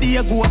them are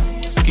dear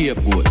ghosts.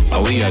 Scapegoat,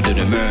 how we are do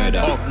the murder.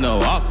 Up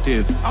now,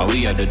 active, how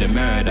we are do the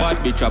murder. Bad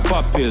bitch a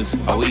pop pills,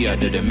 how we are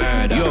do the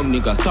murder. Young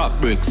nigga stop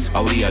bricks,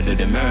 how we are do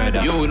the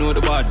murder. You know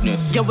the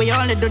badness. Yeah, we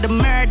only do the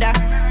murder.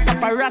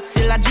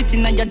 Paparazzi legit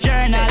in your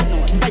journal.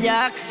 Buy your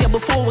axe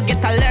before we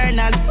get a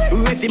learners.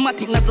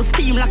 Rhythmatic as the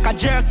steam like a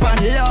jerk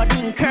pan. Lord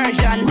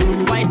incursion.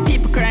 White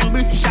people crying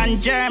British and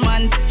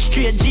Germans.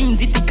 Straight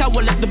jeans, it take a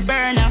wall of the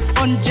burner.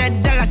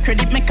 $100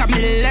 credit make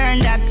me learn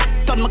that.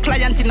 Turn my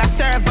client in a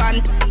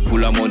servant.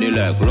 Full of money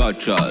like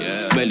Rothschild.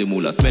 Smelly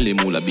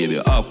moolah, baby,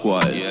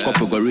 aqua.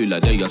 Couple gorilla,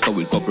 there you saw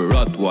with couple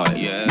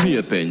Rottweil. Me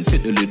a pen,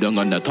 sit the lid down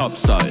on the top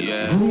side.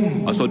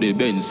 I saw the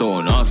Benz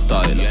on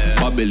hostile.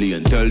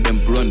 Babylon, tell them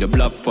to run the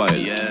black file.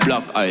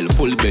 Black aisle,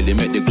 full belly,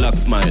 make the Glock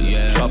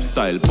smile. Trap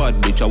style, bad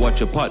bitch, I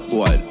watch a pot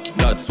boil.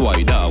 That's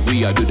why that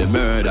we are do the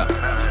murder.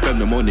 Spend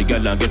the money,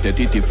 girl, and get the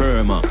titty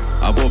firmer.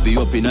 I go for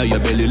you up in your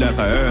belly like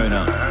a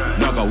earner.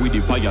 Naga with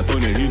the fire,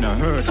 turn it in a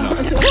hurt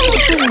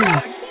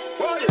now.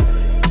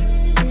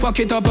 Fuck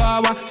it up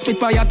power, spit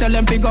fire, tell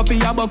them pick up in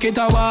your bucket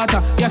of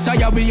water. Yes, I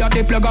have we are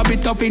the plug a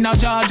bit up in a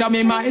charge of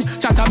me mind.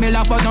 Chatter me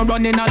laugh but no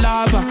run in a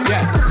lava.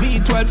 Yeah,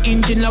 V12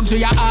 engine luxury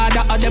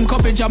harder. Of them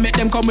coverage I make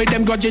them come with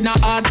them grudge in a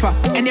hard for.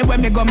 Anywhere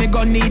me go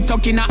need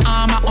tuck in a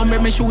armor.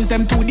 Umbre me shoes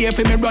them 2 days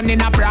for me run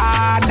in a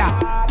Prada.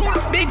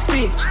 Big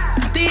speech,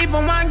 not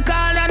even one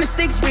call and a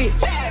stick speech.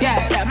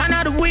 Yeah, man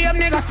out the way up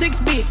nigga 6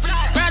 feet.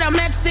 Rather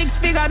make 6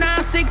 figure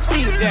than 6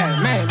 feet. Yeah,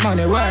 make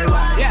money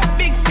worldwide. Yeah,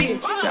 big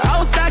speech. The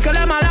house tackle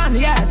them along.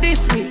 Yeah.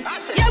 This week,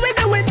 yeah, we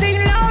do it thing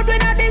loud, we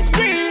not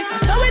discreet.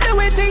 So we do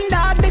it thing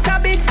dark, this a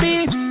big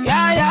speech.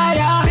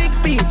 Yeah, big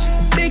speech,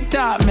 big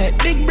talk, mate,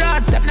 big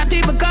broad step. Not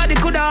even cause it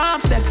coulda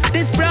offset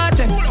this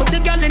project. Put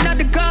your girl in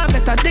the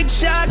carpet, a dick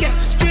shot, yeah.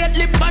 Straight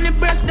lip on the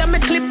breast, then me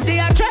clip the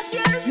address.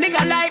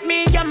 Nigga like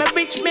me, yeah, me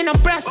rich, me no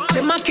press.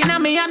 The mocking at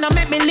me and I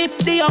make me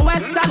lift the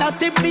OS. Salad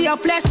tip for your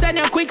flesh, and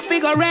your quick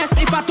figure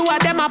rest. If I two of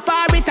them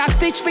apart, it a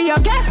stitch for your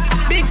guess.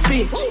 Big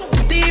speech,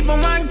 not even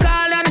one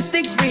call and a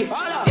stick speech.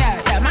 Yeah,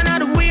 man out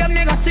the way up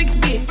nigga 6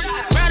 feet.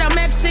 Rather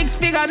make 6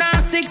 figure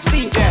than 6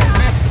 feet.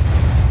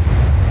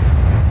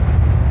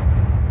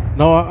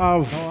 Now I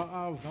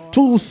have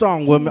 2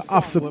 songs where me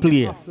have to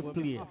play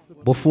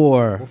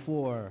before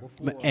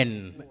me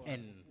end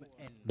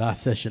that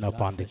session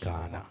upon the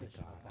corner.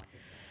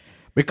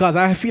 Because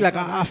I feel like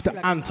I have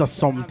to answer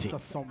something.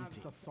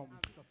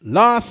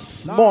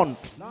 Last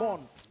month,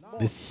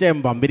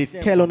 December, me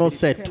tell you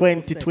said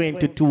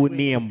 2022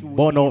 name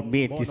Burnout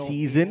Matey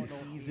season.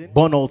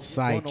 Burnout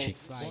Side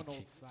Chicks.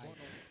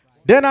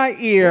 Then I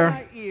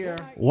hear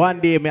one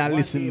day me I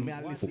listen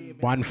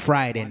one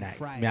Friday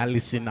night. Me I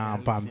listen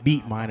on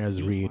Beat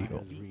Miners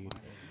Radio.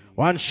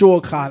 One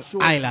show called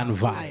Island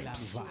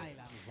Vibes.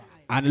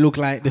 And look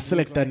like the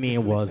selector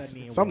name was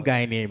some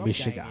guy named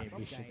Michigan.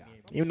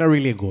 He not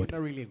really good.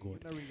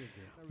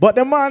 But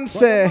the man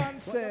say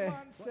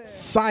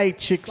side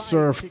chicks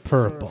serve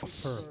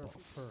purpose.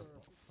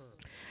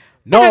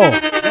 No.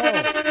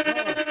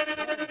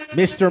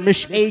 Mr.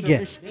 Mish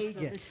Hagen.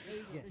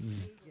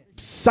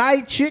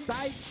 Side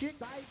chicks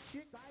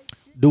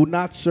do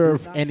not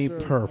serve any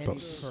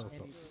purpose.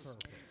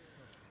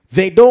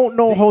 They don't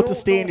know how to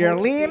stay in their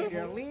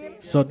lane,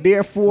 so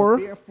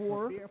therefore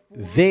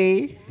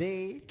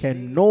they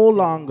can no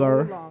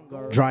longer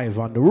drive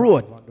on the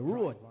road.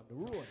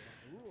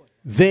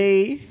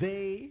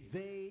 They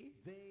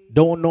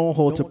don't know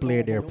how to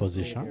play their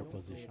position.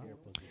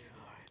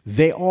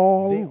 They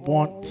all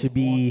want to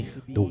be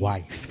the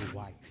wife.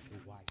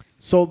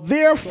 So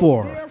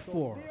therefore,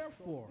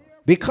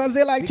 because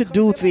they like to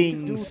do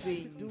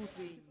things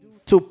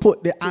to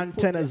put the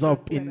antennas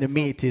up in the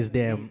mateys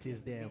them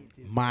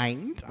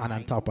mind and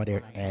on top of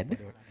their head,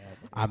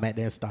 I made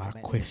them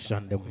start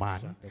question the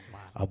man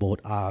about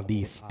all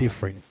these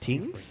different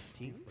things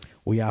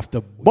We have to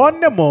burn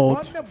them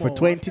out for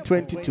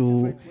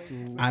 2022,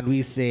 and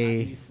we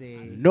say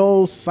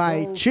no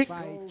side chick,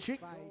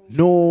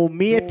 no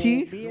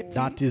matey.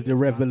 That is the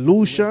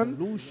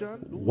revolution.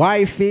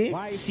 Wifey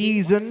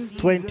season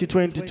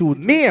 2022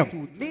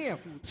 name.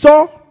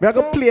 So we're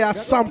gonna play a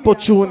sample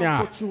tune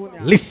here.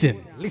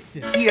 Listen.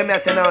 Hear me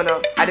say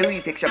no. I the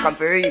refix you come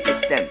for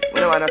refix them. We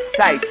don't want a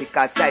side chick,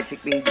 cause side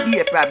chick being be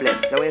a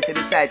problem. So when you see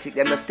the side chick,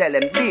 them just tell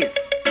them this.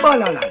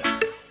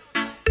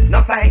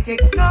 No side chick,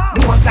 no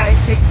side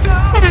chick,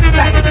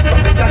 side chick,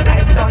 come with your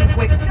life done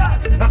quick.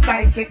 No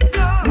side chick,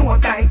 no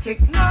side chick,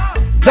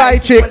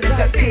 side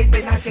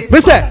chick.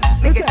 Listen.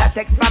 Me get a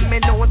text from me,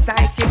 no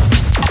side chick.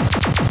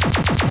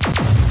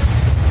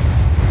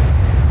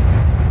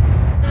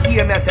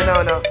 Hear me say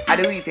no. I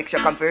the refix you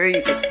come for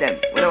refix them.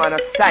 We don't want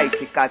a side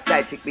chick, cause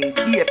side chick being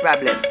be a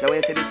problem. So when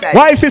you see the side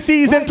Wifey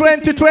season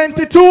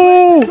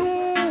 2022.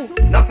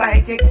 No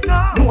side chick,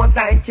 no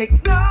side chick,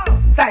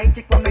 side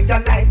chick will make your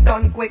life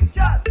done quick.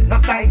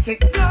 No side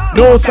chick,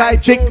 no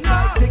side chick,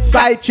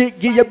 side chick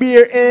give your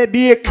beer a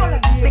dick.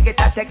 Me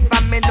get a text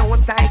from me, no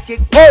side chick.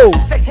 Oh,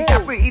 say she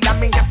can breathe and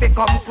me have to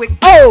come quick.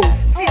 Oh,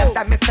 same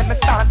time me say me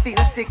start feel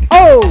sick.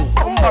 Oh,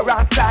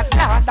 Umbrella start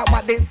now that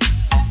what this.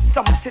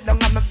 Some sit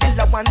down on my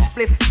villa one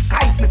spliff.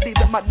 Kite me see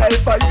the mother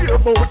if I hear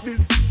about this.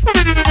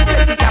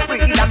 Say she can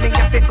breathe and me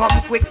have to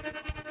come quick.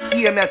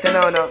 Hear me say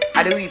no.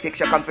 I the refix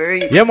you come for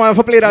refix. Yeah man, if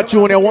I play that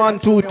tune 1,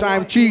 2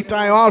 times, 3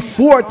 times, all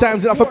 4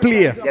 times if I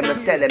play. Them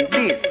just tell them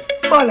this.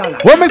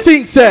 What me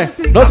sing say?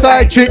 No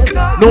side chick,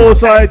 no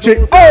side chick.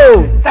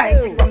 Oh,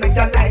 side chick will make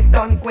your life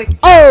done quick.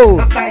 Oh,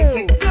 no side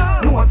chick,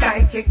 no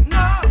side chick,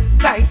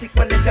 side chick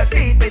will let your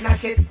deep in a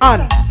shit.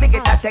 And me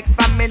get a text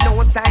from me,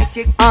 no side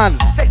chick.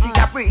 And say she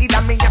can breathe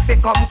and me have to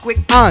come quick.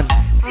 And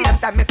same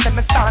time me say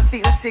me start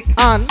feel sick.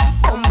 And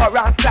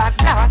umbrella start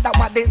now that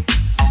what this.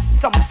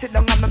 Some sit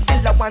down on my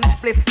villa one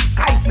spliff.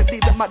 Kite me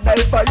baby mother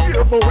if I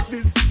hear about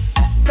this.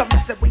 Some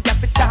say we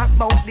have to talk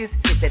about this.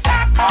 He said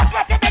talk about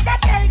what you better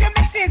tell your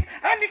missus.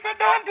 And if you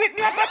don't do it,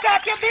 me have to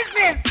talk your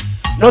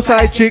business. No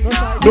side chick,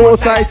 no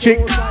side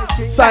chick,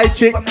 side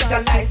chick.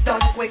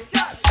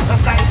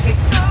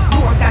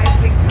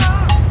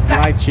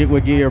 Side chick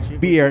will give your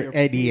beer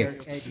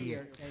ADX.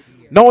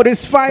 Now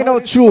this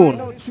final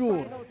tune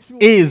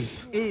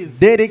is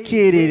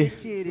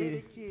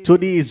dedicated to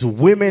these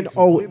women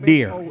out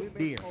there.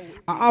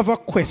 I have a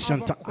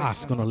question to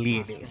ask on the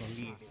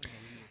ladies.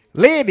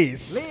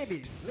 Ladies,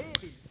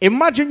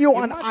 imagine you're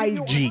on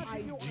IG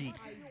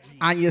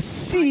and you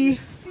see,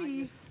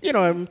 you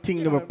know, I'm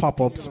thinking of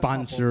pop-up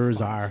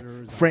sponsors or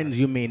friends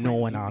you may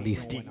know and all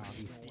these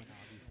things.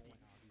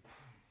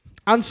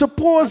 And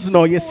suppose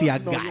now you see a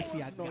guy,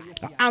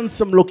 a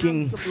handsome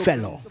looking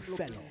fellow,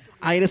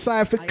 and you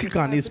decide to click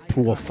on his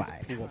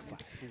profile. And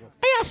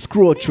you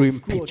scroll through him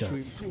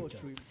pictures.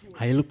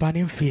 And you look at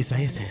him face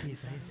and you say,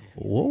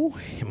 whoa,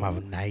 him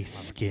have nice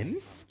skin.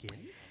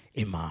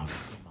 Him have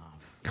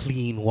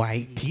clean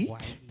white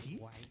teeth.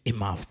 Him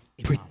have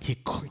pretty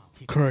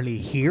curly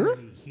hair.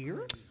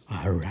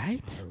 All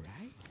right.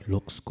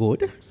 Looks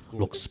good.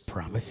 Looks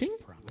promising.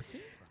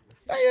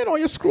 Now, you know,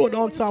 you scroll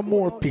down some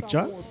more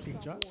pictures.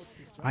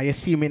 And you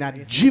see him in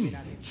a gym.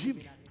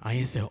 And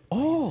you say,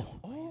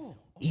 oh,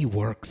 he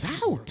works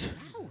out.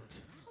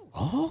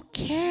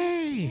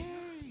 Okay.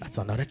 That's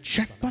another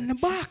check on the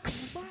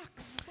box.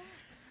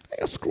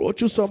 You scroll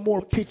through some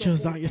more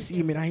pictures and you see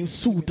him in a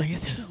suit and you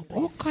say,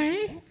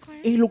 okay,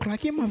 he look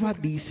like him have a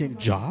decent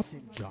job.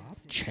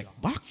 Check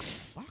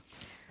box.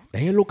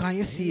 Then you look and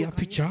you see a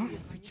picture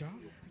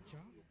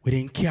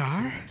within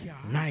car,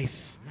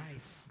 nice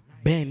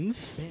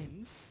Benz,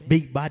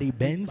 big body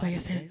Benz, and you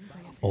say,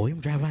 oh, him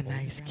drive a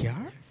nice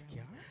car.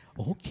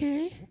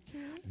 Okay.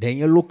 Then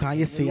you look and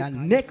you see a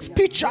next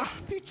picture,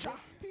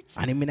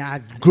 and him in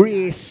a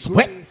gray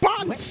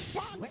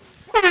sweatpants.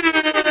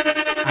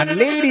 And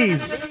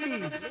ladies,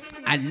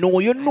 I know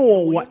you know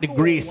what the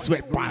gray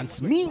sweatpants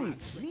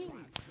means.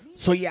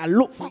 So you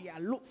look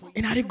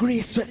in the gray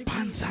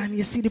sweatpants and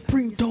you see the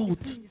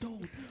printout.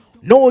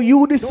 No,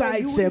 you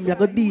decide, say, you're going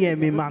to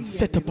DM him and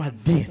set up a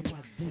date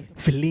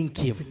for link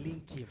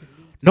him.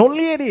 Now,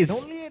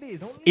 ladies,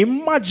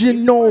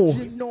 imagine now,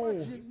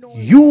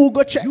 you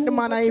go check the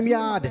man in him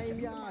yard.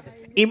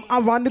 Him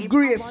have on the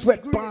gray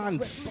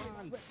sweatpants.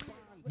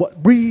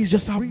 But breeze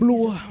just a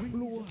blow.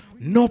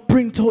 No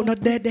printout, no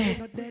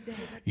dead.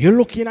 You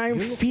looking at him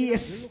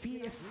face.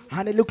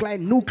 And it look like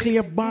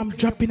nuclear bomb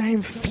dropping at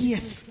him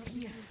face.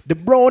 The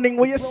browning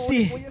where you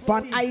see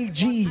on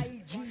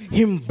IG.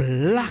 Him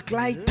black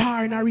like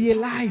tar in a real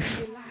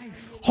life.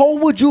 How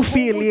would you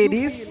feel,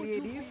 ladies?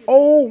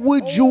 How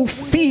would you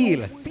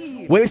feel?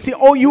 Well, see,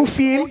 how you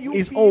feel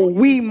is how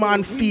we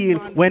man feel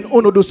when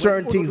uno do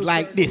certain things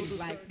like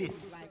this.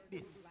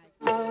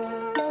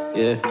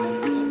 Yeah.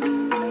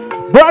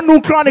 Brand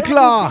new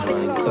Chronicler.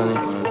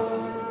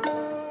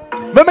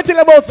 Let me tell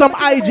you about some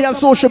IG and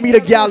social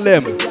media girl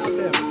them.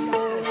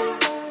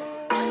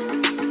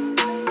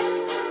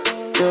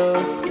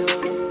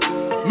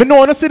 Me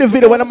know to see the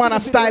video when a man a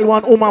style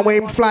one woman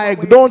when him fly,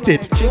 don't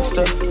it?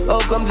 Trickster, how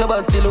comes your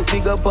body look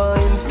big up on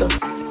Insta?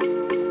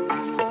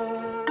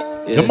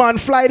 The man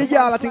fly the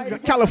girl, I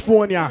think,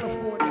 California.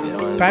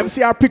 Time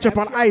see our picture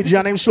on IG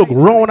and him shook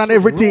round and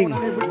everything.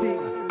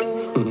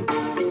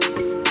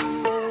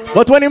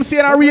 But when him see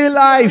in a real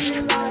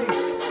life,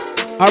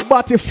 our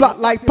body flat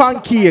like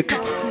pancake.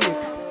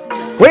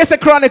 Where's the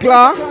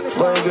chronicler?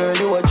 My girl,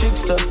 you a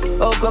trickster.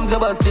 How comes your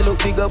body look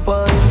big up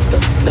on Insta?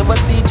 Never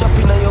see you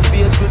chopping on your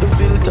face with a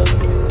filter.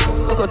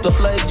 Cut up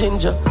like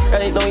ginger.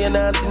 Right now you're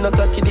not seeing no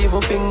cocky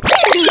even finger.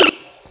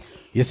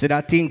 You see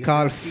that thing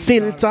called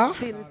filter?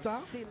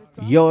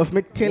 Yo, if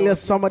me tell you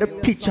some of the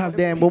pictures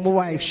there, but my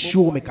wife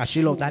show me, because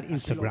she love that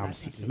Instagram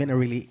scene. I'm not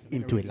really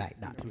into it like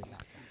that.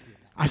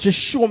 And she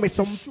show me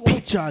some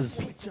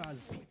pictures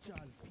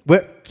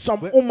where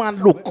some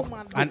woman look,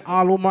 and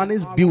all woman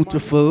is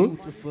beautiful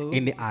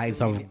in the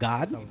eyes of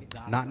God,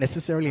 not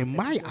necessarily in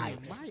my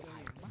eyes,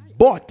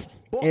 but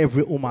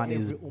every woman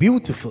is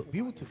beautiful.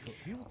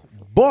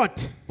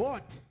 But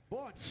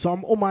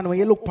some woman, when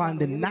you look on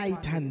the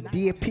night and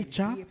day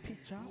picture,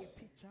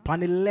 on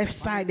the left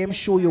side them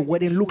show you what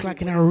they look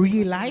like in a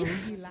real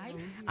life,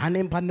 and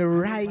then on the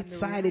right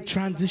side they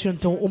transition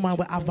to a woman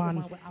with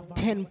having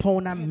 10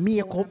 pounds of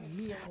makeup.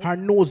 Her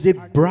nose is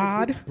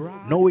broad,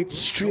 now it's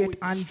straight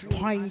and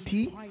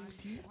pointy.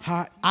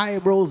 Her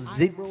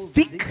eyebrows is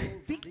thick,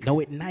 now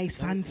it's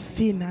nice and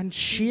thin and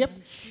shape.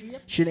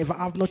 She never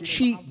have no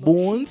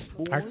cheekbones.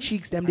 Her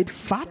cheeks them did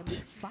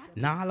fat.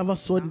 Now all of a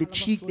sudden the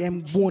cheek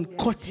them bone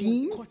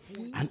cutting,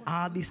 and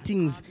all these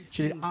things.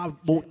 She did have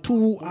about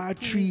 2 or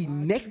 3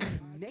 neck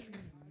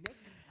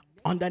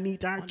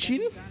underneath her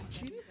chin.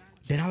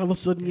 Then all of a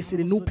sudden you see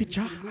the new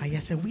picture and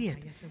you say, wait,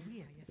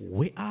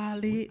 where all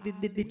the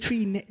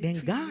 3 neck then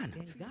gone?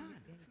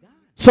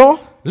 So,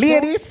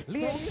 ladies,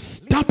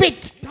 stop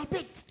it.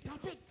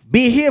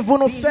 Behave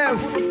on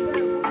yourself.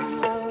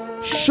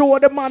 Show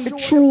the man the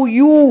true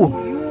you.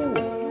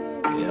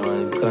 Yeah,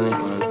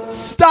 man,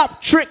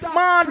 stop trick,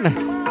 man.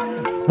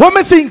 What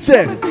me sing,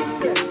 say?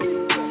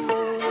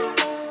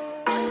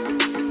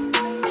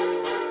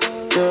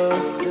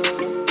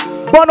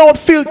 Burn out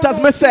filters,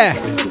 me say.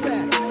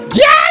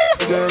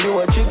 Girl, you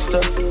a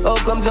trickster. How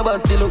comes your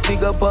body look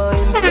big up on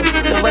Insta?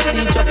 Never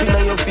see chopping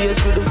on your face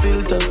with a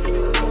filter.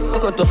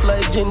 Cut up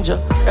like ginger.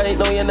 Right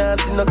now you're not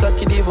seeing no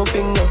cocky even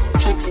finger.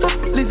 Trickster.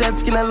 Lizard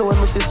skin alone,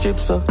 me say strip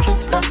so.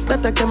 Trickster.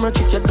 That a camera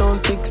trick you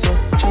don't tick so.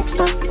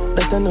 Trickster.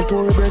 That a no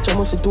Tory birch, I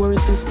must say Tory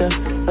sister.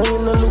 And you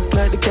no look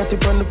like the cat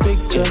up on the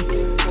picture.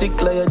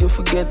 Tick lion, you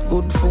forget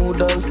good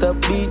food and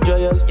stop beat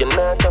giants. You're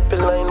not choppy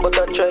line, but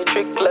I try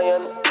trick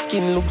lion.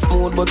 Skin look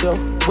smooth, but yo,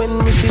 when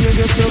me see you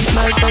get just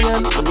like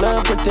iron. I'm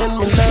not pretend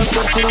me laugh,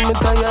 so till me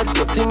tired.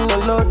 You think no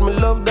Lord, me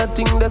love that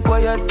thing that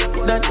quiet.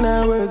 That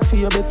now work for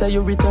you, better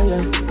you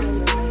retire.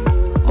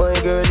 My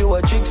girl, you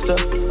a trickster.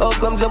 How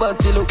comes your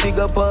body look big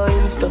up on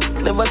Insta?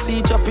 Never see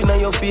you chopping on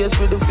your face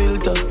with a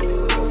filter.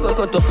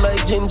 Cut up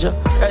like ginger.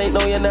 Right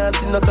now you're not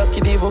seeing no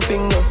cocky even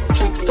finger.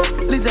 Trickster.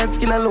 Lizard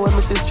skin alone,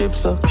 me say strip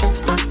so.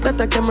 Trickster.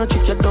 That a camera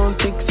trick you don't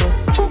tick so.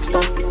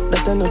 Trickster.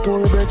 That a no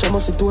Tory birch, I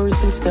must say Tory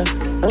sister.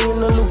 And you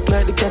no look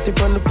like the cat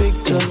up on the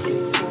picture.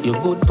 You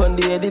good pon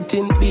the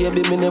editing,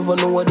 baby, me never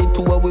know what the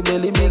two are with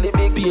belly big.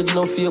 Page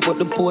no fear, but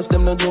the post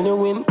them no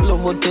genuine.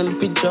 Love hotel,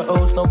 picture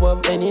house, no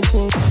have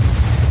anything.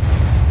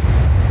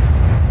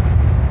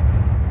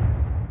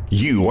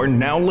 You are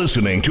now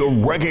listening to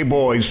Reggae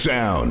Boys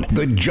Sound,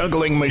 the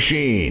juggling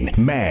machine,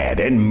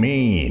 mad and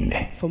mean.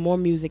 For more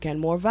music and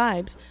more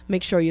vibes,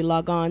 make sure you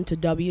log on to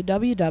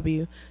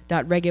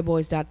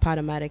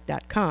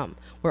www.reggaeboys.podomatic.com.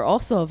 We're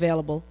also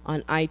available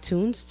on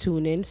iTunes,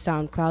 TuneIn,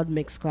 SoundCloud,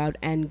 Mixcloud,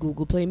 and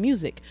Google Play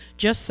Music.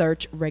 Just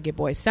search Reggae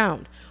Boys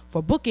Sound.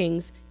 For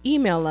bookings,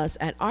 email us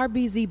at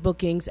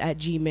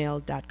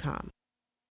rbzbookings@gmail.com.